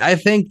 Like, I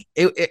think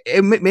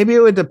it maybe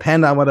it would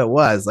depend on what it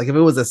was. Like, if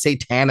it was a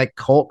satanic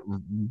cult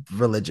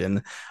religion,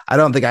 I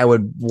don't think I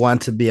would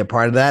want to be a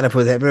part of that. If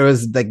it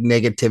was like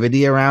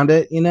negativity around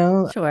it,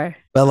 Sure.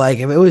 But like,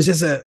 if it was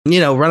just a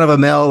run of a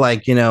mill,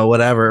 like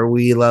whatever,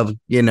 we love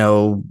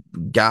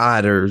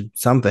God or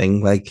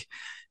something, like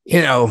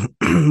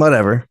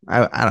whatever.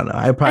 I don't know.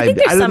 I think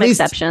there's some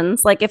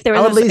exceptions. Like if there was,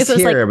 I would at least if it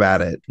was hear like,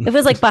 about it. If it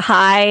was like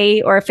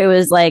Baha'i, or if it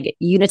was like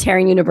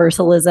Unitarian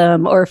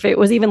Universalism, or if it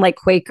was even like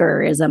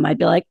Quakerism, I'd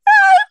be like,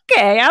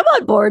 okay, I'm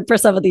on board for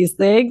some of these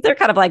things. They're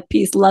kind of like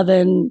peace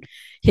loving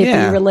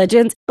hippie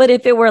religions. But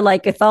if it were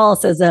like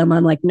Catholicism,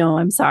 I'm like, no,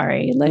 I'm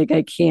sorry. Like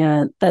I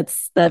can't.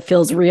 That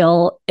feels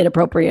real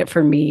inappropriate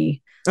for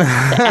me.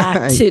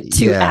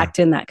 To act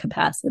in that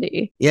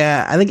capacity.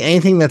 Yeah, I think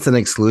anything that's an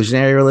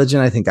exclusionary religion,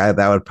 I think that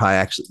would probably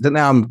actually.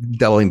 Now I'm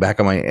doubling back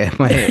on my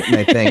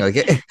thing.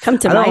 Like, come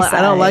to my side.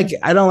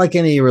 I don't like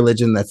any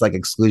religion that's like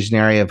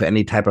exclusionary of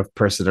any type of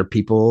person or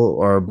people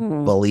or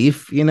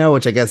belief.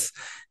 Which I guess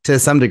to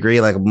some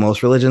degree, like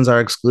most religions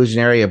are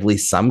exclusionary of at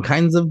least some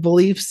kinds of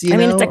beliefs. I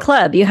mean, it's a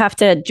club. You have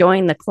to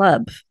join the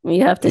club.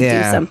 You have to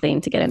do something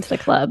to get into the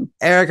club.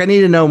 Eric, I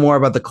need to know more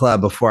about the club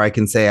before I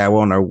can say I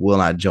won't or will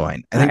not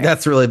join. I think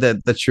that's really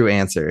the true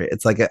answer.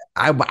 It's like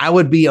I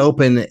would be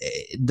open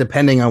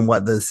depending on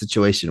what the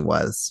situation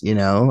was,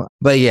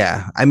 But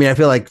yeah, I mean, I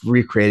feel like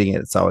recreating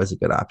it's always a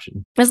good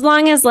option. As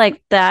long as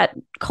like that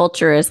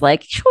culture is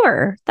like,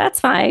 sure, that's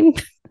fine.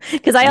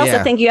 Because I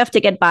also think you have to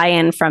get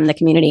buy-in from the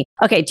community.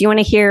 Okay, do you want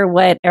to hear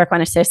what Eric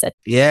Wanaster said?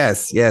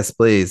 Yes,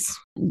 please.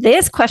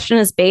 This question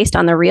is based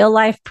on the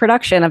real-life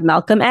production of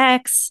Malcolm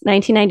X,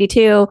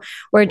 1992,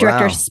 where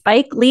director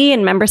Spike Lee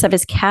and members of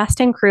his cast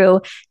and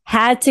crew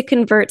had to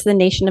convert to the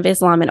Nation of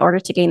Islam in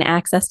order to gain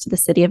access to the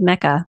city of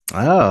Mecca.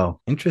 Oh,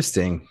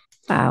 interesting.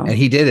 Wow. And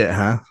he did it,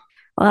 huh?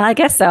 Well, I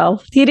guess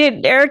so.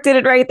 Eric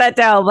didn't write that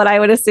down, but I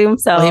would assume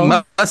so. Well, he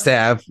must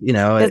have,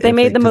 because they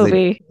made the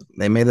movie.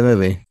 They made the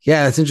movie.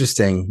 Yeah, that's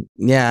interesting.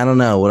 Yeah, I don't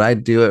know. Would I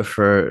do it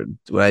for?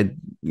 I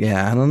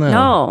don't know.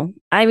 No,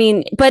 I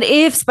mean, but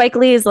if Spike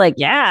Lee is like,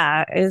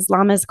 yeah,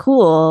 Islam is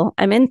cool,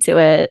 I'm into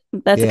it.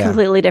 That's a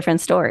completely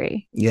different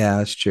story. Yeah,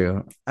 that's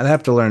true. I'd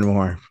have to learn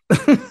more.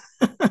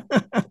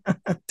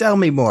 Tell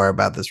me more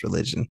about this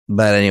religion.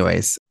 But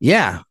anyways,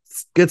 yeah.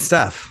 Good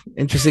stuff.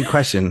 Interesting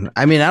question.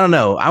 I mean, I don't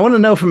know. I want to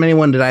know from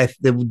anyone,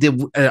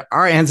 did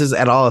our answers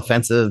at all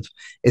offensive?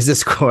 Is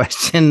this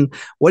question?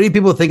 What do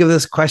people think of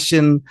this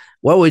question?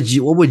 What would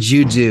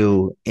you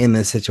do in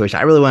this situation?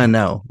 I really want to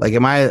know. Like,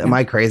 am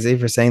I crazy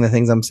for saying the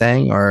things I'm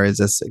saying, or is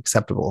this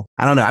acceptable?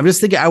 I don't know. I'm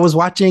just thinking. I was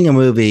watching a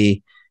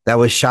movie that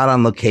was shot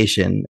on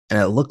location, and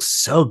it looks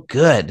so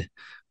good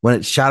when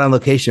it's shot on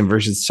location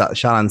versus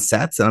shot on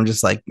sets, and I'm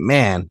just like,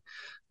 man.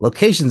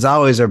 Locations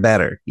always are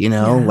better,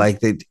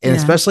 like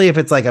especially if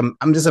it's like,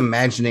 I'm just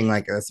imagining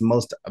like this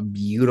most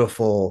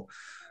beautiful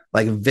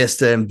like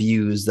vista and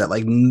views that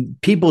like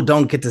people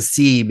don't get to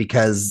see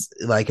because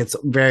like it's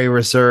very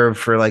reserved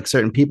for like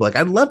certain people. Like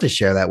I'd love to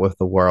share that with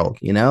the world,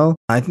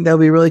 I think that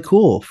would be really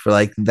cool for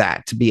like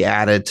that to be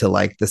added to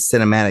like the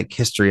cinematic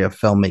history of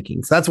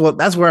filmmaking. So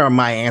that's where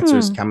my answer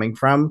is coming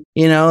from.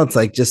 It's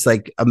like just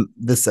like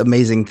this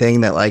amazing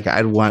thing that like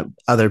I'd want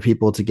other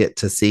people to get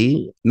to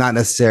see, not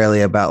necessarily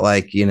about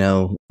like,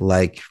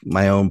 like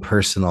my own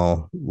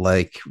personal,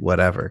 like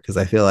whatever. Cause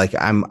I feel like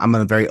I'm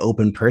a very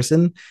open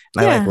person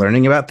and I like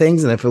learning about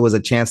things. And if it was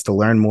a chance to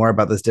learn more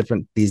about these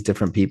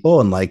different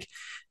people and like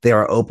they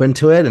are open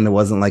to it and it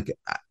wasn't like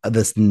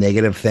this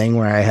negative thing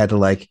where I had to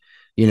like,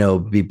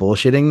 be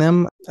bullshitting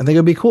them, I think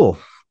it'd be cool.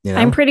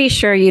 I'm pretty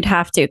sure you'd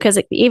have to, because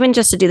even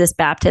just to do this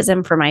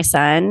baptism for my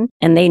son,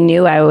 and they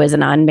knew I was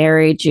an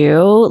unmarried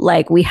Jew,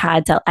 like I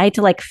had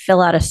to like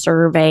fill out a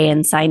survey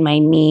and sign my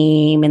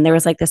name. And there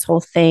was like this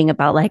whole thing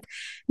about like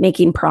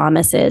making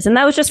promises. And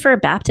that was just for a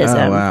baptism.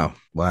 Oh,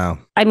 wow.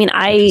 I mean,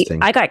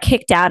 I got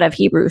kicked out of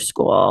Hebrew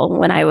school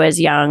when I was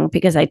young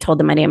because I told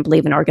them I didn't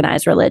believe in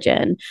organized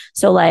religion.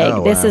 So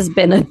like this has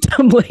been a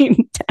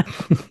tumbling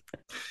down.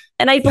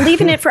 And I believe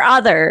in it for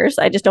others.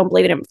 I just don't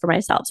believe in it for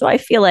myself. So I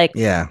feel like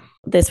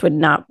this would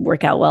not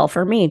work out well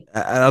for me.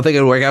 I don't think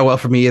it would work out well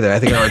for me either. I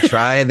think I would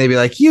try and they'd be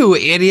like, you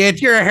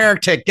idiot, you're a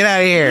heretic. Get out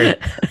of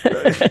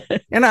here.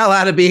 You're not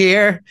allowed to be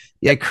here.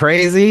 You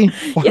crazy?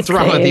 What's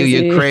wrong with you,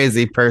 you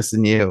crazy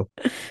person, you?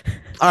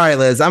 All right,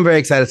 Liz, I'm very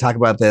excited to talk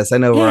about this. I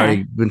know we've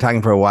already been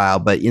talking for a while,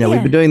 but, we've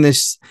been doing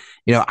this.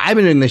 I've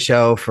been doing the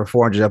show for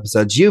 400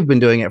 episodes. You've been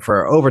doing it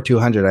for over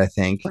 200, I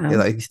think.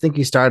 Wow. I think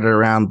you started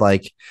around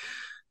like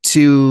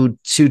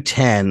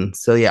 210.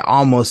 So yeah,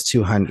 almost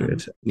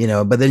 200,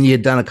 but then you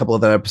had done a couple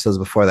of other episodes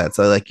before that.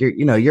 So like,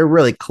 you're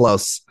really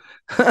close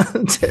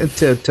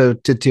to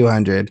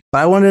 200. But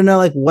I wanted to know,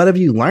 like, what have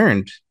you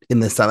learned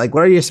in this time? Like,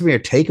 what are some of your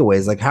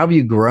takeaways? Like, how have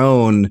you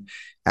grown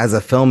as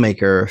a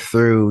filmmaker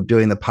through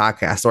doing the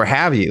podcast, or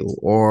have you,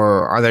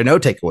 or are there no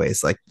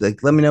takeaways? Like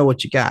let me know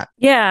what you got.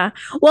 Yeah.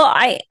 Well,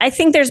 I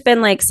think there's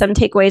been like some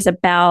takeaways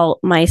about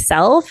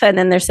myself, and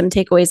then there's some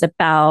takeaways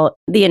about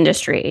the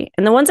industry.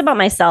 And the ones about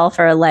myself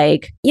are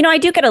like, I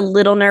do get a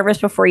little nervous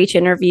before each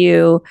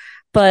interview,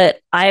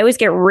 but I always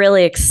get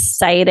really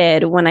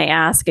excited when I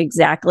ask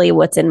exactly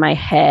what's in my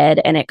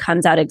head and it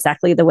comes out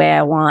exactly the way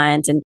I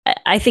want. And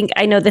I think,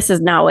 I know this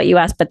is not what you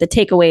asked, but the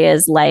takeaway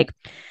is like,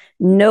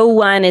 no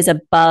one is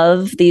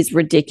above these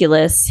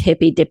ridiculous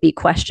hippy dippy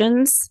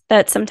questions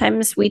that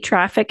sometimes we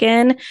traffic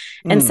in.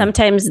 And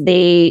sometimes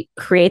they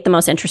create the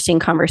most interesting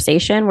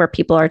conversation where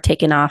people are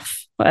taken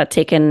off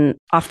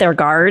their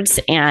guards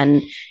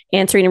and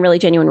answering in really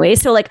genuine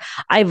ways. So like,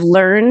 I've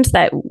learned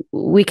that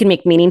we can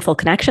make meaningful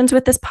connections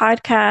with this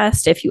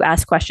podcast if you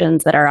ask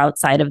questions that are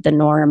outside of the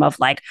norm of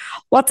like,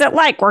 what's it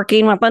like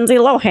working with Lindsay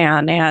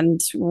Lohan?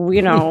 And,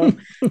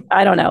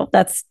 I don't know.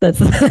 That's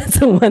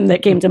the one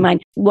that came to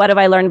mind. What have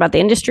I learned about the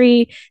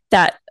industry?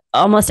 That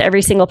almost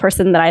every single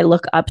person that I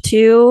look up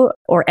to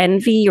or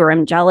envy or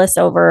am jealous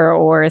over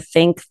or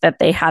think that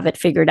they have it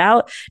figured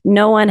out,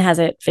 no one has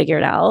it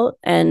figured out,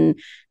 and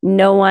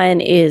no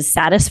one is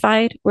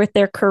satisfied with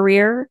their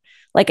career.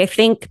 Like, I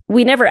think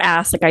we never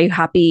ask, like, are you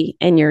happy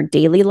in your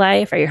daily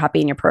life? Are you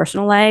happy in your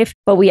personal life?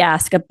 But we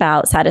ask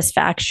about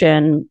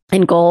satisfaction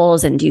and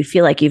goals. And do you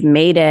feel like you've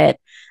made it?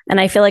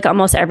 And I feel like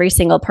almost every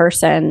single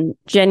person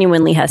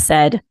genuinely has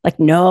said, like,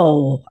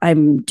 no, I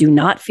do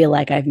not feel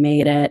like I've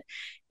made it.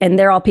 And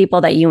they're all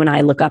people that you and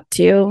I look up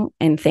to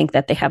and think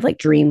that they have like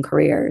dream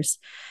careers.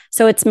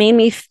 So it's made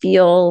me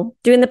feel,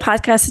 doing the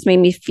podcast has made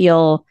me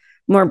feel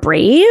more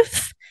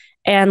brave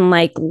and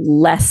like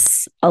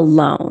less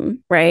alone,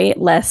 right?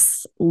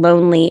 Less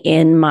lonely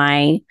in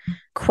my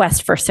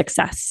quest for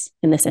success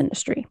in this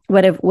industry.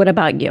 What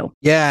about you?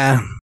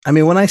 Yeah. I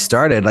mean, when I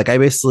started, like I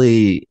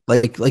basically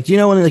like,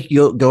 when like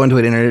you go into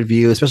an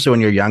interview, especially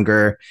when you're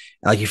younger,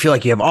 like you feel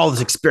like you have all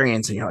this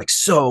experience and you're like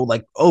so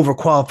like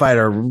overqualified,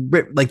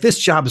 or like this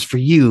job is for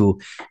you.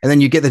 And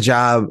then you get the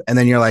job and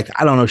then you're like,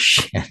 I don't know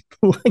shit.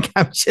 Like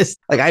I'm just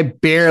like, I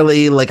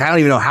barely, like, I don't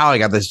even know how I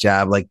got this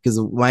job. Like, because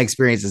my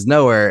experience is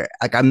nowhere.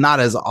 Like I'm not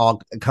as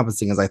all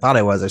encompassing as I thought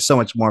I was. There's so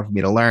much more for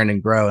me to learn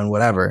and grow and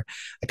whatever.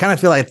 I kind of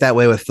feel like that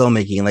way with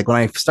filmmaking. Like when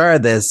I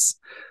started this,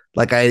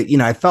 like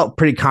I felt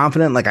pretty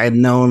confident. Like I had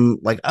known,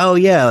 like, oh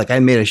yeah, like I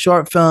made a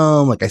short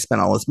film. Like I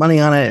spent all this money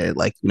on it.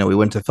 Like, we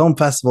went to film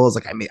festivals.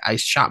 Like I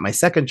shot my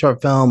second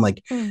short film.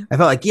 Like I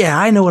felt like, yeah,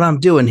 I know what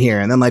I'm doing here.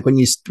 And then like when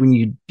you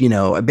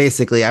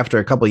basically after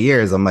a couple of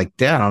years, I'm like,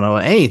 damn, I don't know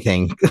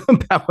anything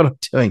about what I'm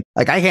doing.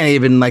 Like I can't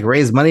even like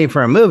raise money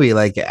for a movie,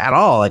 like at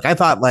all. Like I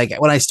thought, like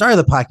when I started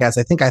the podcast,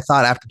 I think I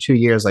thought after 2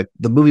 years, like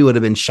the movie would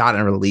have been shot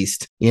and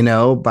released,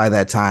 by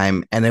that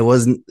time. And it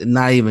wasn't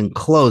not even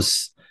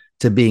close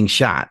to being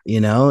shot.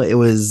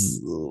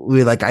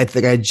 I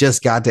think I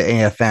just got to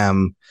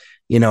AFM,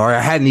 or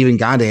I hadn't even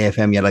gone to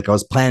AFM yet. Like I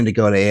was planning to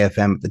go to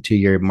AFM at the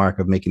 2-year mark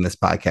of making this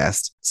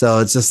podcast. So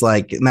it's just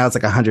like, now it's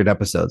like 100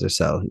 episodes or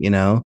so,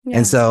 Yeah.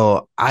 And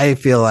so I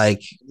feel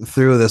like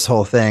through this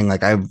whole thing,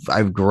 like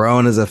I've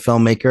grown as a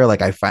filmmaker.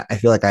 Like I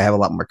feel like I have a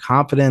lot more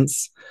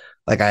confidence.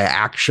 Like I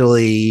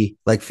actually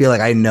like feel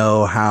like I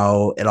know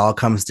how it all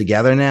comes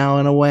together now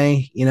in a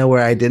way,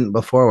 where I didn't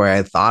before, where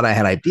I thought I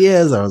had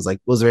ideas. I was like,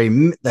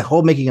 the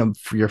whole making of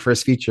your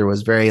first feature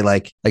was very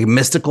like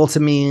mystical to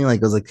me. Like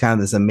it was like kind of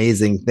this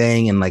amazing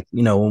thing. And like,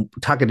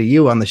 talking to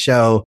you on the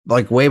show,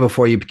 like way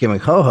before you became a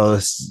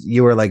co-host,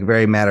 you were like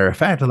very matter of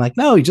fact. I'm like,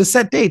 no, you just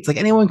set dates. Like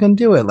anyone can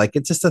do it. Like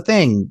it's just a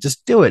thing.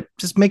 Just do it.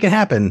 Just make it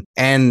happen.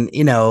 And,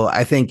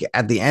 I think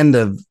at the end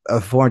of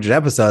 400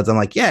 episodes, I'm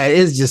like, yeah, it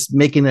is just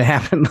making it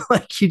happen.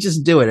 Like you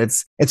just do it.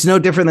 It's no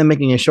different than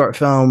making a short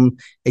film.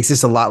 It's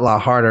just a lot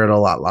harder and a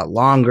lot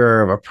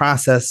longer of a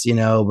process,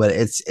 but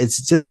it's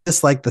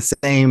just like the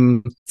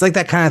same. It's like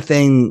that kind of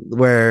thing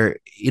where,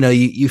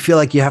 you feel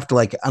like you have to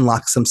like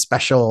unlock some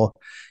special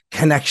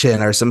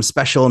connection or some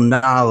special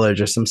knowledge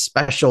or some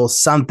special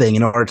something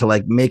in order to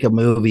like make a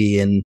movie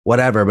and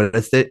whatever. But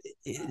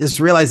it's just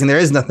realizing there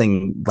is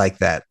nothing like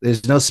that.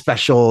 There's no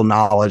special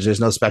knowledge.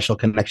 There's no special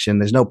connection.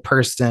 There's no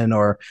person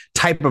or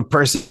type of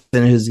person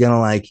who's going to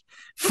like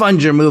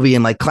fund your movie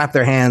and like clap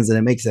their hands and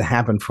it makes it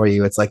happen for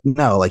you. It's like,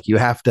 no, like you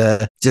have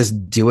to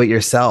just do it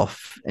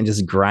yourself and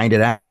just grind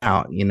it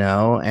out,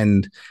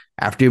 and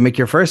after you make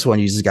your first one,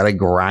 you just got to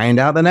grind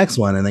out the next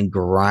one and then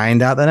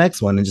grind out the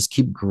next one and just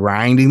keep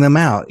grinding them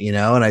out,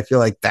 and I feel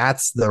like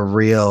that's the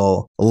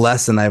real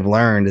lesson I've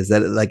learned, is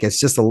that like it's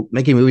just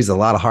making movies is a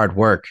lot of hard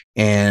work,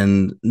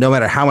 and no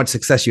matter how much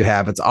success you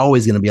have, it's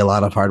always going to be a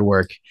lot of hard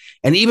work.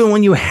 And even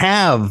when you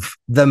have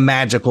the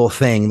magical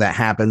thing that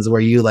happens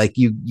where you like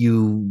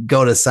you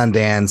go to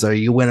Sundance or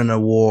you win an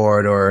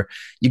award or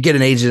you get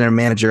an agent or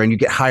manager and you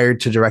get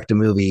hired to direct a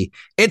movie.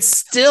 It's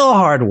still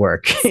hard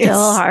work.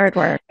 Hard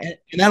work. And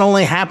that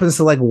only happens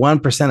to like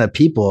 1% of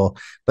people,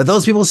 but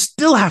those people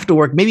still have to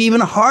work maybe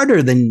even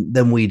harder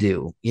than we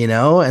do, you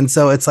know? And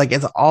so it's like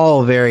it's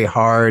all very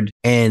hard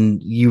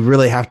and you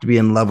really have to be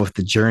in love with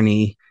the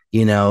journey,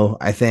 you know,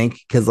 I think,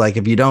 because like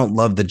if you don't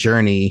love the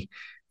journey,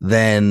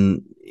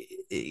 then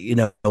you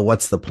know,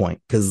 what's the point?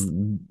 Because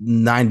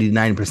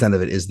 99%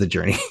 of it is the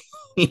journey,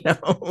 you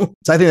know?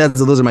 So I think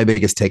those are my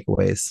biggest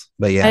takeaways.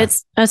 But yeah.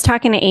 I was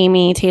talking to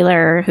Amy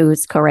Taylor,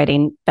 who's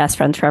co-writing Best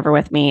Friends Forever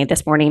with me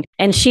this morning,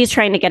 and she's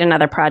trying to get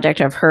another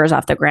project of hers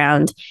off the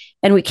ground.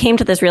 And we came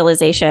to this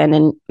realization,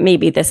 and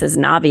maybe this is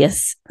an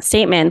obvious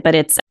statement,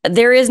 but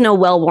there is no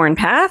well-worn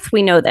path.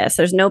 We know this.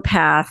 There's no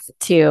path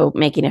to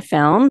making a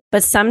film,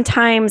 but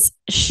sometimes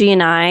she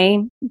and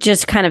I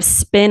just kind of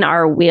spin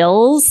our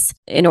wheels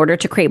in order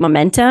to create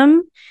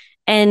momentum.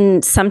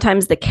 And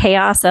sometimes the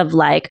chaos of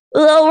like,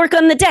 oh, I'll work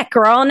on the deck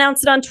or I'll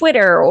announce it on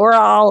Twitter or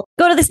I'll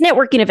go to this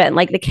networking event,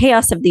 like the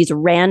chaos of these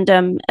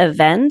random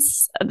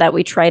events that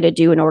we try to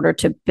do in order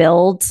to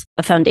build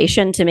a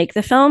foundation to make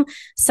the film.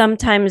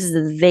 Sometimes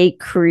they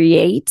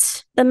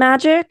create the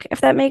magic, if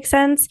that makes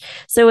sense.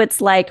 So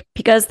it's like,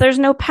 because there's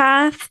no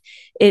path,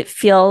 it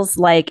feels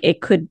like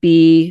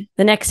the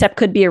next step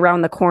could be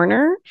around the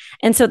corner.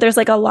 And so there's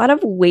like a lot of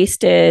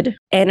wasted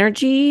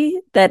energy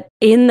that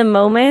in the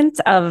moment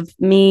of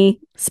me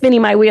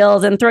spinning my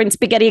wheels and throwing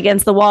spaghetti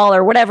against the wall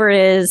or whatever it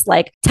is,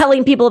 like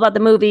telling people about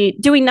the movie,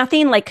 doing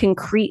nothing like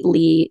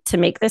concretely to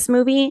make this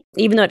movie,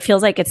 even though it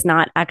feels like it's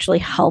not actually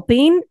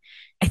helping,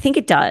 I think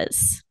it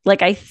does.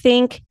 Like, I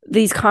think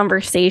these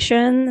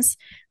conversations,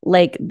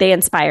 like they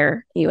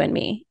inspire you and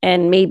me.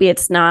 And maybe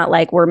it's not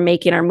like we're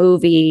making our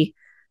movie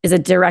is a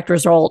direct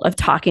result of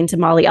talking to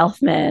Molly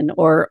Elfman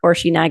or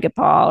Sheena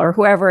Nagapal or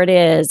whoever it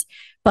is.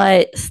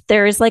 But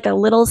there's like a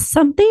little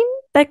something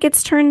that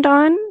gets turned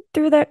on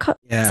through that.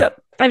 Yeah. So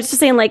I was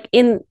just saying, like,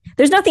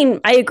 there's nothing,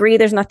 I agree,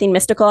 there's nothing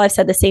mystical. I've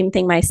said the same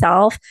thing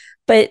myself,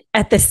 but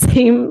at the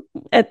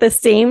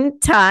same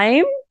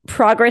time,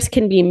 progress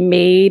can be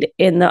made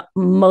in the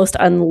most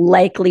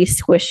unlikely,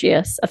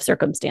 squishiest of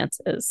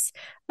circumstances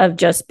of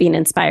just being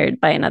inspired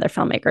by another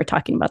filmmaker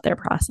talking about their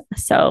process.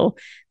 So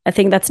I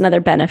think that's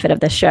another benefit of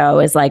the show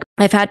is like,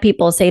 I've had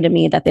people say to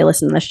me that they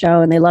listen to the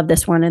show and they love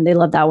this one and they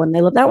love that one, and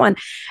they love that one.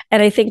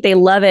 And I think they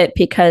love it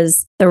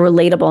because the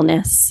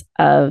relatableness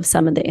of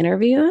some of the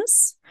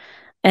interviews.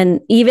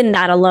 And even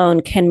that alone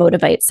can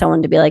motivate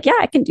someone to be like, yeah,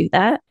 I can do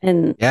that.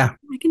 And yeah,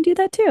 I can do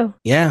that too.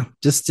 Yeah.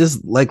 Just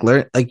like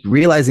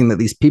realizing that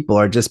these people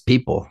are just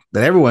people,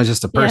 that everyone's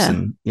just a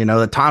person, you know,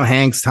 that Tom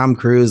Hanks, Tom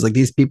Cruise, like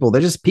these people,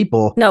 they're just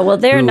people. No, well,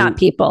 they're not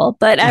people,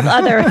 but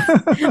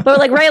but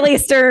like Riley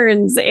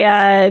Stearns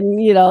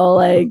and, you know,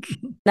 like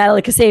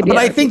Natalie Qasabian. But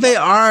I think they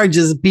are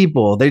just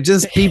people. They're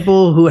just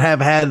people who have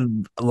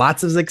had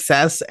lots of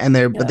success and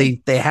but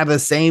they have the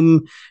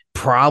same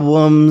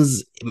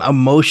problems,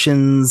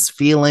 emotions,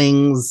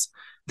 feelings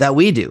that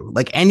we do.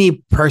 Like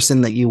any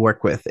person that you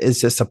work with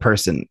is just a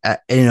person,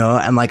 you know,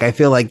 and like I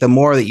feel like the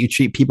more that you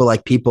treat people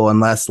like people and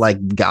less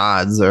like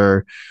gods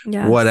or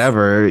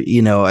whatever,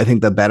 you know, I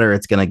think the better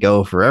it's going to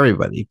go for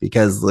everybody,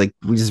 because like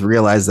we just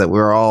realize that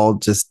we're all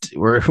just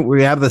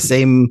we have the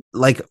same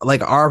like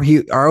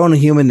our own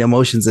human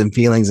emotions and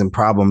feelings and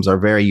problems are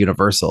very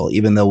universal,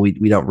 even though we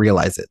don't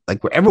realize it.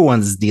 Like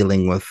everyone's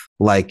dealing with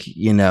like,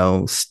 you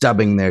know,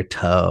 stubbing their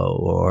toe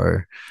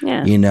or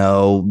you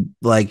know,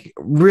 like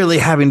really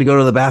having to go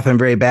to the bathroom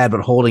very bad, but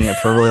holding it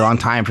for a really long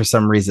time for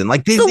some reason.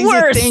 Like these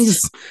are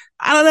things,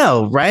 I don't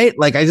know, right?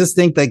 Like I just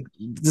think like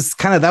just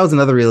kind of that was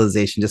another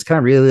realization, just kind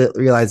of really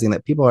realizing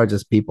that people are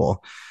just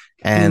people,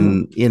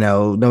 and you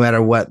know, no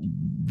matter what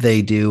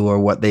they do or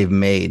what they've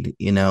made,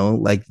 you know,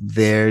 like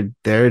they're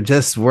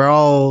just, we're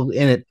all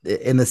in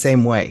it in the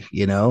same way,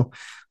 you know,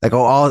 like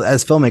all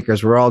as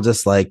filmmakers, we're all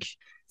just like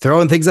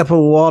throwing things up a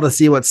wall to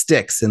see what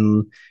sticks.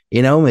 And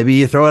you know, maybe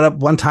you throw it up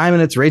one time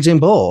and it's Raging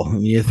Bull.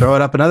 You throw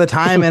it up another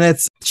time and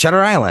it's Shutter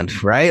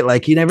Island, right?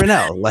 Like you never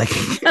know. Like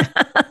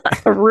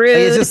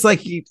it's just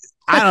like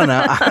I don't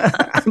know.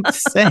 I'm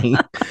just saying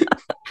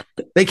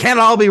they can't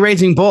all be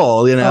Raging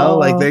Bull, you know.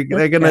 Like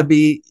they're gonna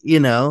be, you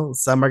know,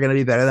 some are gonna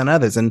be better than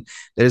others, and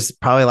there's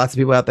probably lots of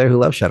people out there who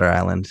love Shutter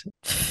Island.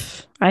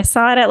 I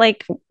saw it at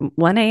like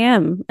 1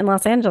 a.m. in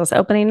Los Angeles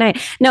opening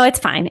night. No, it's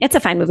fine. It's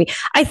a fine movie.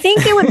 I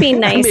think it would be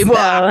nice,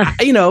 I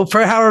mean, you know,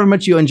 for however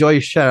much you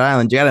enjoy Shutter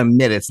Island, you got to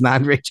admit it's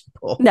not Raging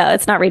Bull. No,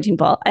 it's not Raging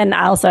Bull. And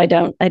also, I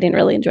didn't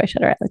really enjoy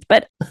Shutter Island,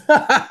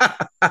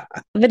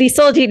 but he's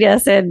Soul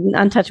Genius and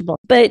Untouchable.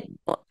 But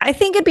I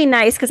think it'd be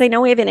nice because I know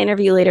we have an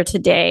interview later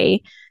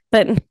today,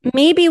 but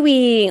maybe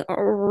we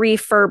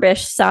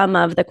refurbish some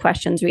of the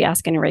questions we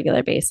ask on a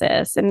regular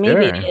basis. And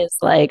maybe it is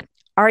like,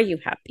 are you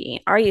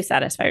happy? Are you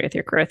satisfied with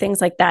your career?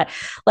 Things like that.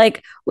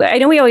 Like, I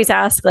know we always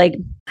ask, like,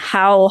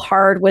 how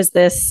hard was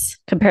this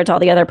compared to all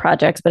the other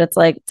projects? But it's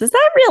like, does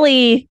that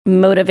really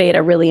motivate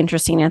a really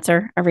interesting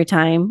answer every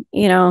time?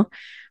 You know,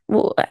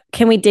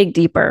 Can we dig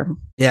deeper?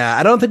 Yeah,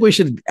 I don't think we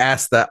should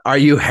ask that. Are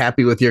you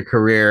happy with your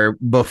career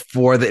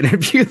before the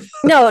interview?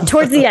 No,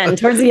 towards the end.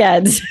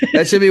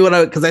 That should be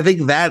because I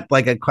think that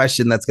like a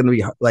question that's going to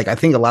be like, I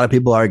think a lot of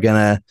people are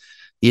going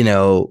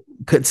to,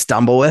 could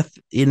stumble with,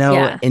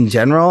 in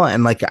general.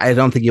 And like, I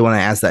don't think you want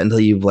to ask that until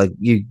you've like,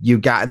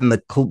 you've gotten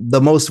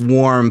the most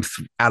warmth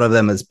out of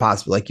them as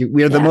possible. Like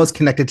we are the most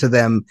connected to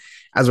them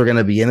as we're going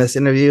to be in this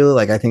interview.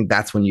 Like, I think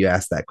that's when you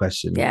ask that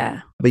question.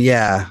 Yeah. But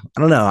yeah,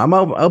 I don't know. I'm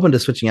open to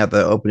switching out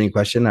the opening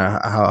question. How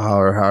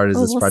hard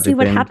is this project see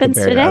what been happens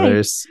compared today. to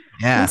others?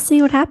 Yeah. We'll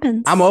see what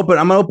happens. I'm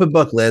an open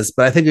book, Liz,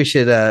 but I think we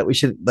should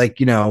like,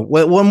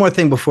 one more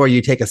thing before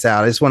you take us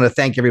out. I just want to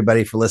thank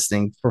everybody for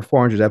listening for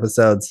 400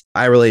 episodes.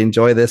 I really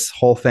enjoy this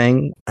whole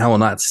thing. I will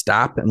not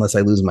stop unless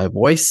I lose my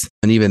voice.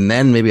 And even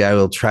then, maybe I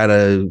will try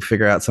to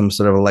figure out some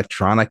sort of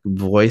electronic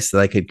voice that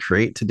I could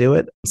create to do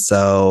it.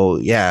 So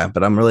yeah,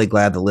 but I'm really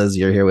glad that Liz,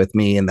 you're here with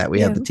me and that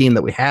we have the team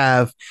that we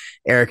have.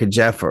 Eric and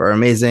Jeff are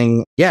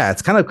amazing. Yeah,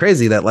 it's kind of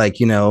crazy that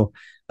like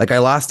I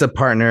lost a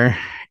partner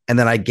and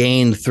then I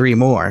gained 3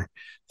 more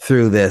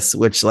through this,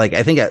 which like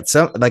I think at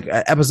some like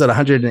episode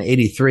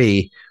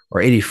 183 or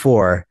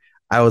 84,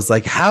 I was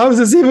like, how is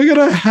this even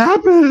gonna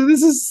happen?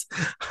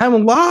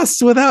 I'm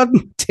lost without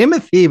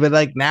Timothy. But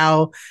like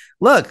now,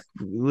 look,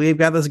 we've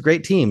got this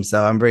great team.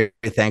 So I'm very,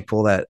 very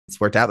thankful that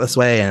it's worked out this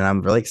way, and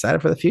I'm really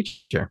excited for the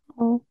future.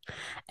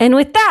 And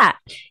with that,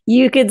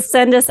 you could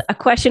send us a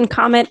question,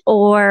 comment,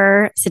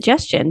 or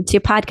suggestion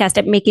to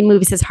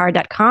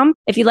podcast@makingmoviesishard.com.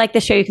 If you like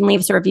the show, you can leave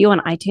us a review on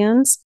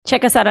iTunes.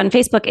 Check us out on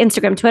Facebook,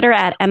 Instagram, Twitter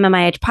at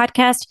MMIH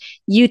Podcast,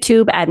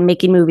 YouTube at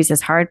Making Movies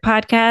is Hard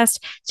Podcast.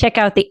 Check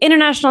out the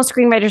International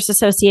Screenwriters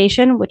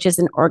Association, which is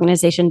an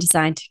organization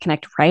designed to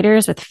connect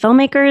writers with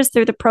filmmakers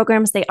through the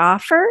programs they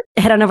offer.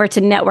 Head on over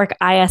to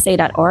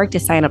networkisa.org to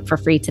sign up for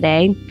free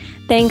today.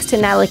 Thanks to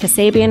Natalie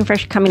Qasabian for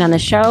coming on the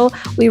show.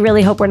 We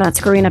really hope we're not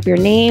screwing up your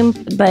name,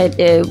 but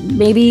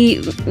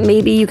maybe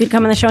you could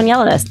come on the show and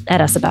yell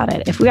at us about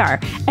it if we are.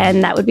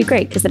 And that would be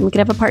great because then we could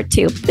have a part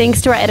 2. Thanks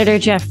to our editor,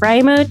 Jeff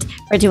Reimuth,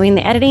 for doing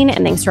the editing.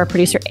 And thanks to our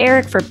producer,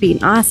 Eric, for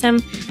being awesome.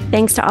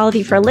 Thanks to all of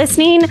you for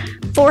listening.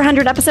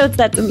 400 episodes.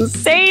 That's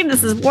insane.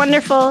 This is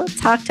wonderful.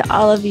 Talk to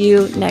all of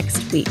you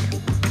next week.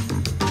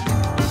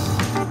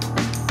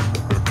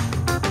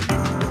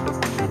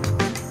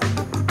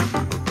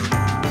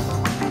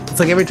 It's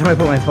like every time I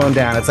put my phone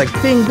down, it's like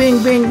bing,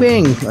 bing, bing,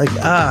 bing. Like,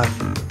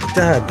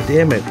 God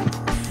damn it.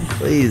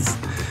 Please.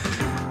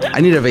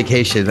 I need a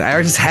vacation.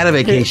 I just had a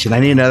vacation. I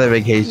need another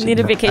vacation. Need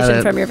a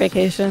vacation from your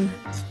vacation.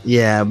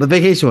 Yeah, but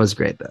vacation was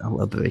great, though. I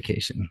love the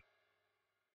vacation.